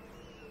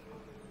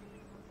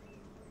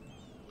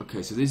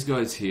 Okay, so these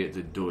guys here,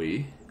 the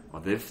doi... Oh,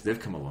 they've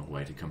come a long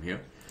way to come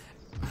here.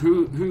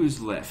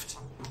 Who's left?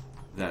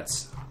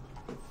 That's...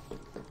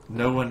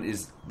 No one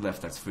is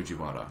left that's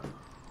Fujiwara.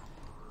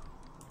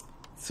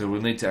 So we'll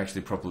need to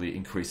actually properly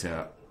increase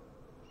our...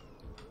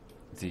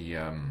 the,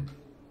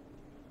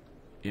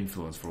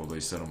 influence for all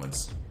these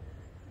settlements.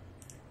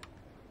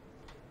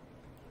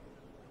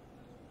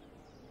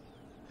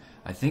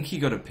 I think he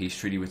got a peace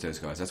treaty with those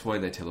guys. That's why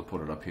they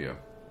teleported up here.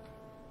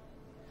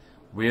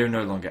 We're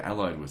no longer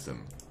allied with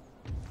them.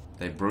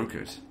 They broke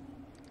it.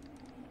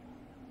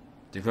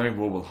 Declaring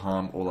war will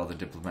harm all other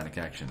diplomatic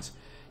actions.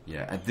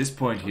 Yeah, at this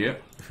point here,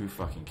 who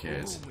fucking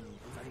cares?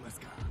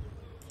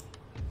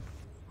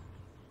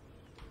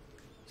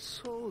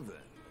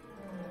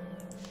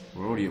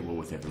 We're already at war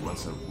with everyone,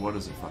 so what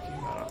does it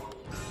fucking matter?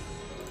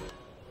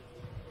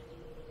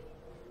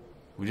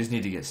 We just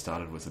need to get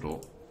started with it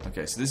all.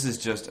 Okay, so this is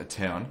just a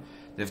town.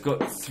 They've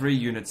got 3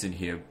 units in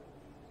here.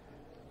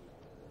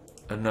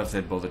 I don't know if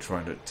they'd bother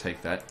trying to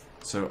take that.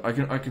 So I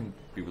can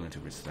be willing to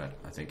risk that,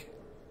 I think.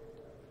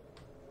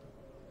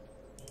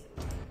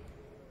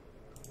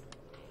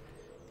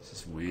 This is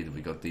It's weird that we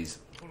got these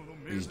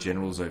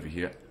generals over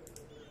here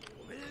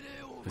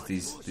with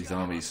these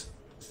armies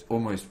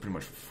almost pretty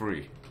much for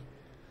free.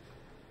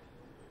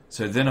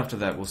 So then after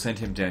that, we'll send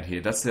him down here.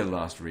 That's their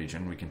last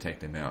region. We can take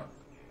them out.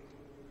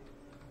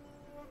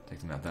 Take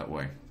them out that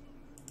way.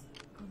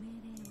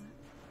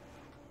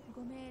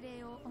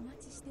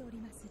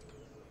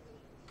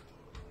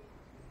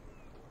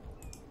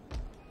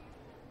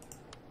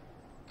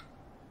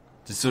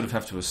 Just sort of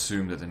have to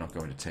assume that they're not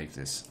going to take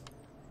this.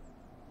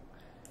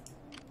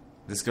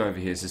 This guy over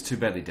here says too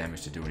badly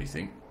damaged to do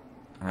anything.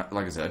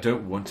 Like I said, I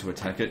don't want to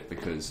attack it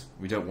because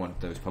we don't want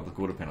those public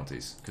order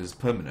penalties because it's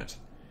permanent.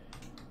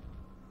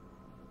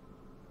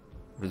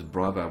 We'll just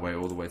bribe our way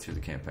all the way through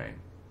the campaign.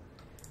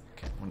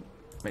 Okay, I want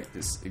to make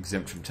this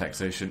exempt from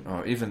taxation.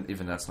 Oh, even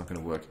that's not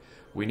going to work.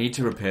 We need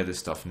to repair this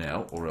stuff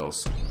now, or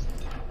else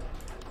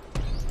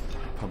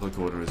public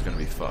order is going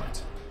to be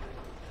fucked.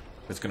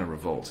 It's going to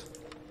revolt.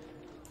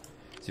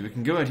 See, we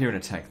can go out here and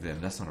attack them.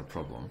 That's not a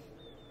problem.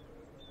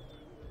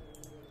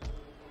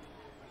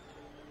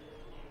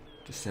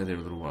 Just stay there a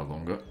little while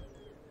longer.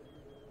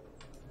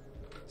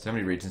 So how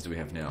many regions do we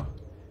have now?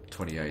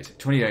 28.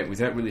 28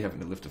 without really having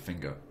to lift a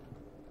finger.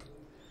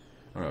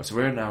 Alright, so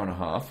we're at an hour and a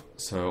half.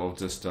 So I'll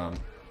just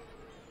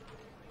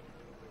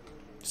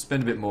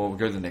spend a bit more. We'll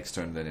go to the next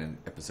turn, then end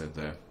episode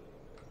there.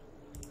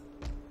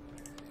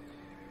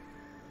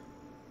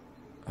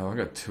 Oh, I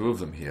got 2 of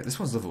them here. This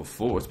one's level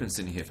 4. It's been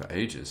sitting here for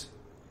ages.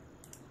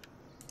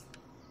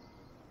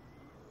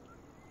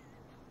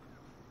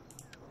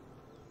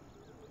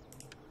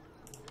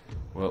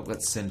 Well,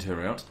 let's send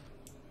her out.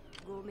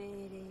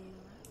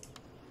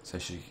 So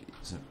she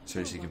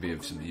can be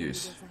of some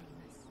use.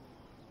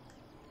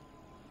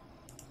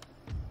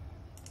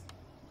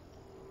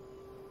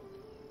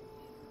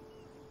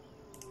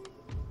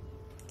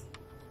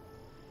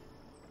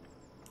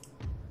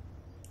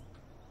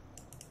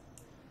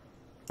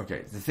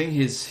 Okay, the thing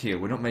is here,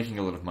 we're not making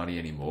a lot of money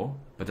anymore,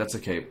 but that's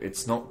okay.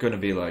 It's not going to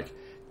be like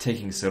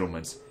taking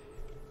settlements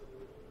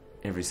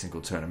every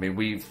single turn. I mean,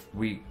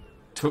 we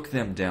took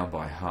them down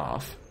by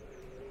half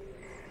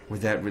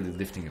without really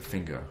lifting a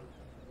finger.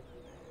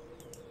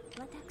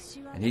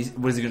 And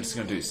what is he just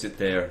going to do? Sit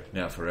there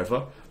now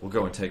forever? We'll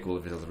go and take all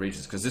of his other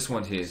regions, because this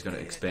one here is going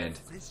to expand.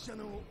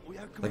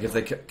 Like if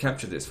they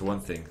capture this, for one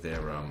thing,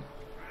 they're I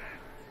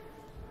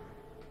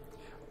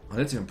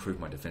need to improve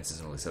my defenses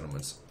in all these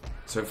settlements.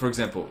 So, for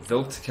example,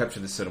 they'll capture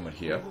this settlement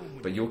here,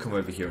 but you'll come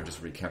over here and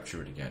just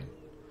recapture it again.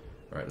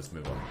 Alright, let's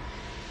move on.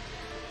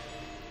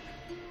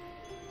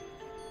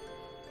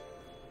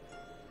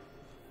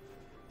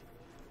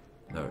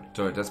 No,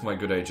 don't, that's my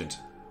good agent.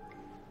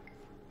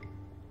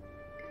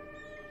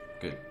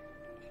 Good.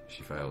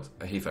 She failed.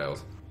 He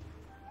failed.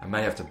 I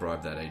may have to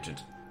bribe that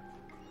agent.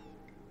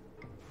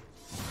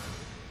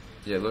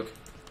 Yeah, look.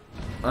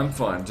 I'm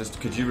fine,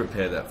 just could you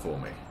repair that for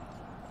me?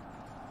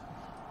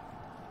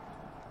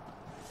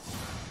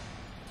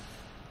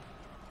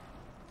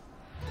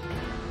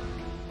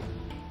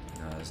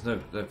 There's no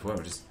point,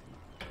 we'll just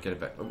get it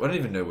back. I don't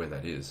even know where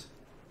that is.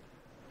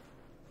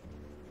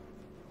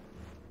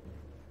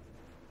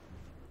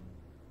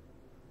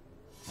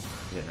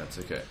 Yeah, no, it's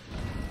okay.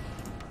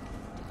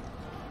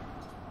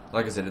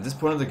 Like I said, at this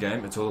point of the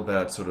game, it's all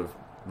about sort of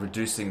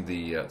reducing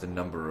the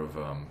number of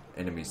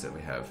enemies that we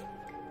have.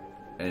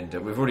 And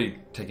we've already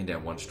taken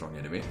down one strong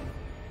enemy.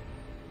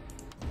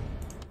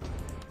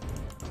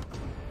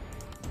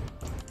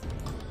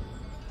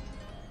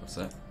 What's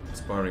that?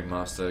 Inspiring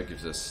Master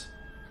gives us...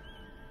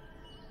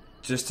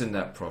 Just in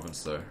that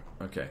province, though.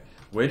 Okay.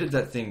 Where did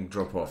that thing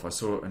drop off? I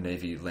saw a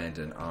navy land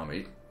an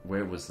army.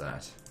 Where was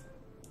that?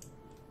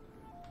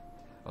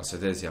 Oh, so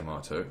there's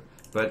Yamato.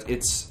 But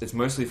it's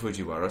mostly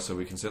Fujiwara, so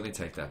we can certainly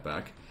take that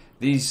back.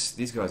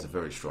 These guys are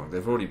very strong.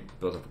 They've already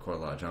built up quite a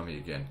large army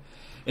again.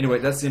 Anyway,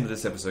 that's the end of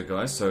this episode,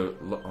 guys. So,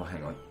 oh,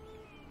 hang on.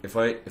 If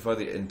I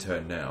end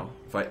turn now,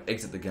 if I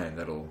exit the game,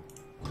 that'll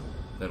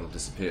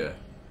disappear.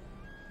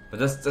 But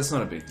that's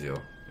not a big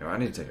deal. You know, I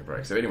need to take a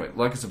break. So anyway,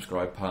 like and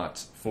subscribe. Part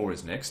 4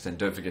 is next, and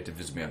don't forget to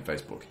visit me on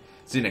Facebook.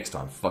 See you next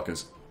time,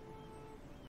 fuckers.